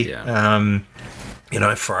idea.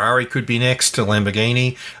 Ferrari could be next to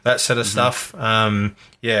Lamborghini, that sort of stuff.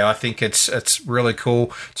 I think it's really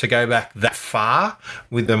cool to go back that far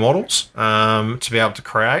with the models to be able to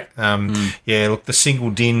create. Look, the single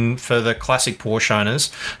DIN for the classic Porsche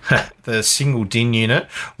owners, the single DIN unit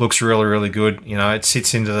looks really, really good. It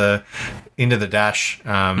sits into the dash.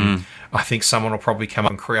 I think someone will probably come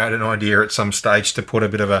up and create an idea at some stage to put a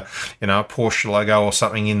bit of a Porsche logo or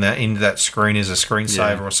something into that screen as a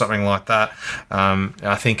screensaver or something like that.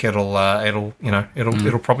 I think it'll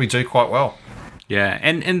probably do quite well. Yeah,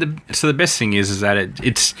 and so the best thing is that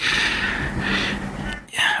it's.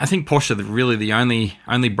 I think Porsche are really the only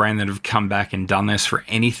brand that have come back and done this for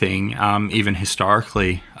anything, even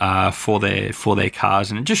historically, for their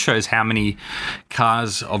cars, and it just shows how many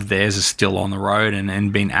cars of theirs are still on the road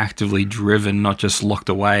and being actively driven, not just locked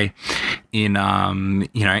away in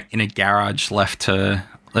a garage left to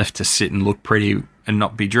sit and look pretty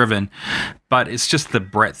not be driven, but it's just the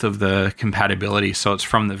breadth of the compatibility. So it's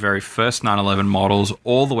from the very first 911 models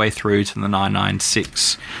all the way through to the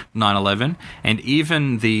 996 911, and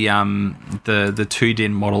even the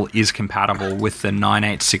 2-din model is compatible with the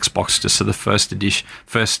 986 Boxster, so the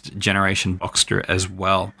first generation Boxster as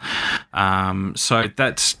well. So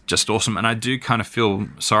that's just awesome, and I do kind of feel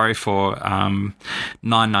sorry for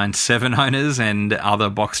 997 owners and other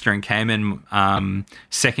Boxster and Cayman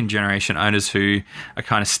second generation owners who are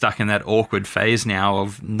kind of stuck in that awkward phase now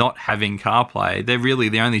of not having CarPlay. They're really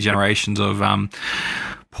the only generations of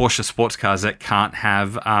Porsche sports cars that can't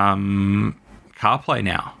have CarPlay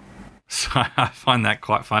now. So I find that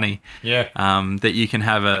quite funny. Yeah. That you can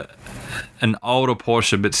have an older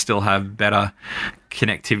Porsche but still have better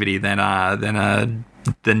connectivity than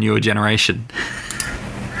the newer generation.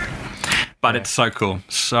 But it's so cool.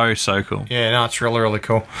 So cool. Yeah, no, it's really, really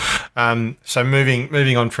cool. So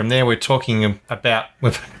moving on from there, we're talking about...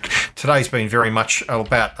 Today's been very much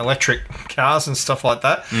about electric cars and stuff like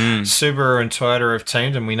that. Subaru and Toyota have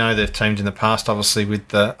teamed, and we know they've teamed in the past, obviously, with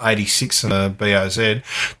the 86 and the BOZ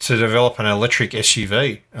to develop an electric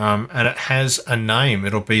SUV. And it has a name.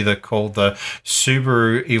 It'll be called the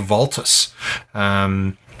Subaru Evoltus.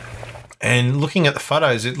 And looking at the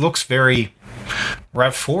photos, it looks very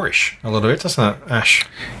RAV4-ish a little bit, doesn't it, Ash?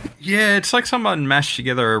 Yeah, it's like someone mashed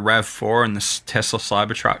together a RAV4 and this Tesla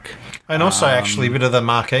Cybertruck. And also actually a bit of the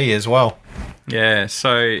Marquis as well. Yeah,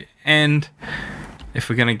 so, and if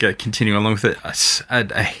we're going to continue along with it,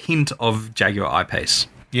 a hint of Jaguar I-Pace.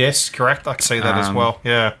 Yes, correct. I can see that as well,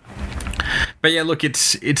 yeah. But yeah, look,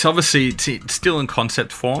 it's obviously it's still in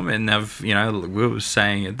concept form, and they've, we were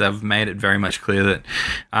saying they've made it very much clear that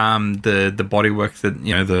the bodywork that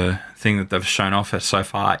the thing that they've shown off so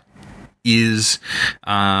far is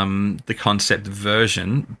the concept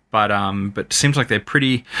version, but it seems like they're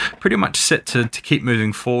pretty much set to keep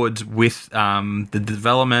moving forwards with the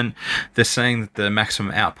development. They're saying that the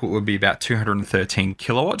maximum output would be about 213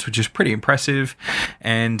 kilowatts, which is pretty impressive,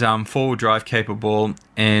 and four-wheel drive capable,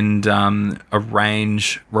 and a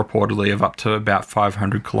range reportedly of up to about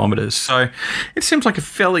 500 kilometers. So it seems like a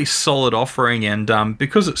fairly solid offering, and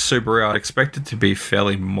because it's Subaru, I'd expect it to be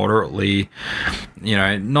fairly moderately,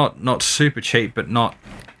 not super cheap, but not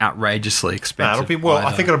outrageously expensive.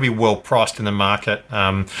 I think it'll be well priced in the market.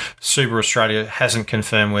 Subaru Australia hasn't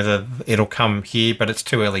confirmed whether it'll come here, but it's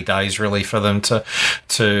too early days really for them to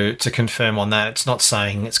confirm on that. It's not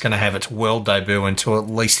saying it's going to have its world debut until at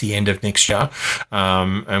least the end of next year.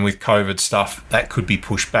 And with COVID stuff, that could be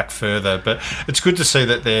pushed back further. But it's good to see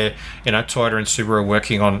that they're, Toyota and Subaru are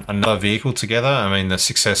working on another vehicle together. I mean, the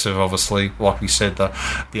success of, obviously, like we said, the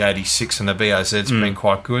 86 and the BOZ's been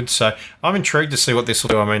quite good. So I'm intrigued to see what this will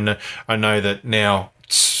do. I mean, I know that now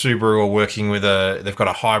Subaru are working with they've got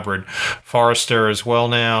a hybrid Forester as well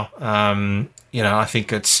now. I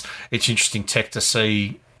think it's interesting tech to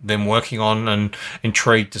see them working on, and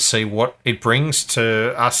intrigued to see what it brings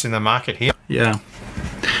to us in the market here. Yeah.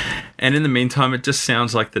 And in the meantime, it just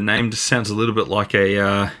sounds like the name just sounds a little bit like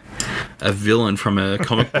a villain from a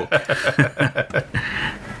comic book.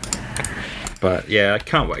 But yeah, I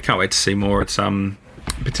can't wait to see more. It's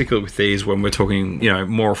particularly with these when we're talking,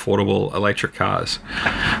 more affordable electric cars.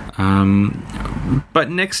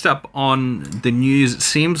 But next up on the news, it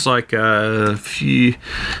seems like a few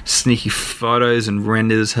sneaky photos and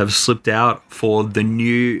renders have slipped out for the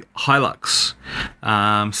new Hilux.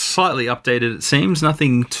 Slightly updated, it seems.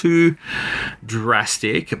 Nothing too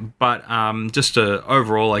drastic, but just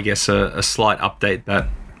overall, I guess, a slight update that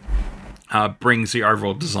brings the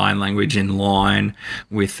overall design language in line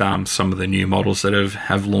with some of the new models that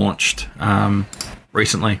have launched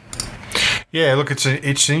recently. Yeah, look, it's an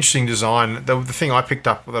interesting design. The thing I picked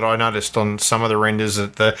up that I noticed on some of the renders,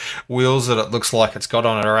 that the wheels that it looks like it's got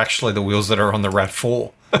on it are actually the wheels that are on the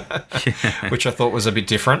RAV4. Which I thought was a bit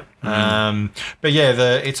different. But yeah,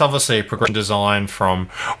 it's obviously a progression design from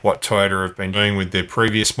what Toyota have been doing with their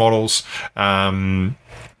previous models.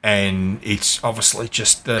 And it's obviously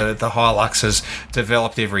just the Hilux has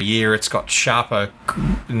developed every year. It's got sharper,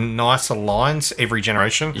 nicer lines every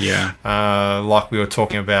generation. Yeah. Like we were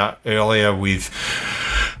talking about earlier with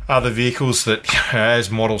other vehicles that, as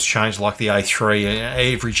models change, like the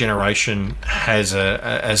A3, every generation has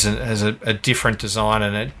a different design,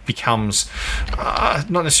 and it becomes not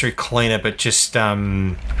necessarily cleaner, but just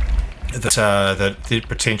the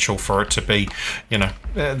potential for it to be,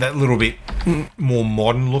 that little bit more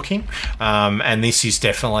modern looking, and this is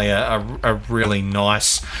definitely a really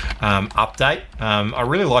nice update. I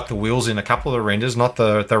really like the wheels in a couple of the renders, not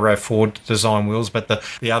the RAV4 design wheels, but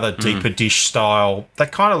the other deeper dish style. They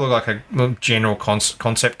kind of look like a general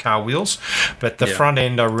concept car wheels, but the front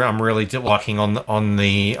end I'm really liking on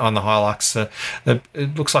the Hilux.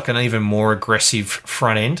 It looks like an even more aggressive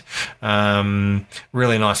front end.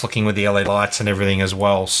 Really nice looking with the LED lights and everything as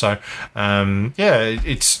well. So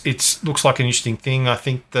it's looks like an interesting thing. I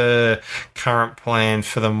think the current plan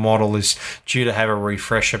for the model is due to have a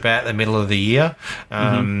refresh about the middle of the year.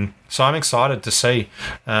 So I'm excited to see,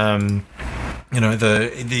 this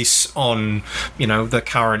on, the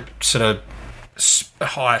current sort of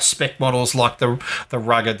higher spec models like the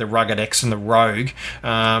Rugged X and the Rogue.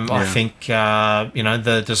 I think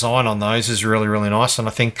the design on those is really, really nice, and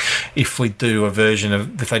I think if they do a version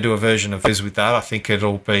of this with that, I think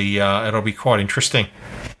it'll be quite interesting.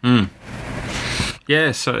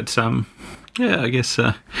 Yeah, so it's I guess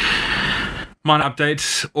minor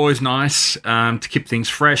updates always nice to keep things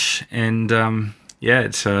fresh, and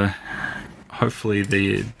it's hopefully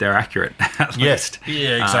they're accurate at least.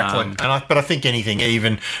 Yeah, exactly. But I think anything,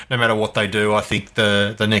 even no matter what they do, I think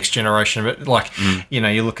the next generation of it,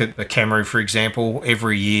 you look at the Camry, for example,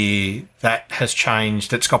 every year that has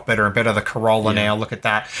changed. It's got better and better. The Corolla now, look at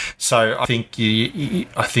that. So I think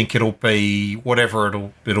I think it'll be whatever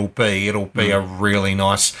it'll be a really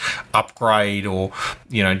nice upgrade or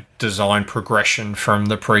design progression from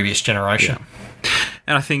the previous generation. Yeah.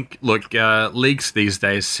 And I think, leaks these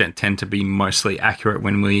days tend to be mostly accurate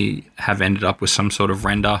when we have ended up with some sort of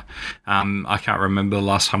render. I can't remember the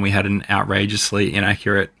last time we had an outrageously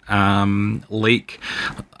inaccurate leak.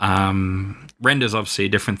 Render's obviously a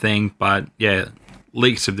different thing, but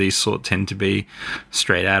leaks of these sort tend to be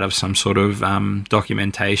straight out of some sort of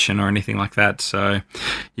documentation or anything like that. So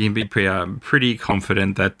you can be pretty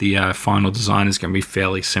confident that the final design is going to be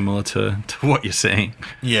fairly similar to what you're seeing.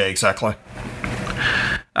 Yeah, exactly.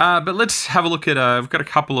 But let's have a look at... we've got a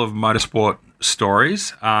couple of motorsport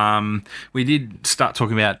stories. We did start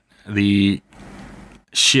talking about the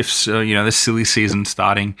shifts, the silly season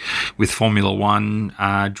starting with Formula One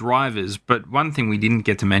drivers. But one thing we didn't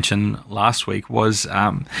get to mention last week was...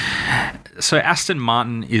 so Aston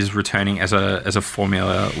Martin is returning as a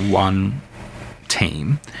Formula One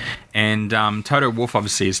team. And Toto Wolff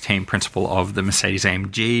obviously is team principal of the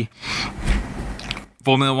Mercedes-AMG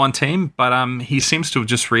Formula One team, but he seems to have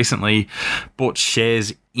just recently bought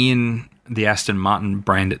shares in the Aston Martin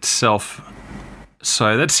brand itself.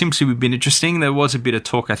 So that seems to have been interesting. There was a bit of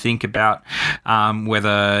talk, I think, about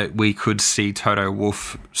whether we could see Toto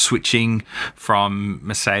Wolff switching from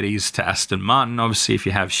Mercedes to Aston Martin. Obviously, if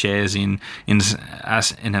you have shares in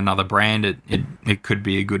another brand, it could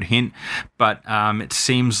be a good hint. But it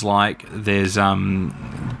seems like they've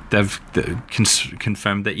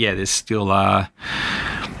confirmed that there's still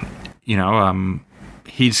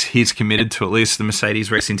he's committed to at least the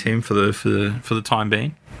Mercedes racing team for the time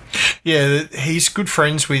being. Yeah, he's good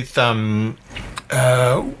friends with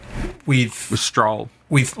Stroll.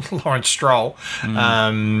 With Lawrence Stroll,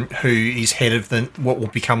 who is head of what will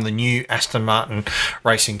become the new Aston Martin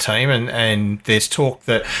racing team, and there's talk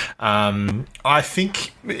that I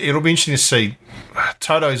think it'll be interesting to see.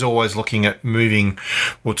 Toto's always looking at moving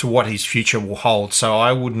to what his future will hold, so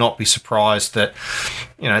I would not be surprised that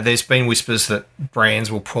there's been whispers that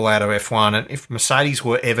brands will pull out of F1, and if Mercedes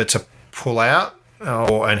were ever to pull out,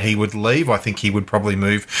 and he would leave, I think he would probably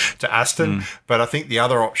move to Aston. But I think the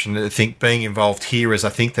other option, I think, being involved here is I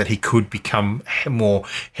think that he could become more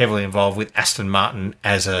heavily involved with Aston Martin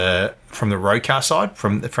from the road car side,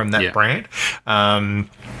 from that brand.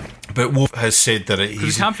 But Wolff has said that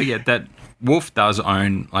you can't forget that Wolff does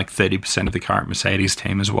own 30% of the current Mercedes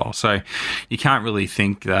team as well. So you can't really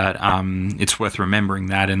think that it's worth remembering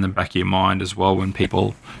that in the back of your mind as well when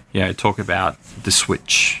people talk about the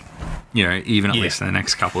switch. Even at least in the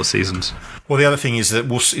next couple of seasons. Well, the other thing is that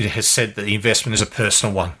Wolff has said that the investment is a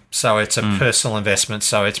personal one. So it's a personal investment.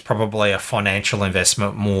 So it's probably a financial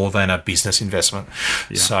investment more than a business investment.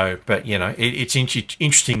 Yeah. So, but, it's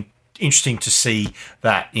interesting to see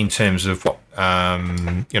that in terms of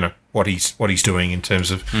what he's doing in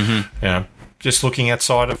terms of, just looking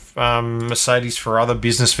outside of Mercedes for other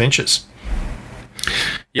business ventures.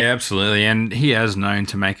 Yeah, absolutely. And he has known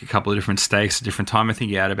to make a couple of different stakes at different time. I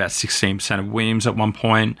think he had about 16% of Williams at one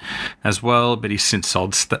point as well, but he's since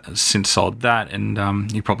sold that,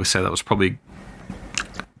 and you probably say that was probably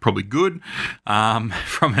good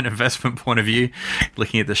from an investment point of view,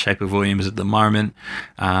 looking at the shape of Williams at the moment.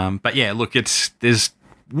 But yeah, look, there's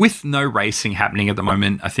with no racing happening at the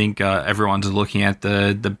moment, I think everyone's looking at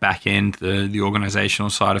the back end, the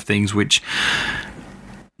organisational side of things, which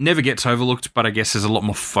never gets overlooked, but I guess there's a lot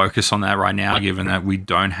more focus on that right now, given that we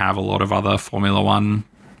don't have a lot of other Formula One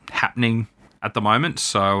happening at the moment.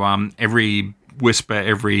 So every whisper,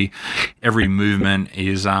 every movement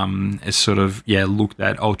is sort of looked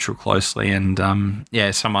at ultra closely, and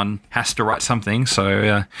someone has to write something.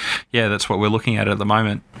 So that's what we're looking at the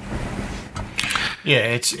moment. Yeah,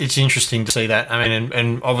 it's interesting to see that. I mean,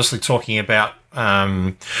 and obviously talking about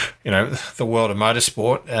the world of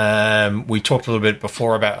motorsport. We talked a little bit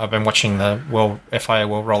before about I've been watching the FIA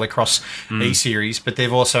World Rallycross E-Series, but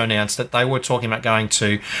they've also announced that they were talking about going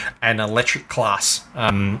to an electric class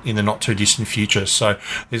in the not too distant future. So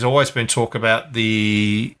there's always been talk about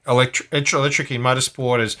the electric in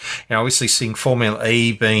motorsport, as obviously seeing Formula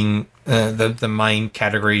E being the main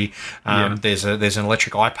category. There's an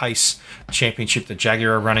electric I-Pace championship that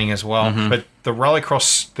Jaguar are running as well, but the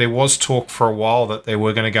rallycross, there was talk for a while that they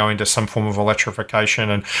were going to go into some form of electrification,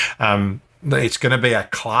 and it's going to be a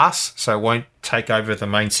class, so it won't take over the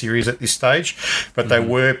main series at this stage, but they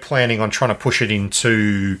were planning on trying to push it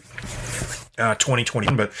into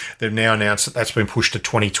 2021, but they've now announced that that's been pushed to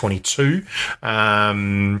 2022,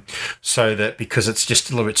 so that because it's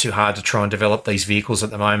just a little bit too hard to try and develop these vehicles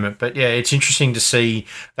at the moment. But yeah, it's interesting to see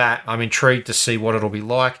that. I'm intrigued to see what it'll be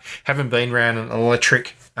like. Haven't been around an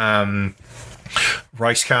electric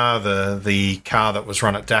race car, the car that was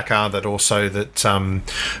run at Dakar, that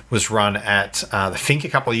was run at the Fink a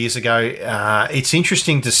couple of years ago. It's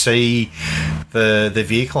interesting to see the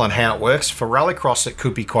vehicle and how it works. For rallycross, it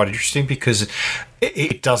could be quite interesting because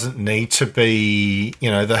it doesn't need to be,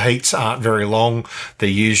 the heats aren't very long. They're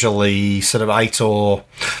usually sort of 8 or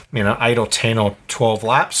 10 or 12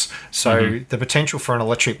 laps. So the potential for an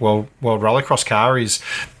electric world rallycross car is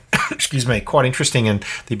quite interesting, and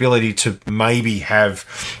the ability to maybe have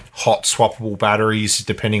hot swappable batteries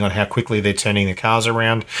depending on how quickly they're turning the cars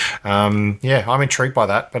around. I'm intrigued by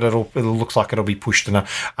that, but it looks like it'll be pushed in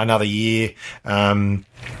another year.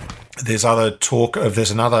 There's other talk of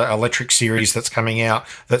there's another electric series that's coming out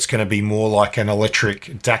that's going to be more like an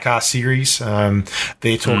electric Dakar series.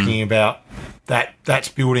 They're talking about that's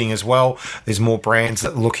building as well. There's more brands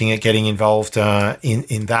that are looking at getting involved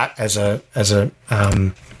in that as a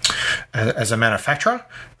manufacturer.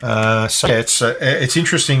 It's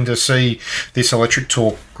interesting to see this electric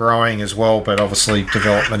talk growing as well, but obviously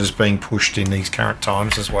development is being pushed in these current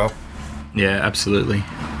times as well. Yeah, absolutely.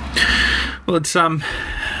 Well, it's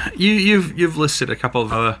you've listed a couple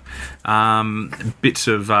of other bits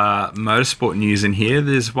of motorsport news in here.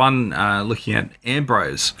 There's one looking at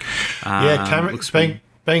Ambrose.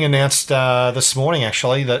 Being announced this morning,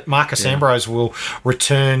 actually, that Marcus Ambrose will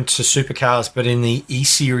return to supercars, but in the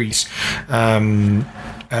E-Series, the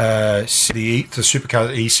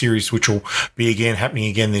Supercars E-Series, which will be happening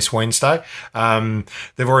again this Wednesday.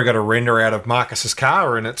 They've already got a render out of Marcus's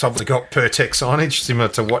car, and it's obviously got Pertec signage similar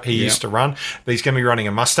to what he used to run. But he's going to be running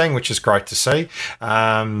a Mustang, which is great to see.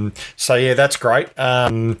 That's great.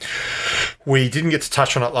 We didn't get to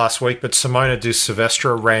touch on it last week, but Simona de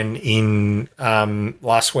Silvestre ran in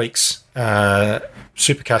last week's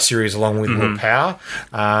Supercar Series along with Will Power.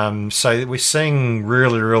 So we're seeing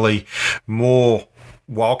really, really more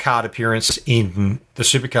wildcard appearance in the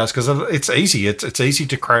supercars because it's easy. It's easy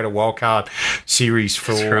to create a wildcard series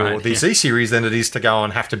for the E-Series than it is to go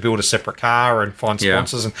and have to build a separate car and find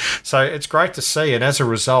sponsors. And so it's great to see. And as a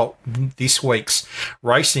result, this week's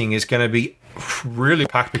racing is going to be really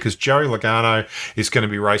packed because Joey Logano is going to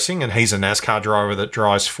be racing, and he's a NASCAR driver that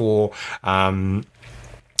drives for Penske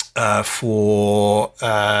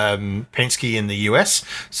in the US,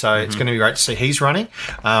 so it's going to be great to see he's running.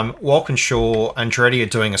 Walkinshaw and Andretti are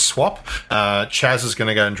doing a swap. Chaz is going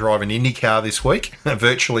to go and drive an IndyCar this week,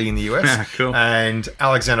 virtually in the US. Cool. And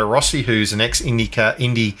Alexander Rossi, who's an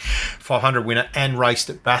Indy 500 winner and raced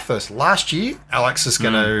at Bathurst last year, Alex is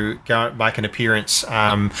going to go make an appearance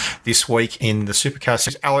this week in the Supercar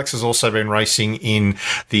Series. Alex has also been racing in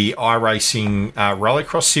the iRacing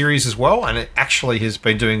Rallycross Series as well, and it actually has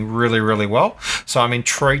been doing really, really well. So I'm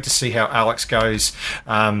intrigued to see how Alex goes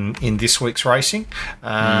in this week's racing.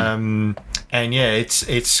 And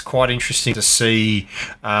it's quite interesting to see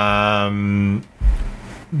that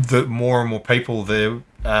more and more people there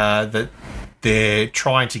that they're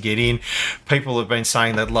trying to get in. People have been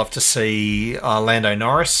saying they'd love to see Lando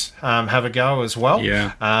Norris have a go as well.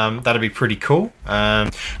 Yeah, that'd be pretty cool.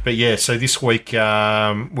 So this week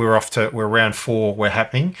we're round 4. We're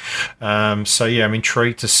happening. I'm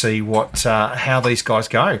intrigued to see how these guys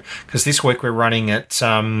go, because this week we're running at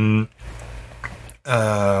where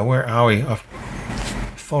are we?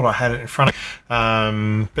 thought I had it in front of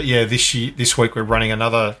me. But yeah, this week we're running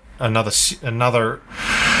another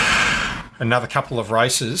couple of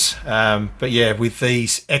races. But yeah, with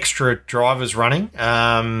these extra drivers running,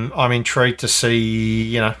 I'm intrigued to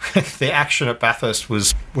see, the action at Bathurst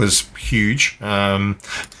was huge. There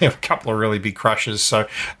were a couple of really big crashes. So,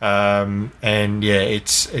 and yeah,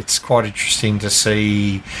 it's quite interesting to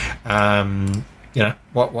see,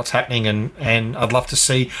 what's happening, and I'd love to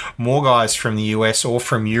see more guys from the US or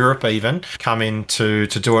from Europe even come in to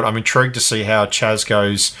do it. I'm intrigued to see how Chaz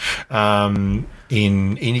goes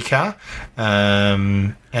in IndyCar,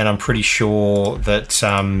 and I'm pretty sure that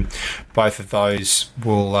both of those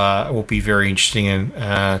will be very interesting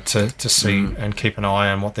and to see and keep an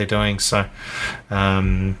eye on what they're doing. So,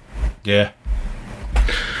 yeah.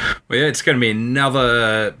 Well, yeah, it's going to be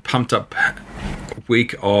another pumped up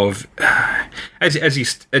week of,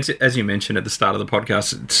 as you mentioned at the start of the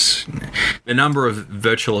podcast, the number of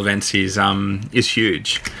virtual events is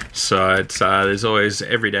huge. So it's there's always,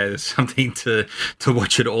 every day there's something to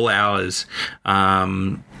watch at all hours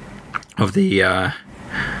of the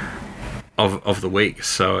of the week.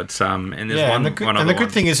 So it's and there's the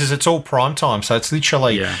good thing is it's all prime time, so it's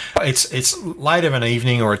literally it's late of an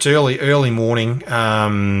evening or it's early morning.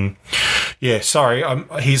 Here's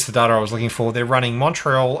the data I was looking for. They're running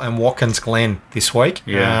Montreal and Watkins Glen this week.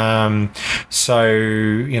 So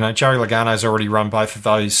Joey Logano's already run both of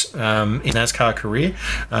those in NASCAR career.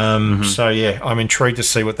 So yeah, I'm intrigued to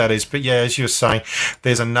see what that is. But yeah, as you were saying,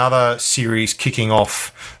 there's another series kicking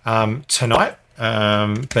off tonight,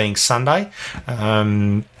 being Sunday,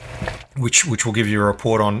 which we'll give you a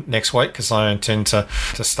report on next week, because I intend to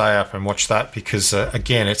stay up and watch that, because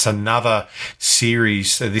again, it's another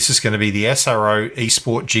series. This is going to be the SRO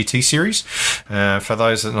Esport GT series. For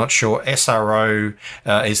those that are not sure, SRO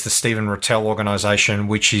is the Stephen Rattel organisation,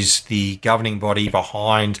 which is the governing body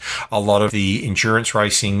behind a lot of the endurance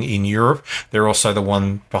racing in Europe. They're also the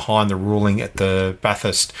one behind the ruling at the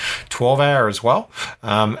Bathurst 12-hour as well,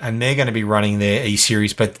 and they're going to be running their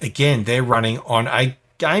E-series, but again, they're running on a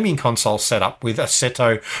gaming console setup with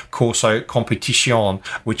Assetto Corsa Competition,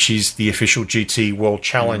 which is the official GT World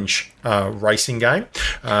Challenge racing game.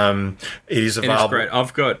 It is available. It is great.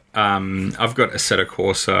 I've got Assetto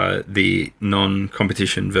Corsa, the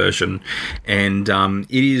non-competition version, and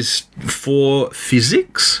it is, for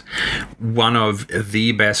physics, one of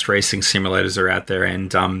the best racing simulators are out there.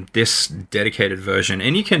 And this dedicated version,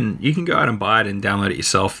 and you can go out and buy it and download it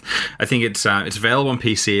yourself. I think it's available on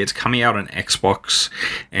PC. It's coming out on Xbox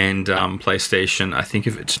and PlayStation. I think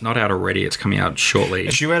if it's not out already, it's coming out shortly.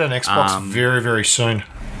 It's due out on Xbox very, very soon.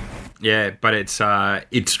 Yeah, but it's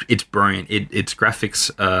brilliant. Its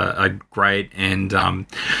graphics are great, and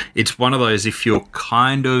it's one of those, if you're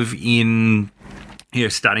kind of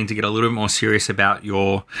starting to get a little bit more serious about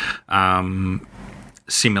your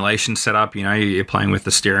simulation setup, you're playing with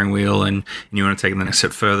the steering wheel and you want to take it the next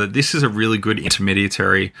step further, this is a really good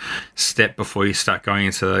intermediary step before you start going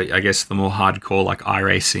into, I guess, the more hardcore, like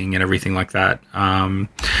iRacing and everything like that.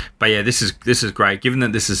 But yeah, this is great, given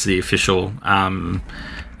that this is the official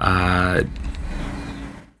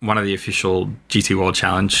one of the official GT World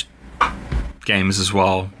Challenge games as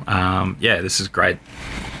well. This is great.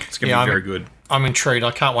 It's going to be very good. I'm intrigued.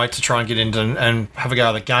 I can't wait to try and get into and have a go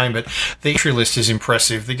at the game, but the entry list is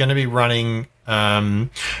impressive. They're going to be running the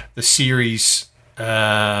series,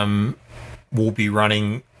 will be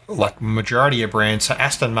running like majority of brands. So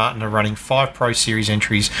Aston Martin are running 5 Pro Series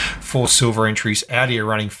entries, 4 Silver entries. Audi are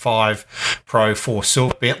running 5 Pro, 4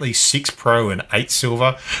 Silver. Bentley 6 Pro and 8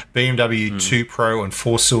 Silver. BMW 2 Pro and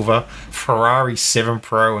 4 Silver. Ferrari 7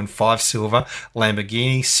 Pro and 5 Silver.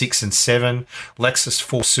 Lamborghini 6 and 7. Lexus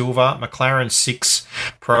 4 Silver. McLaren 6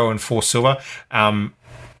 Pro and 4 Silver.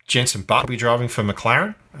 Jenson Button will be driving for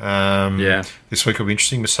McLaren. This week will be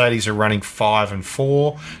interesting. Mercedes are running 5 and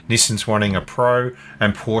 4. Nissan's running a Pro,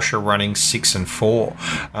 and Porsche running 6 and 4.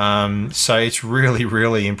 So it's really,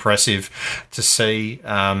 really impressive to see.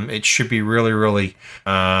 It should be really, really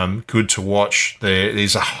good to watch.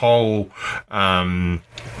 There's a whole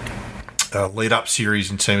lead-up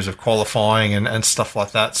series in terms of qualifying and stuff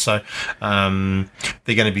like that. So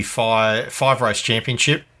they're going to be five race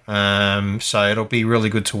championship. So it'll be really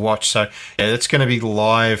good to watch. So yeah, it's going to be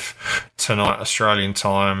live tonight, Australian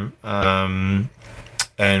time, and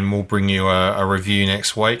we'll bring you a review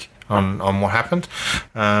next week on what happened.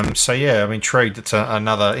 So yeah, I'm intrigued. It's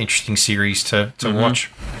another interesting series to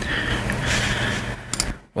watch.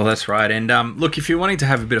 Well, that's right. And look, if you're wanting to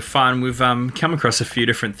have a bit of fun, we've come across a few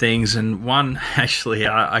different things. And one, actually,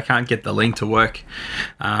 I can't get the link to work,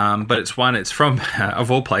 but it's from, of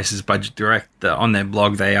all places, Budget Direct. On their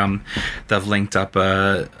blog, they've linked up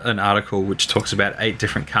an article which talks about 8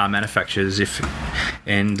 different car manufacturers if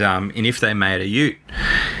they made a ute.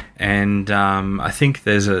 And I think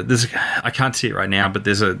there's I can't see it right now, but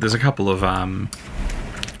there's a couple of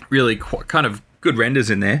really kind of good renders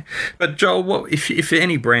in there. But Joel, if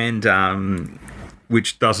any brand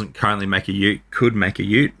which doesn't currently make a ute could make a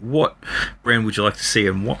ute, what brand would you like to see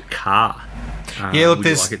and what car would you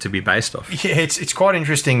like it to be based off? Yeah, it's quite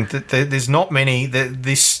interesting that there's not many.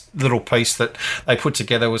 This little piece that they put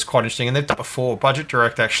together was quite interesting, and they've done before. Budget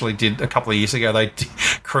Direct actually did a couple of years ago. They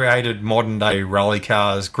created modern day rally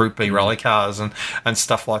cars, Group B rally cars, and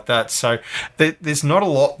stuff like that. So there's not a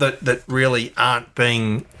lot that really aren't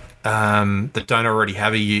being that don't already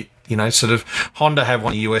have a ute. You know, sort of Honda have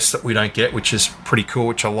one in the US that we don't get, which is pretty cool,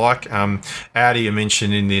 which I like. Audi are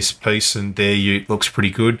mentioned in this piece, and their ute looks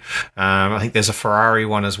pretty good. I think there's a Ferrari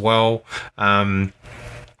one as well.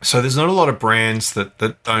 So there's not a lot of brands that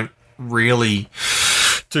don't really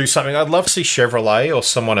do something. I'd love to see Chevrolet or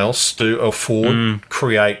someone else or Ford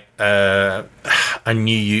create a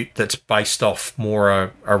new ute that's based off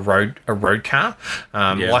more a road car,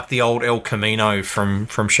 like the old El Camino from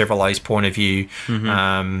Chevrolet's point of view.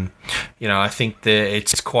 I think that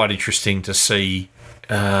it's quite interesting to see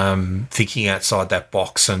thinking outside that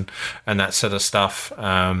box and that sort of stuff.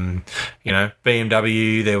 BMW,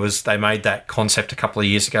 they made that concept a couple of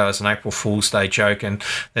years ago as an April Fool's Day joke, and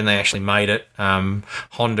then they actually made it.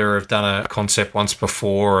 Honda have done a concept once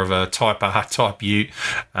before of a Type R type ute.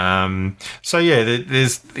 You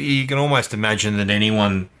can almost imagine that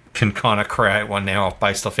anyone can kind of create one now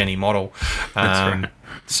based off any model. That's right.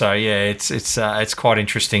 So yeah, it's quite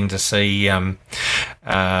interesting to see,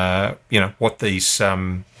 what these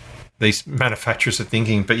manufacturers are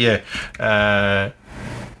thinking. But yeah,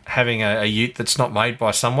 having a ute that's not made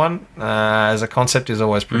by someone as a concept is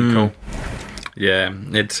always pretty cool. Yeah,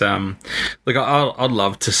 it's look, I'd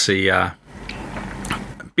love to see.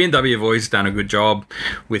 BMW have always done a good job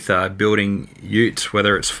with building utes,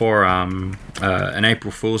 whether it's for an April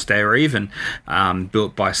Fool's Day or even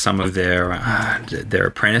built by some of their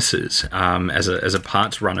apprentices as a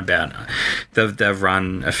parts runabout. They've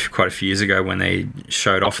run quite a few years ago when they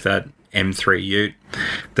showed off that M3 ute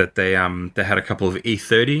that they had a couple of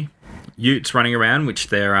E30 utes running around, which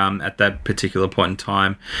they're at that particular point in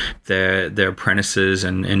time their apprentices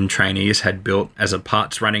and trainees had built as a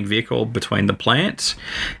parts running vehicle between the plants,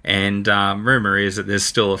 and rumor is that there's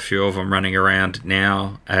still a few of them running around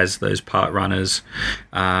now as those part runners.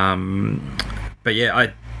 But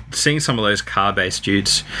yeah, seeing some of those car-based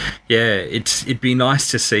utes, it'd be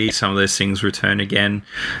nice to see some of those things return again,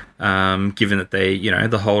 given that they,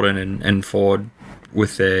 the Holden and Ford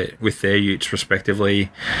with their utes respectively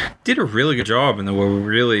did a really good job, and they were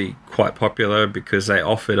really quite popular because they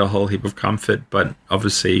offered a whole heap of comfort, but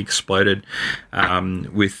obviously exploded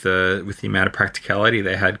with the amount of practicality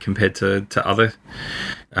they had compared to other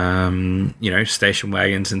station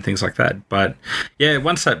wagons and things like that. But yeah,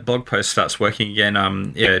 once that blog post starts working again,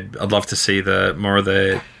 I'd love to see more of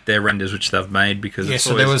their renders which they've made, because it's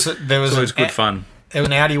always good fun. There was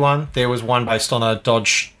an Audi one. There was one based on a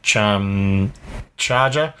Dodge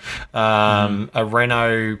Charger, a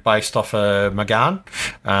Renault based off a Megane,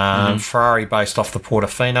 Ferrari based off the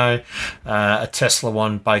Portofino, a Tesla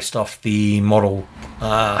one based off the Model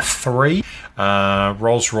 3,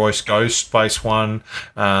 Rolls-Royce Ghost based one,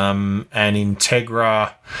 an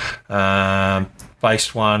Integra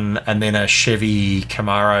based one, and then a Chevy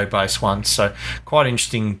Camaro based one. So quite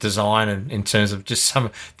interesting design in terms of just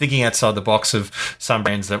some thinking outside the box of some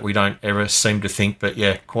brands that we don't ever seem to think. But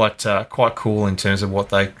yeah, quite cool in terms of what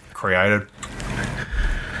they created.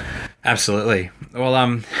 Absolutely.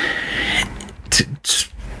 Well,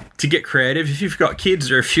 to get creative, if you've got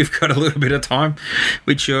kids or if you've got a little bit of time,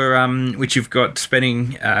 which you've got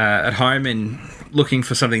spending at home and looking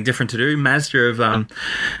for something different to do, Mazda have,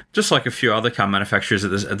 just like a few other car manufacturers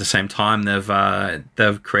at the same time,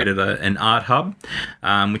 they've created an art hub,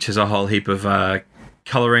 which has a whole heap of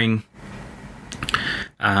colouring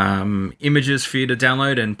images for you to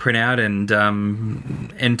download and print out and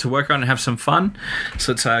to work on and have some fun.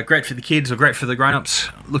 So it's great for the kids or great for the grown-ups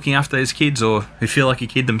looking after those kids or who feel like a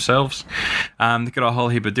kid themselves. They've got a whole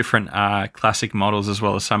heap of different classic models as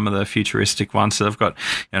well as some of the futuristic ones. So they've got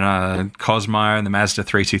Cosmo and the Mazda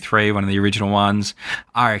 323, one of the original ones,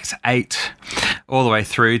 RX-8, all the way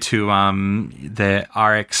through to their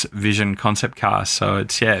RX Vision concept car. So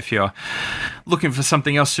it's, if you're looking for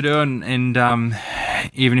something else to do, and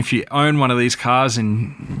even if you own one of these cars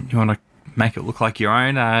and you want to make it look like your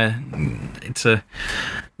own, it's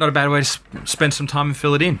not a bad way to spend some time and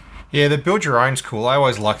fill it in. Yeah, the build your own's cool. I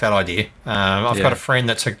always like that idea. I've got a friend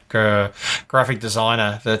that's a graphic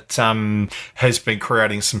designer that has been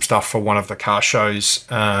creating some stuff for one of the car shows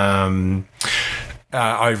over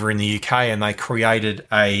in the UK, and they created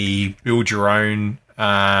a build your own,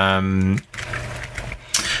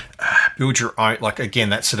 like, again,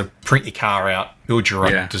 that sort of print your car out, build your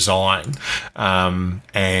own design,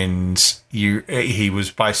 and he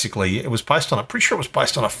was basically, it was based on, I'm pretty sure it was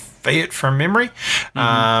based on a Fiat from memory,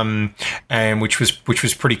 and which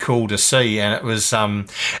was pretty cool to see, and it was an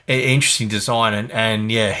interesting design,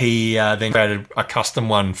 and he then created a custom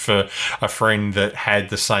one for a friend that had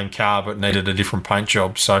the same car but needed a different paint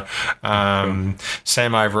job. So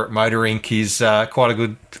Sam over at Motor Inc. is quite a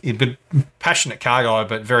bit passionate car guy,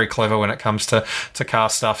 but very clever when it comes to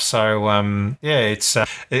car stuff. So it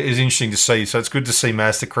is interesting to see. So it's good to see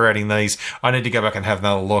Mazda creating these. I need to go back and have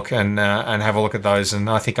another look and have a look at those, and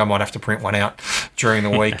I think I might have to print one out during the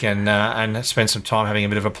week and spend some time having a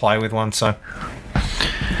bit of a play with one. So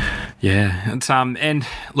it's and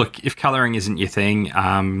look, if colouring isn't your thing,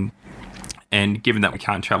 and given that we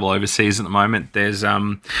can't travel overseas at the moment, there's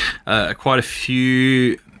quite a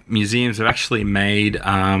few museums have actually made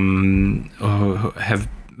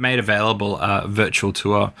available a virtual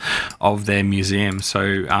tour of their museum.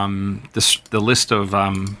 So the list of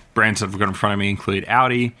brands that I've got in front of me include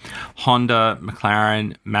Audi, Honda,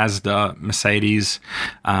 McLaren, Mazda, Mercedes,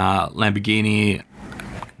 Lamborghini,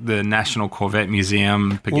 the National Corvette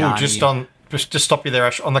Museum, Pagani. Just stop you there,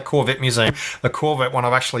 Ash. On the Corvette Museum, the Corvette one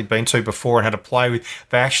I've actually been to before and had to play with,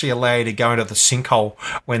 they actually allow you to go into the sinkhole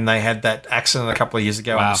when they had that accident a couple of years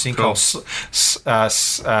ago, and the sinkhole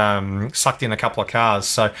sucked in a couple of cars.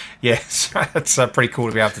 So, it's pretty cool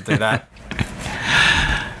to be able to do that.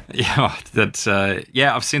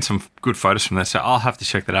 I've seen some good photos from that, so I'll have to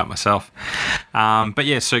check that out myself.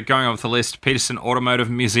 So going on with the list, Peterson Automotive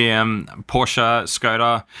Museum, Porsche,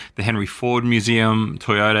 Skoda, the Henry Ford Museum,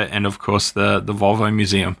 Toyota, and of course the Volvo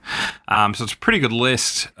Museum. So it's a pretty good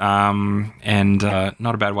list, and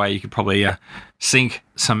not a bad way. You could probably sink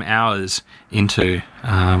some hours into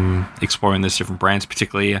exploring those different brands,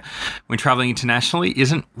 particularly when traveling internationally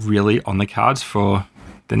isn't really on the cards for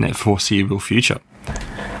the foreseeable future.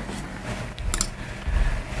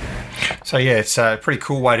 So it's a pretty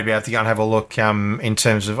cool way to be able to go and have a look. In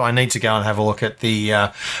terms of, I need to go and have a look at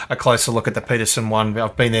a closer look at the Peterson one.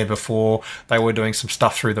 I've been there before. They were doing some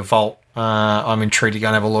stuff through the vault. I'm intrigued to go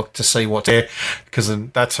and have a look to see what's there, because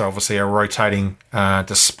that's obviously a rotating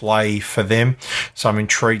display for them. So I'm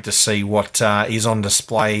intrigued to see what is on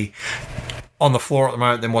display on the floor at the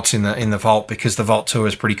moment than what's in the vault, because the vault tour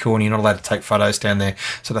is pretty cool and you're not allowed to take photos down there.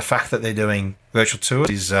 So the fact that they're doing virtual tours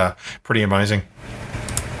is pretty amazing.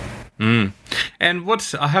 And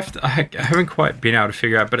I haven't quite been able to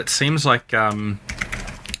figure out, but it seems like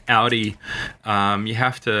Audi, you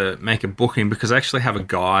have to make a booking because they actually have a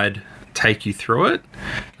guide take you through it.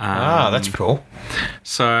 That's cool.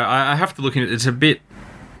 So I have to look into it. It's a bit,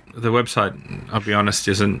 the website, I'll be honest,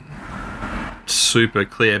 isn't super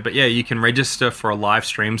clear, but you can register for a live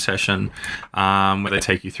stream session where they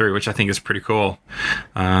take you through, which I think is pretty cool.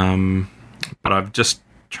 But I've just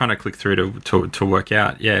trying to click through to work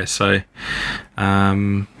out.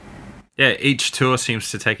 Each tour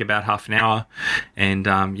seems to take about half an hour, and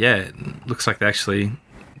it looks like they actually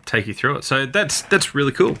take you through it. So that's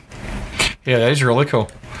really cool. Yeah, that is really cool.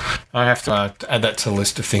 I have to add that to the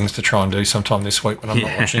list of things to try and do sometime this week when I'm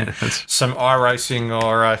not watching some iRacing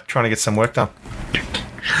or trying to get some work done.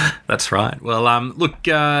 That's right. Well, look,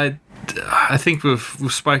 I think we've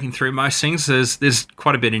spoken through most things. There's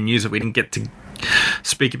quite a bit of news that we didn't get to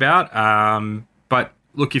speak about. But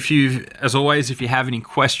look, if you have any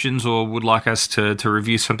questions or would like us to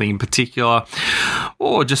review something in particular,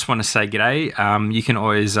 or just want to say g'day, you can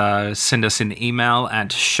always send us an email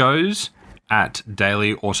at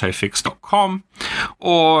shows@dailyautofix.com,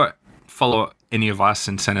 or follow any of us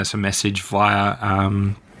and send us a message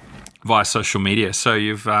via social media. So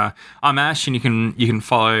I'm Ash, and you can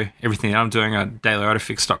follow everything that I'm doing at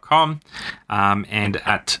dailyautofix.com and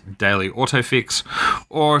at dailyautofix.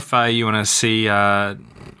 Or if you want to see all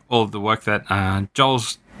of the work that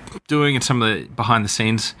Joel's doing and some of the behind the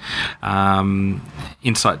scenes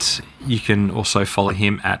insights, you can also follow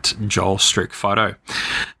him at Joel Strick Photo.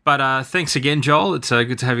 But thanks again, Joel. It's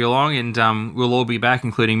good to have you along, and we'll all be back,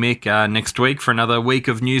 including Mick, next week for another week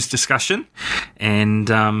of news discussion. And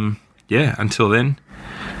yeah, until then,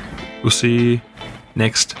 we'll see you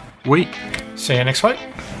next week. See you next week.